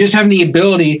doing this. And just having the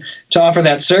ability to offer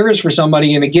that service for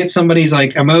somebody and to get somebody's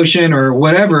like emotion or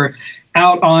whatever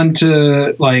out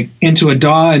onto like into a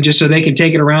DAW, and just so they can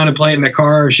take it around and play it in their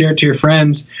car or share it to your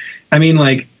friends. I mean,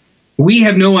 like, we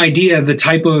have no idea the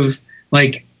type of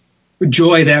like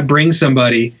joy that brings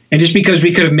somebody. And just because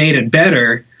we could have made it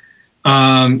better,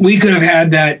 we could have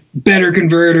had that better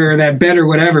converter or that better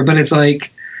whatever, but it's like,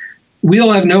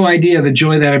 we'll have no idea the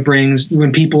joy that it brings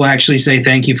when people actually say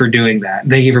thank you for doing that.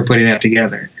 Thank you for putting that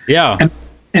together. Yeah.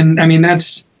 And I mean,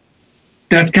 that's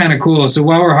kind of cool. So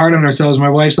while we're hard on ourselves, my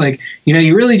wife's like, you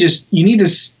need to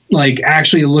like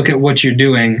actually look at what you're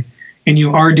doing, and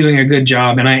you are doing a good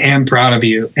job, and I am proud of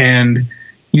you, and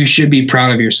you should be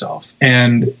proud of yourself.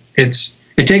 And it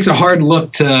takes a hard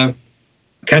look to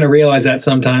kind of realize that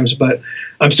sometimes, but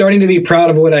I'm starting to be proud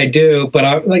of what I do, but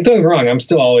I'm like, don't get me wrong, I'm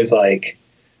still always like,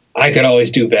 I could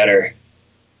always do better.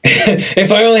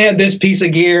 if I only had this piece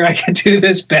of gear, I could do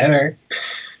this better.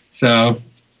 So,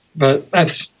 but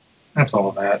that's all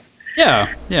of that.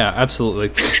 Yeah,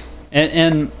 absolutely.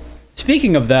 And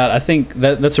speaking of that, I think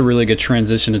that's a really good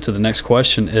transition into the next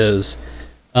question is,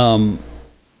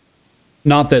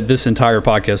 not that this entire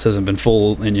podcast hasn't been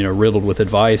full and, riddled with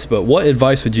advice, but what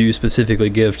advice would you specifically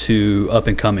give to up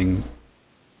and coming,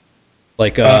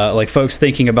 like folks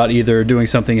thinking about either doing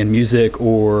something in music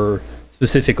or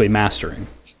specifically mastering?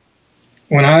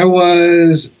 When I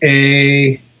was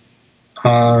a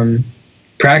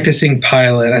practicing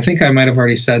pilot, I think I might have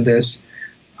already said this.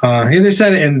 Either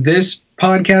said it in this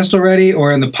podcast already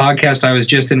or in the podcast I was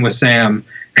just in with Sam.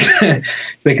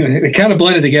 They kind of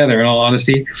blended together, in all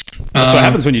honesty. That's what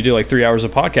happens when you do like 3 hours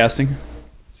of podcasting.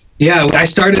 Yeah, I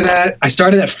started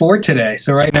at 4 today,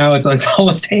 so right now it's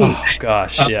almost 8. Oh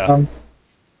gosh, yeah.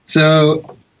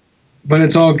 So, but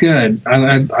it's all good.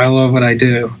 I love what I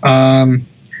do.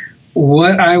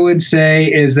 What I would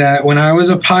say is that when I was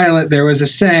a pilot, there was a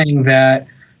saying that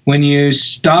when you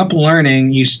stop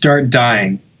learning, you start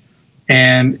dying,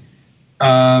 and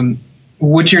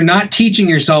what you're not teaching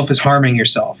yourself is harming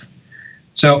yourself.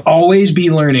 So always be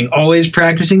learning, always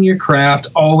practicing your craft,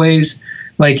 always,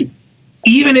 like,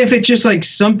 even if it's just like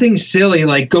something silly,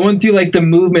 like going through like the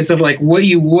movements of like what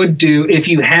you would do if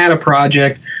you had a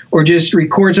project, or just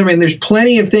record something. And there's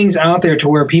plenty of things out there to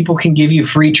where people can give you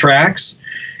free tracks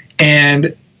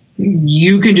and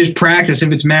you can just practice.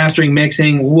 If it's mastering,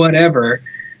 mixing, whatever,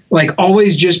 like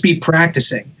always just be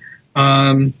practicing.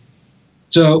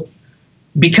 So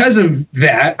because of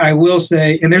that, I will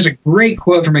say, and there's a great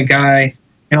quote from a guy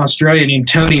in Australia named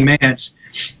Tony Mance.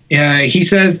 He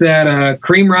says that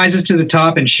cream rises to the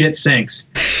top and shit sinks.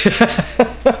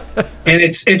 And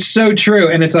it's so true.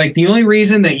 And it's like the only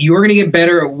reason that you're going to get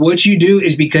better at what you do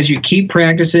is because you keep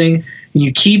practicing and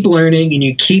you keep learning and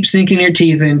you keep sinking your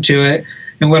teeth into it.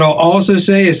 And what I'll also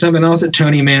say is something else that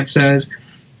Tony Mance says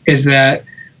is that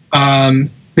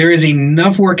there is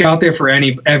enough work out there for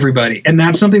everybody. And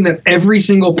that's something that every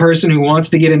single person who wants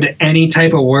to get into any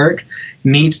type of work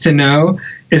needs to know,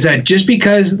 is that just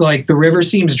because like the river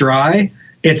seems dry,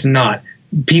 it's not.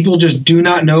 People just do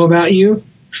not know about you.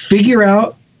 Figure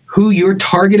out who your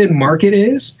targeted market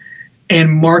is and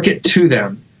market to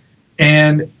them.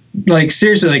 And like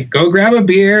seriously, like go grab a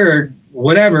beer or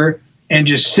whatever and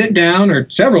just sit down, or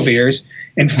several beers,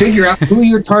 and figure out who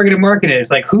your targeted market is.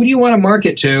 Like, who do you want to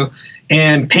market to?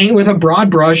 And paint with a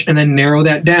broad brush and then narrow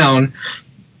that down.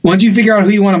 Once you figure out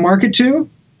who you want to market to,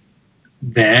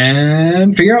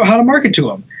 then figure out how to market to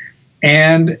them.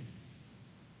 And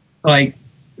like,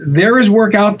 there is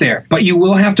work out there, but you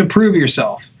will have to prove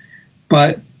yourself.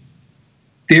 But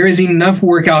there is enough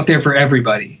work out there for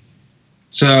everybody.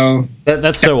 So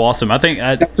that's so awesome. I think,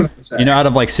 out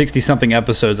of like 60 something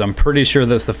episodes, I'm pretty sure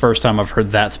that's the first time I've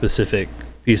heard that specific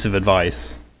piece of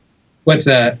advice. What's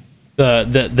that?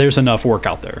 There's enough work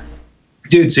out there,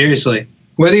 dude. Seriously,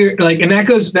 whether you're like, and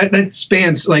that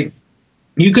spans, like,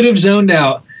 you could have zoned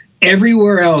out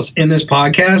everywhere else in this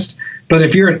podcast, but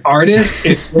if you're an artist,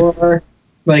 if you're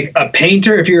like a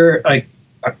painter, if you're like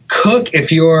a cook, if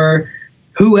you're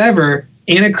whoever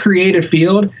in a creative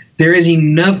field, there is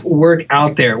enough work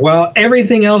out there. While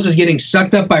everything else is getting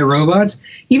sucked up by robots,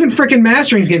 even freaking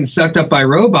mastering is getting sucked up by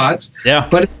robots. Yeah.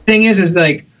 But the thing is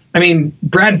like, I mean,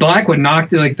 Brad Blackwood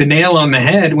knocked like the nail on the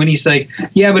head when he's like,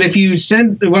 yeah, but if you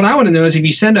send, what I want to know is if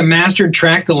you send a mastered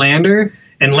track to Lander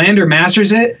and Lander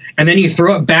masters it, and then you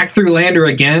throw it back through Lander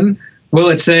again, will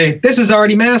it say, this is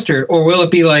already mastered? Or will it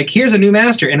be like, here's a new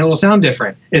master and it will sound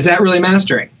different? Is that really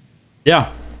mastering?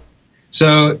 Yeah.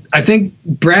 So I think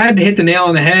Brad hit the nail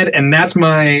on the head, and that's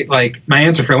my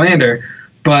answer for Lander.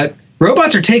 But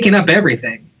robots are taking up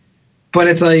everything. But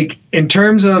it's like, in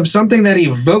terms of something that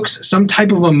evokes some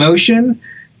type of emotion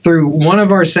through one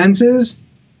of our senses,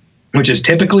 which is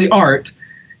typically art,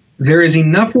 there is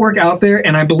enough work out there,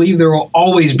 and I believe there will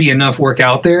always be enough work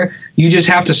out there. You just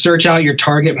have to search out your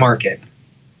target market.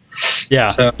 Yeah,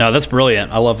 so, no, that's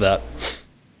brilliant. I love that.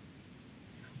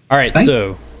 All right,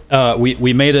 so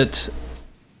we made it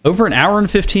over an hour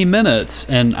and 15 minutes,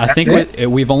 and I think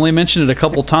we've only mentioned it a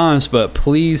couple times, but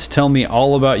please tell me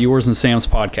all about yours and Sam's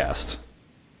podcast,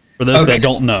 for those that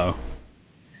don't know.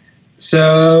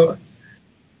 So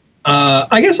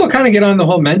I guess I'll kind of get on the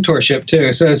whole mentorship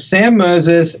too. So Sam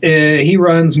Moses, he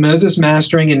runs Moses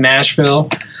Mastering in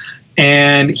Nashville,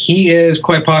 and he is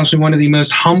quite possibly one of the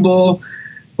most humble,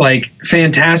 like,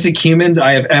 fantastic humans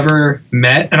I have ever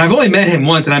met. And I've only met him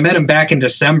once, and I met him back in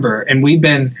December, and we've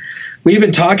been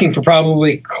talking for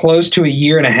probably close to a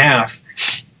year and a half.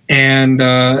 And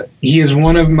he is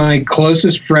one of my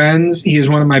closest friends. He is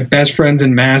one of my best friends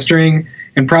in mastering.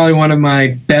 and probably one of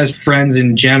my best friends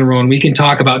in general, and we can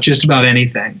talk about just about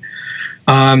anything.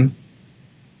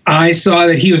 I saw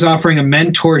that he was offering a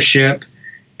mentorship,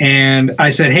 and I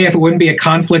said, hey, if it wouldn't be a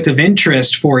conflict of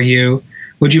interest for you,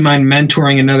 would you mind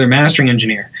mentoring another mastering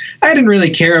engineer? I didn't really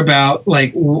care about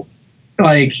like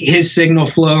his signal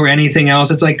flow or anything else.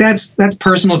 It's like that's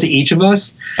personal to each of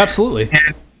us. Absolutely.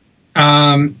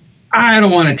 And I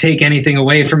don't want to take anything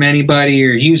away from anybody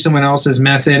or use someone else's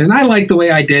method. And I like the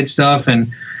way I did stuff,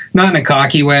 and not in a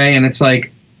cocky way. And it's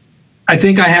like, I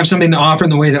think I have something to offer in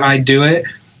the way that I do it.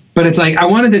 But it's like, I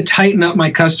wanted to tighten up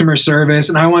my customer service,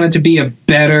 and I wanted to be a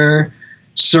better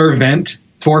servant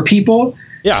for people.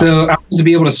 Yeah. So I wanted to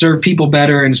be able to serve people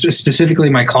better, and specifically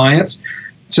my clients.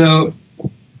 So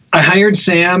I hired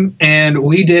Sam, and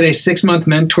we did a 6-month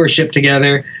mentorship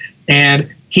together. And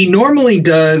he normally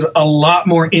does a lot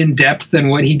more in depth than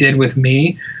what he did with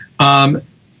me.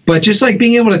 But just like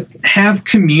being able to have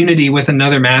community with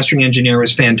another mastering engineer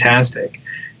was fantastic.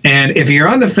 And if you're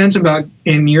on the fence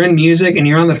and you're in music and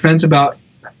you're on the fence about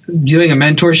doing a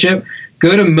mentorship,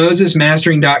 go to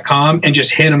mosesmastering.com and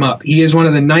just hit him up. He is one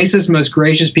of the nicest, most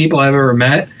gracious people I've ever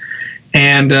met.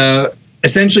 And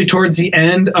essentially towards the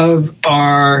end of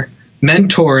our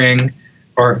mentoring,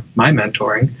 or my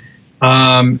mentoring,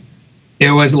 it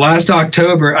was last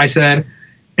October, I said,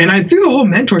 and through the whole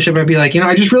mentorship, I'd be like,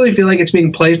 I just really feel like it's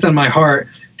being placed on my heart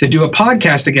to do a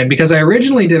podcast again, because I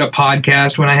originally did a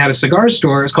podcast when I had a cigar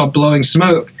store. It's called Blowing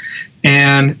Smoke.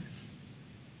 And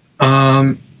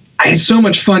I had so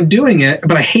much fun doing it,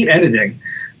 but I hate editing.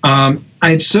 I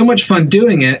had so much fun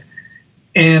doing it.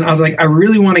 And I was like, I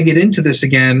really want to get into this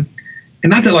again.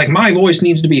 And not that like my voice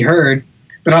needs to be heard,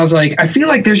 but I was like, I feel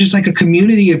like there's just like a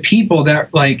community of people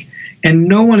that like, and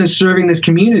no one is serving this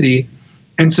community.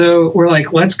 And so we're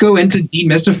like, let's go into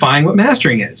demystifying what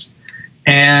mastering is.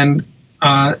 And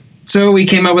so we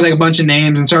came up with like a bunch of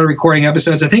names and started recording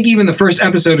episodes. I think even the first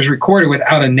episode was recorded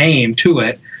without a name to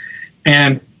it.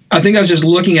 And I think I was just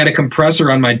looking at a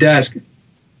compressor on my desk,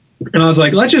 and I was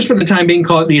like, let's just for the time being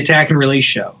call it the Attack and Release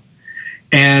Show.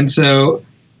 And so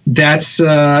that's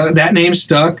that name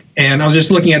stuck. And I was just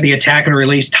looking at the attack and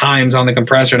release times on the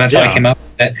compressor, and that's how I came up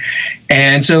with it.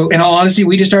 And so in all honesty,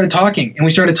 we just started talking, and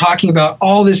we started talking about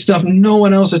all this stuff no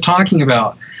one else is talking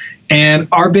about. And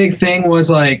our big thing was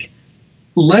like,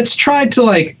 let's try to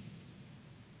like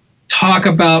talk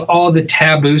about all the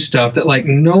taboo stuff that like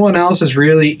no one else is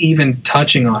really even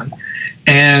touching on.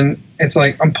 And it's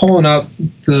like, I'm pulling up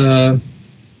the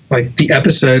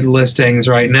episode listings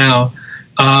right now.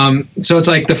 So it's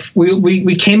like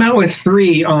we came out with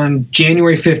 3 on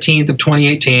January 15th of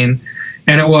 2018.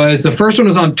 And the first one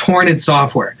was on Torned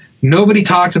software. Nobody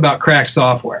talks about cracked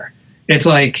software. It's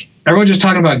like, everyone's just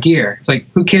talking about gear. It's like,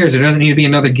 who cares? There doesn't need to be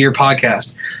another gear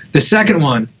podcast. The second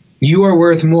one, You Are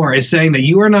Worth More, is saying that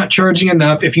you are not charging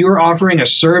enough. If you are offering a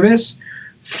service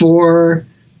for,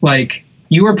 like,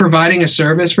 you are providing a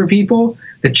service for people,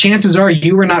 the chances are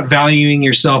you are not valuing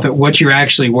yourself at what you're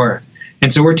actually worth.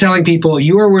 And so we're telling people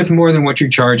you are worth more than what you're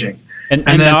charging. And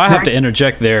now I have to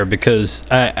interject there because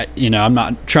I'm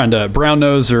not trying to brown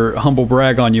nose or humble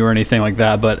brag on you or anything like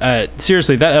that. But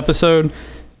seriously, that episode,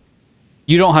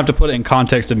 you don't have to put it in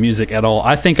context of music at all.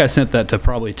 I think I sent that to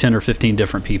probably 10 or 15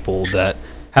 different people that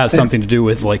have something to do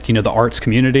with like, the arts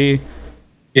community.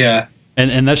 Yeah.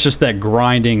 And that's just that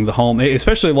grinding the home,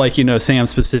 especially like, Sam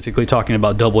specifically talking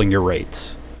about doubling your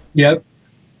rates. Yep.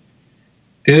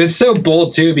 Dude, it's so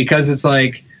bold too, because it's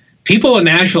like people in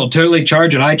Nashville totally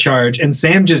charge what I charge, and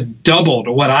Sam just doubled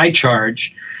what I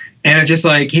charge. And it's just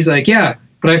like, he's like, yeah,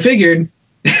 but I figured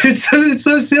it's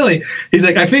so silly. He's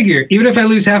like, I figure even if I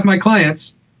lose half my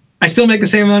clients, I still make the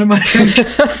same amount of money.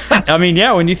 I mean,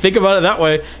 yeah, when you think about it that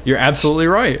way, you're absolutely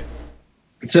right.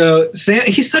 So Sam,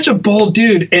 he's such a bold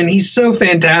dude, and he's so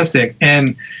fantastic.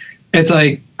 And it's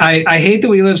like, I hate that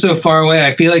we live so far away.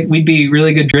 I feel like we'd be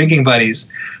really good drinking buddies.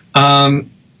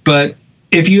 But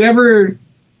if you ever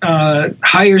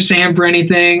hire Sam for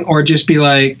anything, or just be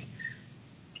like,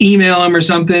 email him or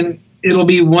something, it'll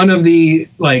be one of the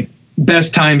like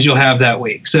best times you'll have that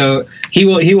week. So he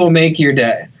will make your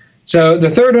day. So the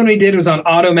third one we did was on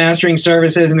auto mastering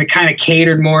services, and it kind of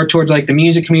catered more towards like the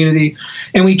music community.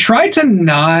 And we tried to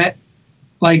not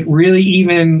like really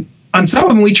even, on some of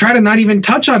them, we try to not even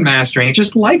touch on mastering. It's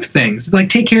just life things. Like,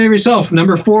 take care of yourself.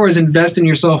 Number 4 is invest in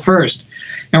yourself first.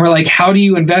 And we're like, how do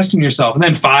you invest in yourself? And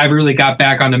then 5 really got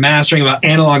back onto mastering, about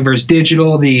analog versus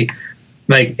digital, the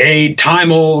like a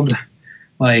time old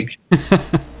like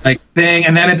thing.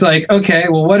 And then it's like, okay,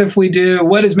 well, what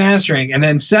is mastering? And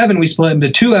then 7, we split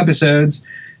into 2 episodes,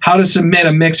 how to submit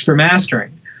a mix for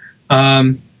mastering.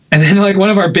 And then like one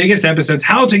of our biggest episodes,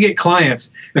 how to get clients.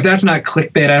 If that's not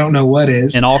clickbait, I don't know what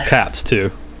is. In all caps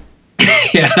too.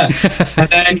 Yeah. And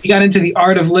then you got into the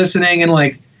art of listening and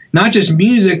like not just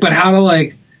music, but how to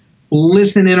like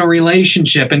listen in a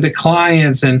relationship and to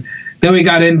clients. And then we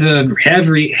got into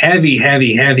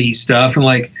heavy stuff and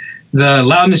like the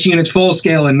loudness units, full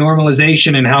scale, and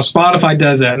normalization, and how Spotify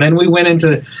does that. And then we went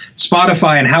into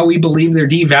Spotify and how we believe they're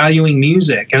devaluing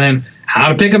music, and then how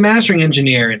to pick a mastering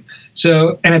engineer. And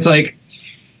so, and it's like,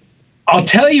 I'll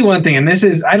tell you one thing, and this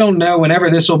is, I don't know whenever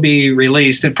this will be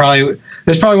released. This probably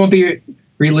won't be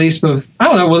released, but I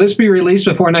don't know. Will this be released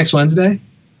before next Wednesday?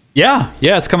 Yeah,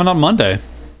 it's coming on Monday.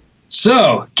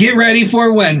 So get ready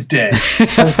for Wednesday.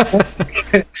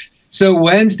 So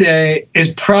Wednesday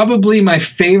is probably my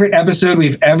favorite episode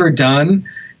we've ever done.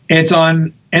 It's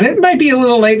on, and it might be a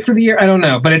little late for the year, I don't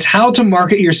know, but it's how to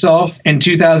market yourself in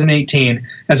 2018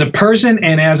 as a person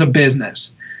and as a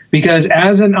business. Because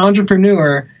as an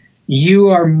entrepreneur, you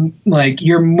are like,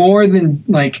 you're more than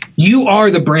like, you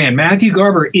are the brand. Matthew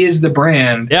Garber is the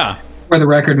brand for the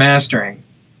record mastering.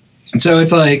 And so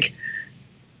it's like,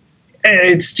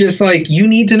 it's just like, you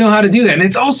need to know how to do that. And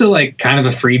it's also like kind of a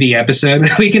freebie episode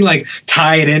that we can like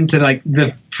tie it into like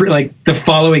the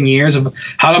following years of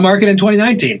how to market in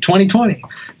 2019, 2020.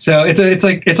 So it's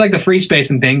like the free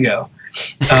space in bingo.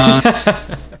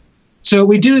 So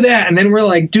we do that. And then we're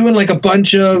like doing like a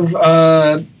bunch of,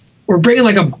 we're bringing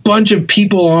like a bunch of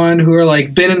people on who are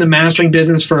like been in the mastering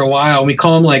business for a while. We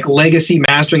call them like legacy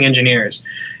mastering engineers.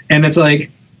 And it's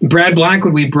like Brad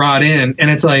Blackwood we brought in,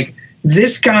 and it's like,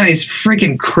 this guy's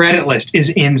freaking credit list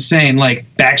is insane. Like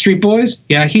Backstreet Boys,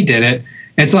 yeah, he did it.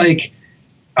 It's like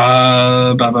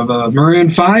Maroon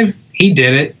 5, he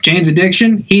did it. Jane's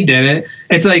Addiction, he did it.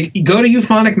 It's like, go to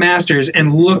Euphonic Masters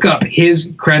and look up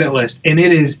his credit list, and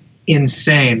it is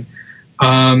insane.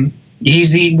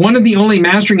 He's one of the only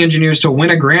mastering engineers to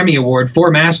win a Grammy Award for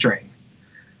mastering.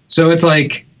 So it's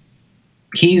like,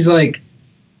 he's like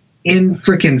in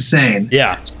freaking insane.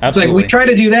 Yeah, absolutely. It's like we try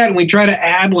to do that, and we try to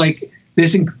add like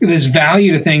this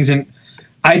value to things. And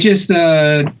I just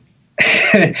I've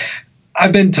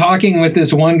been talking with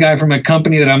this one guy from a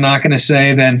company that I'm not going to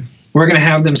say. Then we're going to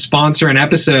have them sponsor an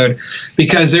episode,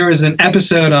 because there was an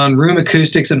episode on room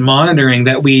acoustics and monitoring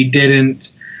that we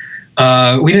didn't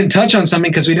touch on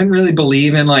something because we didn't really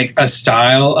believe in like a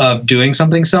style of doing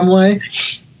something some way.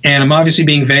 And I'm obviously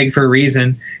being vague for a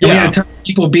reason. And we had a ton of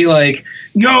people be like,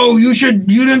 yo, you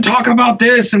didn't talk about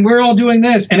this, and we're all doing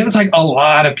this. And it was like a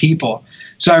lot of people.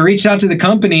 So I reached out to the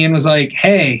company and was like,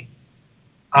 hey,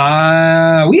 we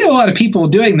have a lot of people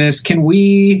doing this. Can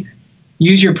we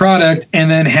use your product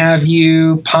and then have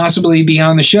you possibly be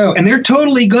on the show? And they're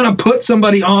totally going to put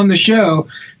somebody on the show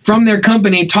from their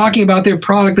company talking about their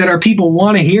product that our people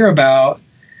want to hear about.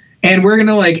 And we're going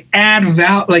to like add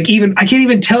value. Like even, I can't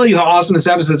even tell you how awesome this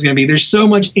episode is going to be. There's so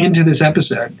much into this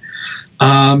episode.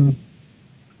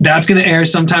 That's going to air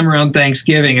sometime around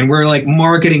Thanksgiving, and we're like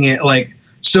marketing it like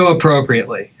so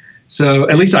appropriately. So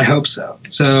at least I hope so.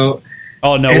 So,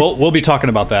 oh no, we'll be talking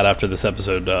about that after this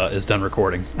episode is done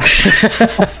recording.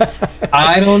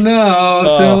 I don't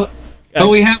know. But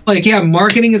we have like,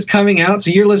 marketing is coming out. So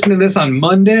you're listening to this on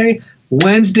Monday.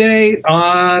 Wednesday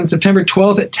on September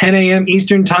 12th at 10 a.m.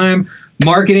 Eastern Time,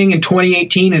 Marketing in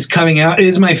 2018 is coming out. It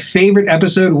is my favorite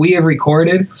episode we have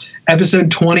recorded,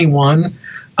 episode 21.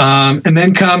 And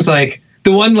then comes like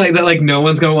the one like that like no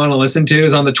one's going to want to listen to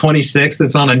is on the 26th.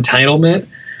 That's on entitlement.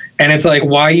 And it's like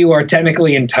why you are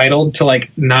technically entitled to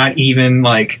like not even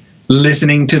like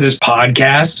listening to this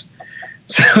podcast.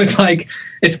 So it's like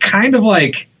it's kind of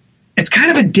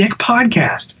a dick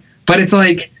podcast, but it's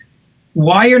like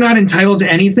why you're not entitled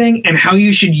to anything and how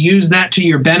you should use that to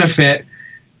your benefit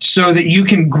so that you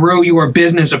can grow your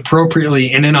business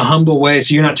appropriately and in a humble way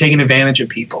so you're not taking advantage of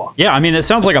people. Yeah, I mean, it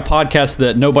sounds like a podcast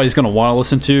that nobody's going to want to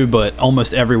listen to, but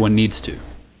almost everyone needs to.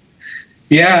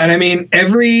 Yeah, and I mean,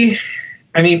 every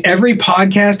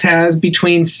podcast has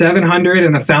between 700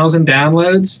 and 1,000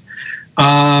 downloads,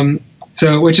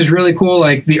 so which is really cool.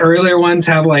 Like the earlier ones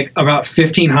have like about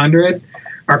 1,500.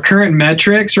 Our current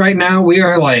metrics right now, we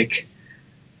are like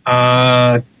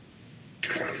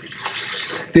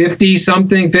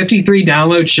 53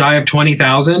 downloads shy of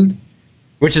 20,000,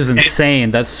 which is insane.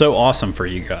 That's so awesome for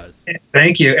you guys.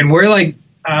 Thank you. And we're like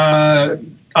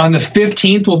on the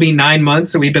 15th will be 9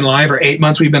 months that we've been live, or 8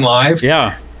 months we've been live.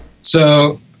 Yeah.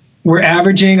 So we're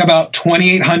averaging about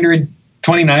 2,900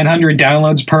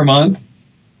 downloads per month.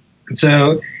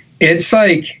 So it's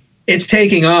like it's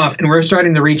taking off, and we're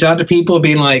starting to reach out to people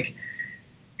being like,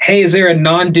 hey, is there a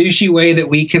non-douchey way that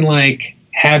we can like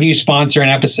have you sponsor an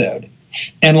episode?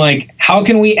 And like, how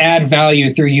can we add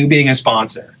value through you being a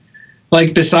sponsor?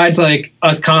 Like, besides like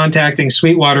us contacting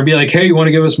Sweetwater, be like, hey, you want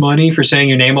to give us money for saying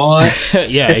your name a lot?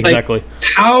 Yeah, it's exactly. Like,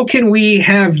 how can we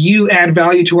have you add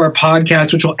value to our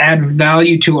podcast, which will add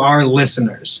value to our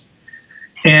listeners?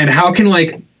 And how can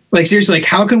like seriously, like,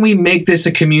 how can we make this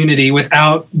a community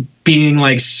without being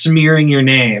like smearing your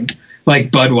name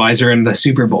like Budweiser in the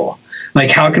Super Bowl? Like,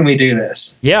 how can we do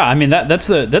this? Yeah, I mean, that's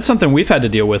something we've had to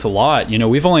deal with a lot. You know,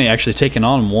 we've only actually taken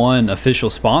on one official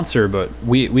sponsor, but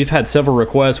we've had several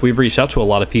requests. We've reached out to a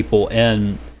lot of people,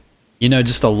 and, you know,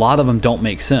 just a lot of them don't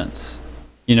make sense.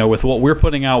 You know, with what we're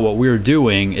putting out, what we're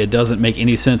doing, it doesn't make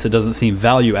any sense. It doesn't seem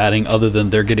value adding other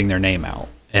than they're getting their name out.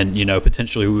 And, you know,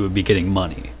 potentially we would be getting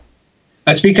money.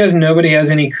 That's because nobody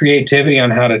has any creativity on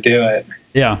how to do it.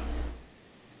 Yeah.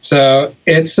 So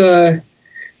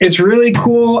it's really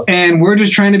cool, and we're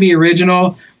just trying to be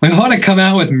original. We want to come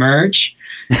out with merch,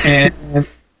 but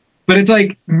it's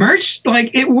like merch,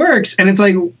 like, it works, and it's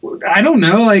like, I don't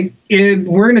know, like,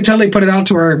 we're going to totally put it out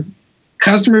to our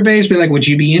customer base, be like, would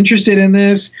you be interested in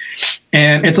this?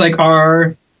 And it's like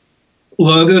our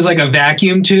logo is like a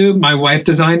vacuum tube. My wife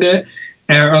designed it,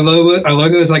 and our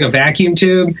logo is like a vacuum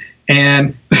tube,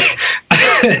 and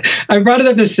I brought it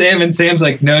up to Sam, and Sam's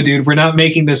like, no, dude, we're not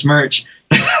making this merch.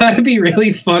 That'd be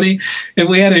really funny if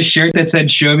we had a shirt that said,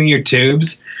 show me your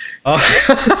tubes. But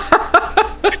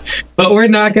we're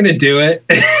not going to do it.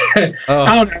 I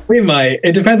don't know. We might.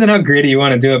 It depends on how gritty you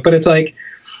want to do it. But it's like,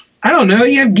 I don't know.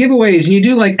 You have giveaways, and you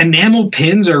do like enamel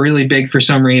pins are really big for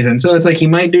some reason. So it's like, you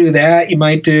might do that. You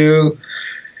might do,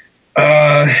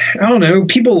 I don't know.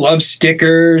 People love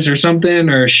stickers or something,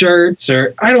 or shirts,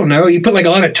 or I don't know. You put like a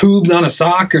lot of tubes on a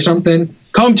sock or something.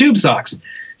 Call them tube socks.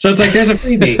 So it's like, there's a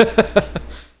freebie.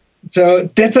 So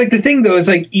that's like the thing, though, is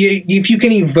like, if you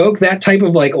can evoke that type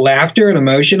of like laughter and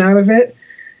emotion out of it,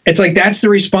 it's like, that's the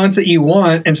response that you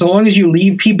want. And so long as you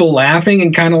leave people laughing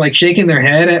and kind of like shaking their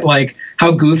head at like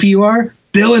how goofy you are,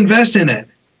 they'll invest in it.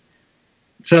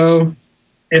 So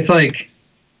it's like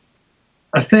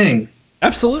a thing.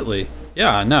 Absolutely.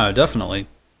 Yeah, no, definitely.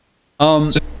 So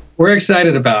we're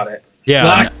excited about it.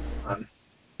 Yeah.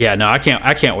 Yeah, no, I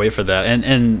can't wait for that.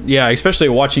 And yeah, especially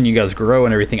watching you guys grow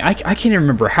and everything. I can't even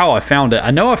remember how I found it. I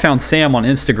know I found Sam on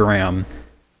Instagram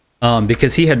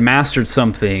because he had mastered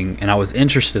something and I was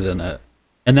interested in it.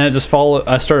 And then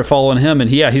I started following him, and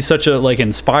he's such a like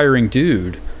inspiring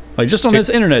dude. Like, just on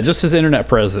his internet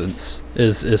presence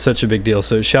is such a big deal.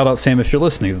 So shout out, Sam, if you're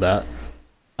listening to that.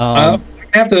 I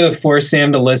have to force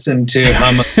Sam to listen to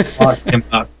how much I talk him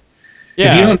up. Yeah.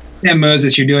 If you don't know Sam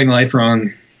Moses, you're doing life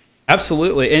wrong.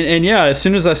 Absolutely. And yeah, as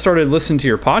soon as I started listening to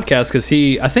your podcast, because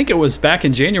I think it was back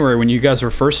in January when you guys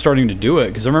were first starting to do it,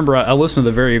 because I remember I listened to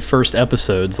the very first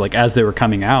episodes, like, as they were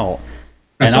coming out.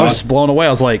 That's and I was just blown away. I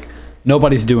was like,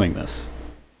 nobody's doing this.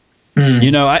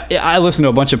 You know, I listen to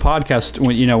a bunch of podcasts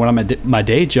when I'm at my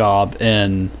day job,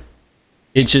 and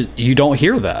it's just, you don't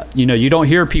hear that. You know, you don't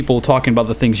hear people talking about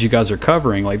the things you guys are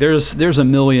covering. Like, there's a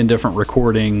million different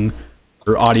recording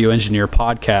or audio engineer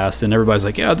podcasts, and everybody's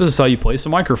like, yeah, this is how you place a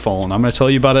microphone. I'm going to tell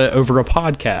you about it over a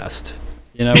podcast,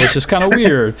 you know, which is kind of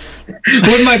weird.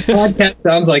 When my podcast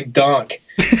sounds like donk.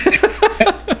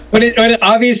 But it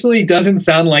obviously doesn't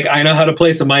sound like, I know how to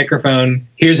place a microphone,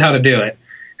 here's how to do it.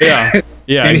 Yeah,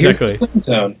 yeah, and exactly.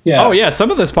 Yeah. Oh yeah,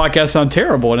 some of those podcasts sound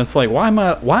terrible, and it's like, why am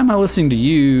I listening to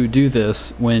you do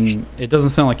this when it doesn't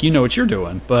sound like you know what you're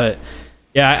doing? But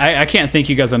yeah, I can't thank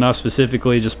you guys enough,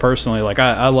 specifically, just personally. Like,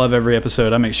 I love every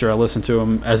episode. I make sure I listen to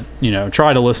them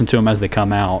try to listen to them as they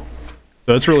come out.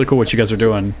 So it's really cool what you guys are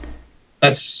doing.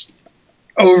 That's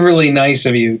overly nice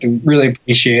of you. To really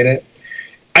appreciate it.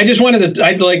 I just wanted to,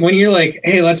 like, when you're like,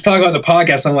 hey, let's talk about the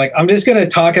podcast, I'm like, I'm just going to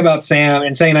talk about Sam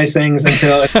and say nice things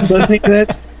until he's listening to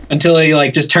this, until he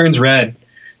like just turns red.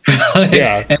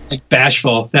 Yeah. And like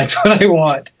bashful. That's what I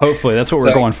want. Hopefully that's what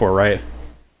we're going for, right?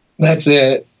 That's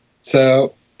it.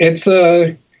 So it's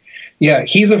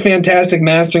he's a fantastic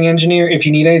mastering engineer. If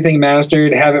you need anything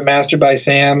mastered, have it mastered by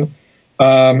Sam.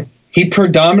 He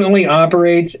predominantly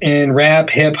operates in rap,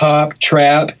 hip hop,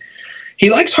 trap. He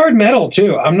likes hard metal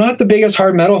too. I'm not the biggest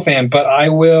hard metal fan, but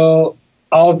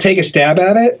I'll take a stab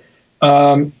at it.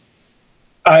 I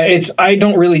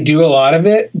don't really do a lot of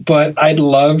it, but I'd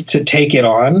love to take it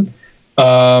on.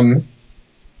 I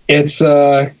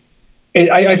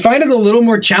find it a little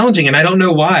more challenging, and I don't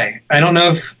know why. I don't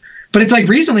know but it's like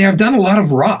recently I've done a lot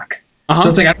of rock. So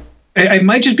it's like, it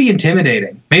might just be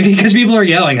intimidating. Maybe because people are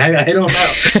yelling. I don't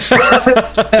know.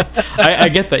 I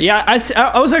get that. Yeah,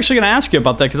 I was actually going to ask you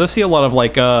about that, because I see a lot of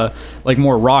like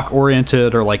more rock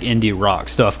oriented or like indie rock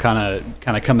stuff kind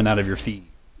of coming out of your feed.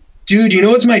 Dude, you know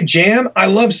what's my jam? I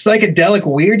love psychedelic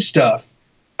weird stuff.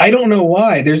 I don't know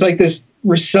why. There's like this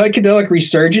psychedelic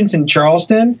resurgence in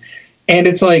Charleston, and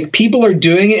it's like people are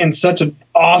doing it in such an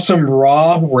awesome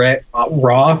raw way.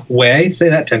 Say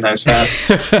that 10 times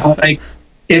fast.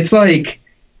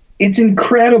 It's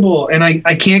incredible, and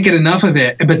I can't get enough of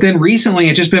it. But then recently,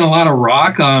 it's just been a lot of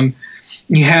rock.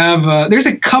 You have there's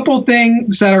a couple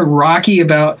things that are rocky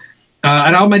about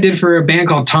an album I did for a band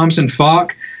called Thompson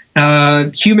Falk,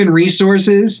 Human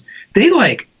Resources. They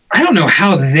I don't know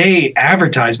how they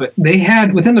advertise, but they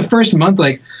had within the first month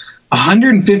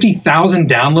 150,000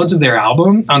 downloads of their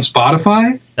album on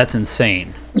Spotify. That's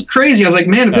insane. It's crazy. I was like,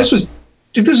 man, if this was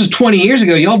 20 years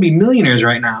ago, y'all be millionaires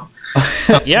right now.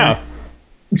 Yeah.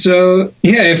 So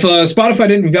yeah, if Spotify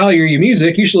didn't value your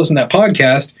music, you should listen to that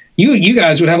podcast. You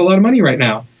guys would have a lot of money right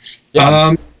now.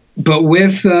 Yeah. But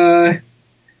with their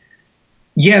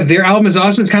album is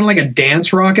awesome. It's kind of like a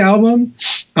dance rock album.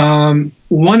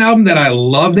 One album that I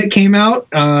love that came out,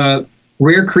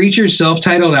 Rare Creatures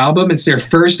self-titled album. It's their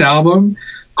first album.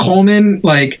 Coleman,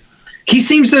 he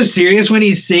seems so serious when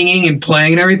he's singing and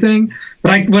playing and everything.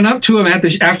 But I went up to him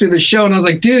after the show and I was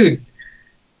like, dude,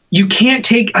 you can't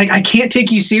I can't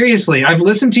take you seriously. I've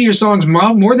listened to your songs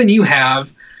more than you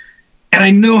have, and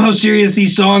I know how serious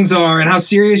these songs are and how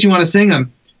serious you want to sing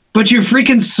them. But you're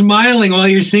freaking smiling while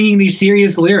you're singing these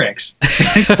serious lyrics.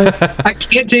 I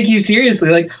can't take you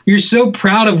seriously. You're so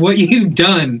proud of what you've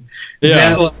done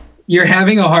that you're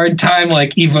having a hard time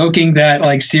evoking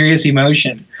that serious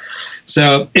emotion.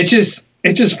 So it's just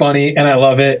funny, and I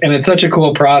love it, and it's such a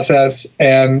cool process.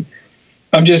 And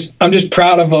I'm just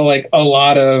proud of a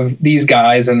lot of these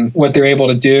guys and what they're able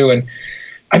to do. And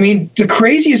I mean, the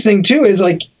craziest thing too is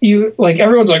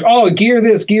everyone's like, oh, gear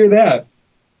this, gear that.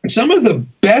 Some of the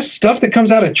best stuff that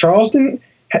comes out of Charleston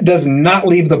does not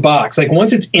leave the box.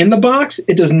 Once it's in the box,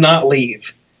 it does not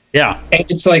leave. Yeah. And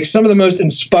it's some of the most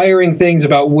inspiring things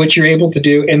about what you're able to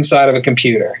do inside of a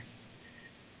computer.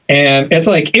 And it's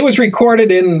it was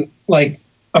recorded in a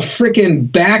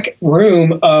freaking back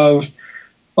room of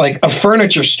a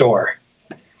furniture store.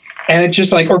 And it's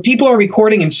just or people are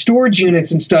recording in storage units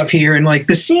and stuff here. And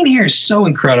the scene here is so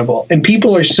incredible and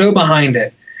people are so behind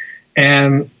it.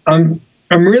 And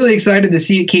I'm really excited to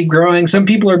see it keep growing. Some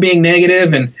people are being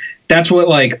negative, and that's what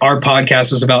our podcast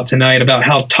was about tonight, about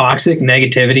how toxic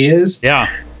negativity is.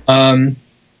 Yeah. And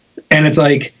it's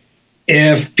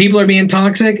if people are being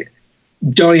toxic,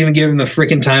 don't even give them the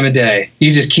freaking time of day.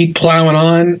 You just keep plowing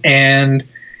on, and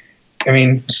I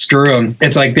mean, screw them.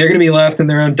 It's they're going to be left in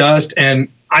their own dust, and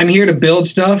I'm here to build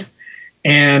stuff,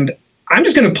 and I'm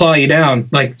just going to plow you down,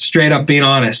 straight up being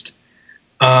honest.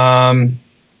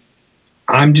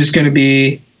 I'm just going to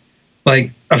be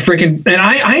a freaking, and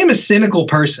I am a cynical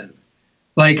person.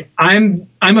 I'm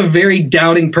a very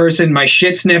doubting person. My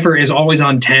shit sniffer is always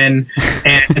on 10.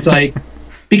 And it's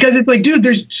because it's dude,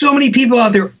 there's so many people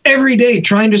out there every day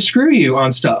trying to screw you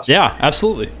on stuff. Yeah,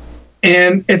 absolutely.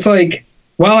 And it's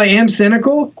while I am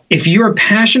cynical, if you're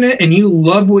passionate and you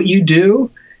love what you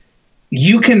do,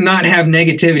 you cannot have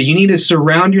negativity. You need to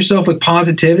surround yourself with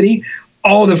positivity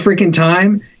all the freaking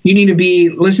time. You need to be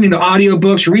listening to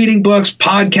audiobooks, reading books,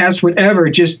 podcasts, whatever.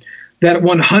 Just that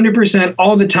 100%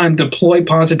 all the time, deploy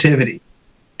positivity.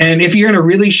 And if you're in a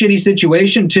really shitty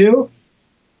situation too,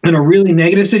 in a really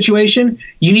negative situation,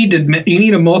 you need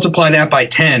to multiply that by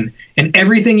 10. And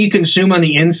everything you consume on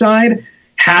the inside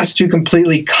has to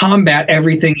completely combat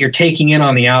everything you're taking in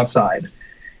on the outside.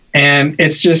 And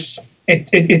it's just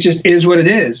it just is what it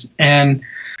is. And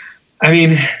I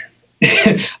mean,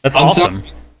 that's awesome.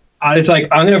 It's I'm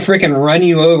going to freaking run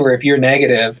you over if you're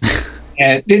negative.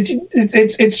 And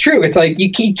it's true. It's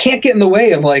you can't get in the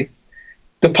way of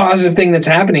the positive thing that's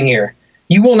happening here.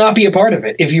 You will not be a part of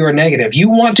it if you are negative. You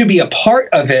want to be a part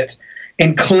of it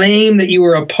and claim that you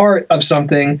are a part of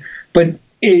something, but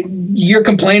you're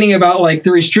complaining about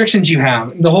the restrictions you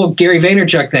have, the whole Gary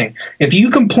Vaynerchuk thing. If you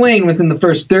complain within the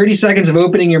first 30 seconds of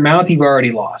opening your mouth, you've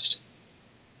already lost.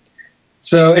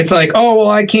 So it's oh, well,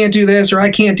 I can't do this or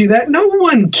I can't do that. No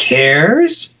one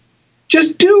cares.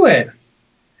 Just do it.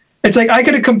 It's I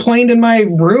could have complained in my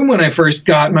room when I first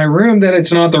got my room that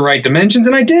it's not the right dimensions,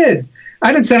 and I did.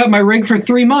 I didn't set up my rig for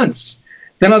 3 months.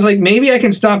 Then I was maybe I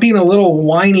can stop being a little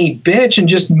whiny bitch and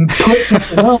just put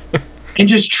something up and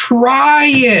just try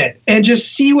it and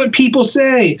just see what people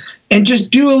say and just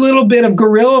do a little bit of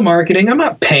guerrilla marketing. I'm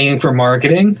not paying for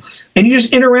marketing. And you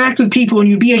just interact with people and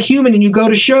you be a human and you go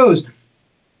to shows.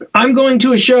 I'm going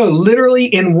to a show literally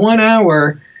in 1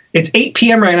 hour. It's 8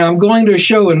 p.m. right now. I'm going to a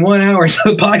show in 1 hour,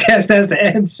 so the podcast has to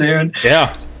end soon.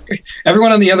 Yeah.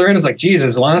 Everyone on the other end is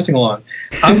Jesus, lasting long.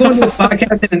 I'm going to a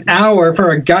podcast in an hour for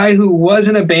a guy who was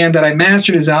in a band that I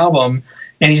mastered his album,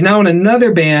 and he's now in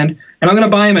another band, and I'm going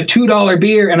to buy him a $2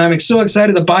 beer, and I'm so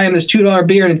excited to buy him this $2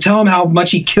 beer and tell him how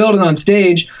much he killed it on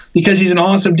stage because he's an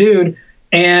awesome dude.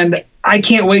 And I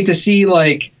can't wait to see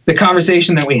like the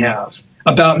conversation that we have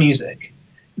about music.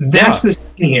 That's the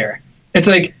scene here. It's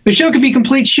like the show could be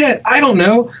complete shit. I don't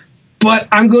know, but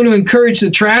I'm going to encourage the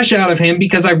trash out of him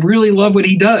because I really love what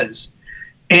he does.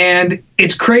 And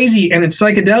it's crazy and it's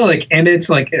psychedelic and it's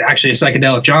like actually a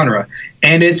psychedelic genre.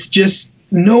 And it's just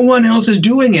no one else is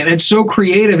doing it. It's so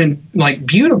creative and like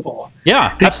beautiful.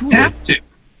 Yeah, absolutely. Have to.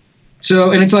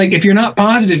 So, and it's like, if you're not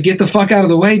positive, get the fuck out of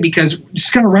the way because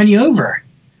it's going to run you over.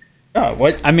 Yeah,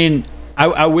 what? I mean,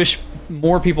 I wish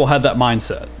more people had that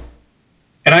mindset.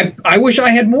 And I wish I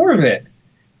had more of it.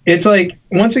 It's like,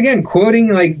 once again,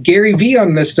 quoting like Gary Vee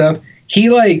on this stuff, he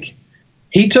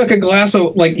took a glass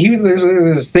of, like, there's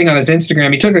this thing on his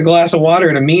Instagram. He took a glass of water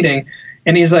in a meeting,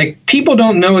 and he's like, people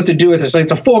don't know what to do with this. Like,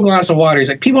 it's a full glass of water. He's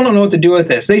like, people don't know what to do with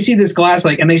this. They see this glass,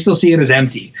 like, and they still see it as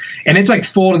empty. And it's, like,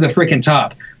 full to the freaking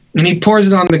top. And he pours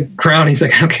it on the ground. He's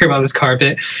like, I don't care about this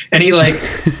carpet. And he, like,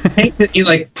 paints it. He,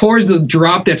 like, pours the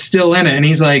drop that's still in it. And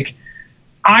he's like,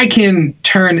 I can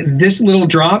turn this little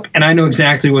drop, and I know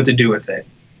exactly what to do with it.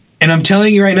 And I'm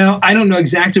telling you right now, I don't know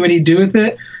exactly what he'd do with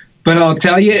it, but I'll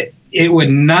tell you, it would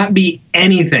not be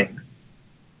anything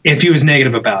if he was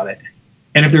negative about it.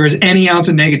 And if there was any ounce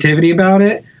of negativity about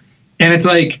it, and it's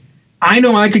like, I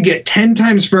know I could get 10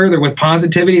 times further with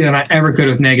positivity than I ever could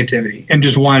with negativity and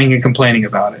just whining and complaining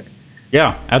about it.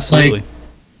 Yeah, absolutely. Like,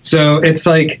 so it's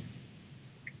like,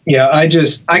 yeah,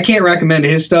 I can't recommend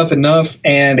his stuff enough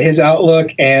and his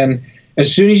outlook. And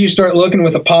as soon as you start looking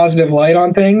with a positive light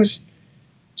on things,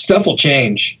 stuff will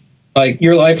change. Like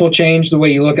your life will change. The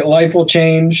way you look at life will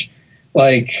change.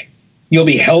 Like you'll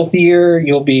be healthier.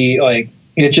 You'll be like,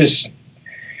 it just,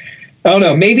 I don't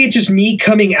know. Maybe it's just me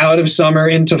coming out of summer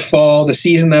into fall, the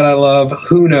season that I love.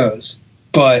 Who knows?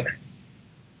 But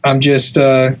I'm just,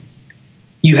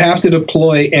 you have to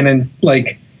deploy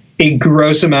like a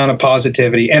gross amount of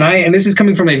positivity. And this is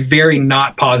coming from a very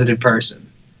not positive person.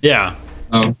 Yeah.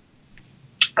 I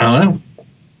don't know.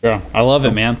 Yeah, I love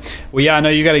it, man. Well, yeah, I know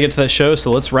you got to get to that show,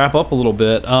 so let's wrap up a little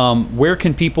bit. Where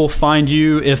can people find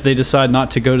you if they decide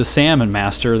not to go to Sam and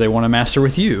master, they want to master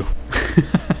with you?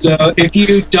 So if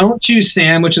you don't choose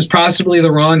Sam, which is possibly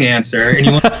the wrong answer, and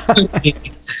you want to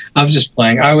I'm just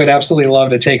playing. I would absolutely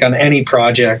love to take on any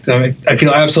project. I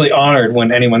feel absolutely honored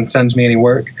when anyone sends me any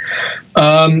work.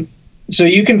 So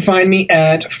you can find me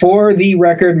at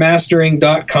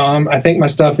fortherecordmastering.com. I think my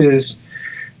stuff is...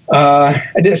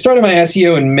 I started my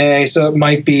SEO in May, so it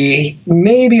might be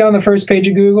maybe on the first page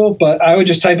of Google, but I would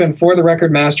just type in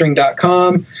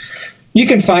fortherecordmastering.com. You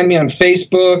can find me on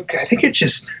Facebook. I think it's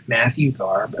just Matthew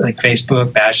Garb, like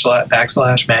Facebook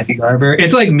 / Matthew Garber.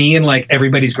 It's like me and like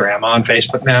everybody's grandma on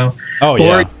Facebook now. Oh,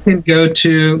 yeah. Or you can go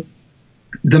to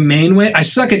the main way. I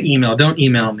suck at email. Don't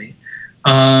email me.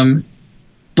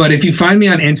 But if you find me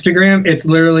on Instagram, it's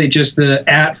literally just the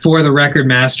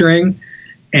 @fortherecordmastering.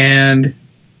 And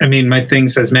I mean, my thing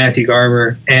says Matthew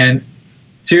Garber, and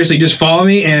seriously, just follow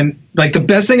me. And like the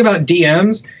best thing about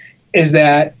DMs is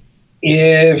that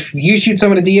if you shoot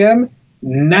someone a DM,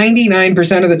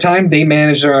 99% of the time they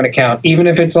manage their own account, even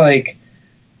if it's like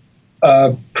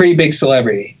a pretty big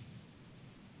celebrity,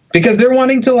 because they're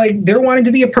wanting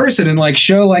to be a person and like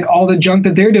show like all the junk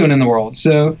that they're doing in the world.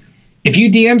 So if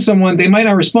you DM someone, they might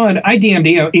not respond. I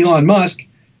DM'd Elon Musk.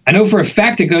 I know for a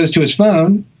fact it goes to his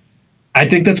phone. I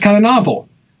think that's kind of novel.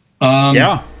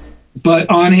 Yeah. But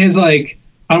on his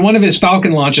on one of his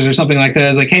Falcon launches or something like that,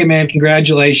 it's like, hey man,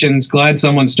 congratulations. Glad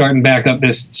someone's starting back up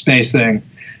this space thing.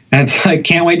 And it's like,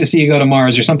 can't wait to see you go to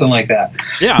Mars or something like that.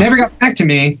 Yeah. Never got back to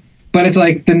me, but it's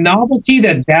like the novelty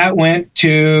that went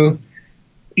to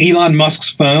Elon Musk's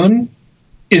phone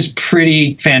is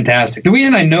pretty fantastic. The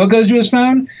reason I know it goes to his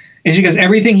phone is because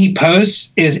everything he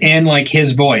posts is in like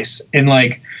his voice and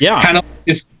like kind of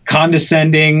this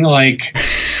condescending like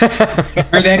humor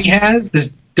that he has,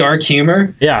 this dark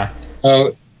humor. Yeah.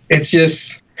 So it's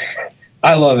just,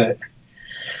 I love it.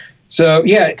 So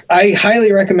yeah, I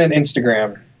highly recommend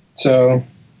Instagram. So,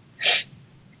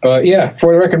 but yeah,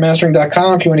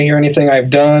 fortherecordmastering.com if you want to hear anything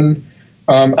I've done.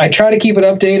 I try to keep it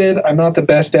updated. I'm not the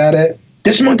best at it.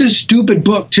 This month is stupid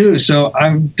book too, so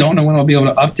I don't know when I'll be able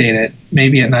to update it.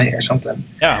 Maybe at night or something.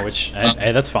 Yeah, which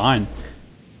hey, that's fine.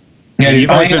 Yeah, you've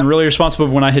always been really responsible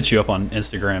when I hit you up on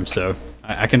Instagram, so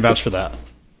I can vouch for that.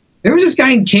 There was this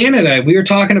guy in Canada. We were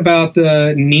talking about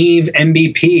the Neve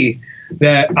MVP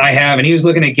that I have, and he was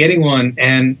looking at getting one.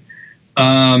 And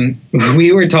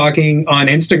we were talking on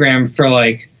Instagram for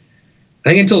like, I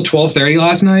think until 12:30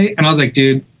 last night. And I was like,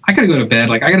 dude, I gotta go to bed.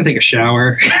 Like, I gotta take a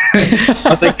shower.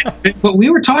 But we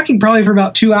were talking probably for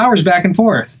about 2 hours back and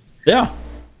forth. Yeah.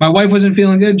 My wife wasn't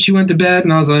feeling good. She went to bed,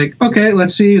 and I was like, okay,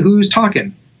 let's see who's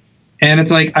talking. And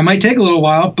it's like, I might take a little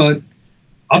while, but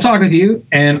I'll talk with you,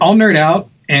 and I'll nerd out.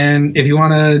 And if you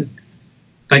want to,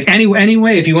 like, any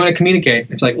way, if you want to communicate,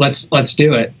 it's like, let's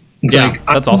do it. It's like,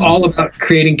 that's I'm awesome. all about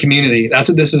creating community. That's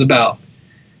what this is about.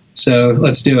 So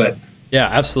let's do it. Yeah,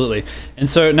 absolutely. And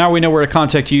so now we know where to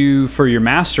contact you for your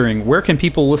mastering. Where can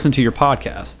people listen to your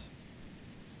podcast?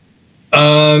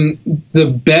 The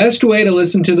best way to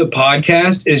listen to the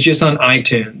podcast is just on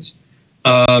iTunes.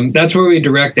 That's where we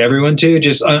direct everyone to.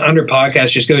 Just under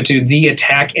podcast, just go to the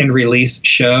Attack and Release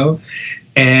Show.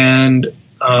 And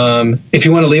if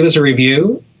you want to leave us a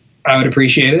review, I would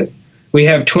appreciate it. We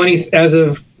have 20, as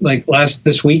of like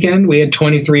this weekend, we had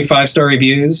 23 5-star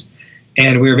reviews,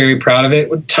 and we were very proud of it,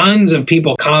 with tons of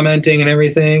people commenting and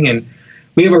everything. And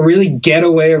we have a really ghetto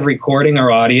way of recording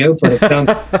our audio, but it sounds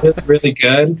really, really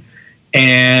good.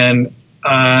 And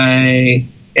I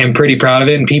am pretty proud of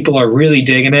it, and people are really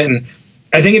digging it. And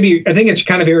I think it's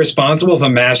kind of irresponsible if a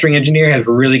mastering engineer has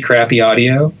really crappy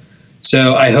audio.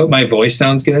 So I hope my voice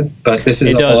sounds good, but this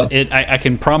is it does. I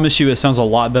can promise you, it sounds a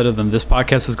lot better than this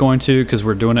podcast is going to, because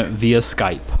we're doing it via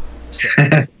Skype. So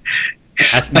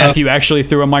Matthew actually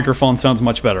through a microphone sounds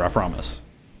much better. I promise.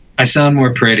 I sound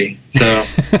more pretty. So,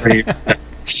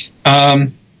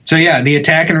 so yeah, the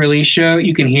Attack and Release Show.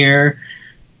 You can hear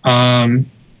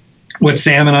what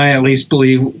Sam and I at least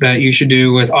believe that you should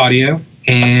do with audio,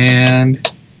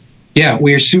 and yeah,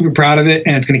 we are super proud of it,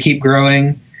 and it's going to keep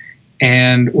growing.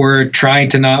 And we're trying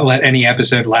to not let any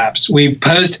episode lapse. We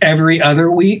post every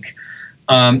other week,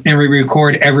 and we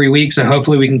record every week. So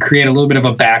hopefully we can create a little bit of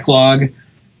a backlog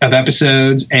of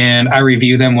episodes, and I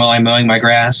review them while I'm mowing my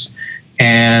grass,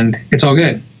 and it's all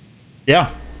good.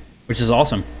 Yeah, which is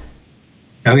awesome.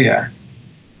 Oh yeah.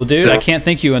 Well, dude, I can't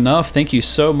thank you enough. Thank you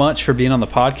so much for being on the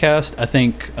podcast. I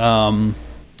think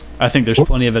there's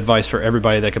plenty of advice for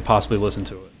everybody that could possibly listen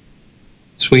to it.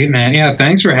 Sweet, man. Yeah,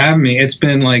 thanks for having me. It's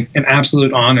been like an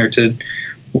absolute honor to,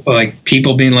 like,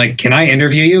 people being like, "Can I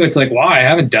interview you?" It's like, why? I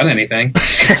haven't done anything.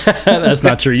 That's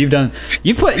not true. You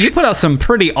put out some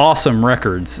pretty awesome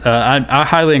records. I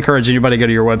highly encourage anybody to go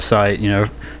to your website,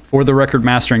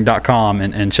 fortherecordmastering.com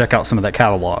and check out some of that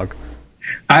catalog.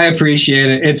 I appreciate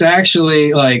it. It's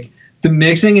actually like the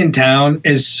mixing in town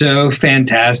is so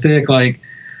fantastic. Like,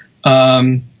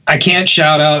 I can't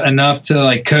shout out enough to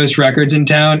like Coast Records in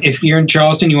town. If you're in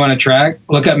Charleston, you want to track,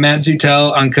 look up Matt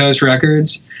Zutel on Coast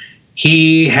Records.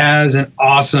 He has an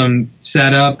awesome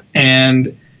setup,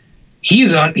 and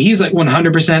he's like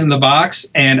 100% in the box,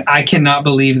 and I cannot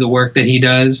believe the work that he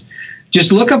does.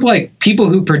 Just look up like people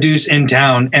who produce in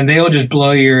town, and they'll just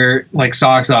blow your like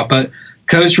socks off. But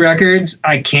Coast Records,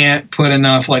 I can't put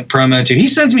enough like promo to. He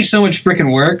sends me so much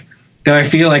freaking work that I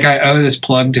feel like I owe this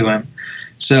plug to him.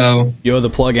 So you owe the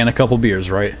plug and a couple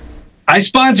beers, right? I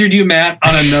sponsored you, Matt,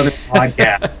 on another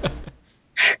podcast.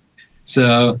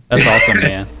 So that's awesome,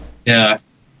 man. Yeah.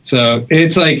 So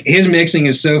it's like his mixing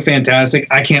is so fantastic.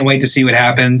 I can't wait to see what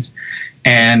happens.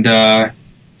 And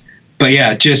but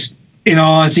yeah, just in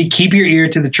all honesty, keep your ear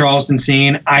to the Charleston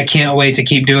scene. I can't wait to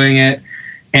keep doing it.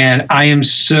 And I am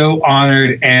so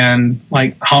honored and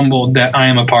like humbled that I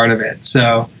am a part of it.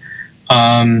 So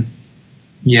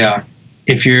yeah.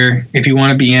 If you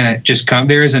want to be in it, just come.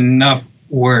 There is enough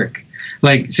work.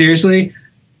 Like, seriously,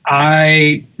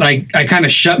 I kind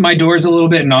of shut my doors a little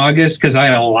bit in August because I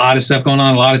had a lot of stuff going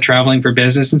on, a lot of traveling for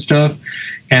business and stuff,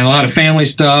 and a lot of family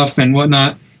stuff and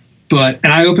whatnot. And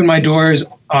I opened my doors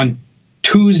on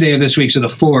Tuesday of this week, so the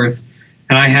 4th,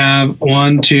 and I have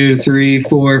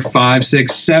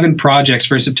 7 projects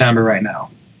for September right now.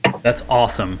 That's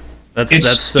awesome.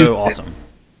 That's so awesome.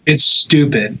 It's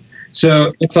stupid.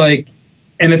 So it's like.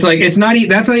 And it's like, that's not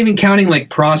even counting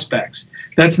like prospects.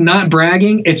 That's not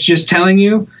bragging. It's just telling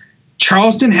you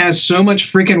Charleston has so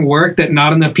much freaking work that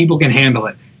not enough people can handle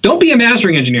it. Don't be a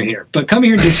mastering engineer here, but come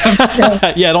here and do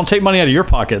something. Yeah, don't take money out of your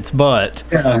pockets, but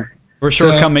for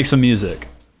sure, come make some music.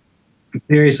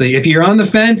 Seriously, if you're on the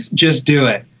fence, just do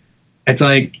it. It's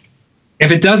like,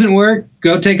 if it doesn't work,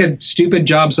 go take a stupid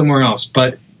job somewhere else.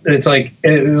 But it's like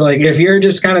if you're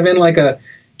just kind of in like a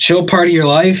chill part of your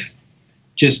life,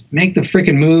 just make the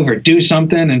freaking move or do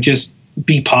something and just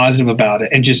be positive about it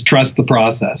and just trust the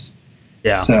process.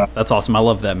 Yeah, so that's awesome. I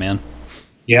love that, man.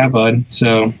 Yeah, bud.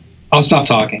 So I'll stop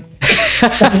talking.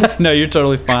 No, you're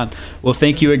totally fine. Well,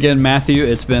 thank you again, Matthew.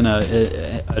 It's been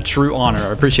a true honor.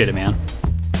 I appreciate it, man.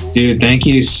 Dude, thank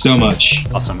you so much.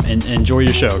 Awesome. And enjoy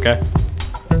your show, okay?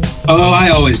 Oh, I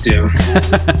always do.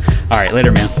 All right,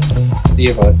 later, man. See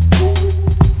you, bud.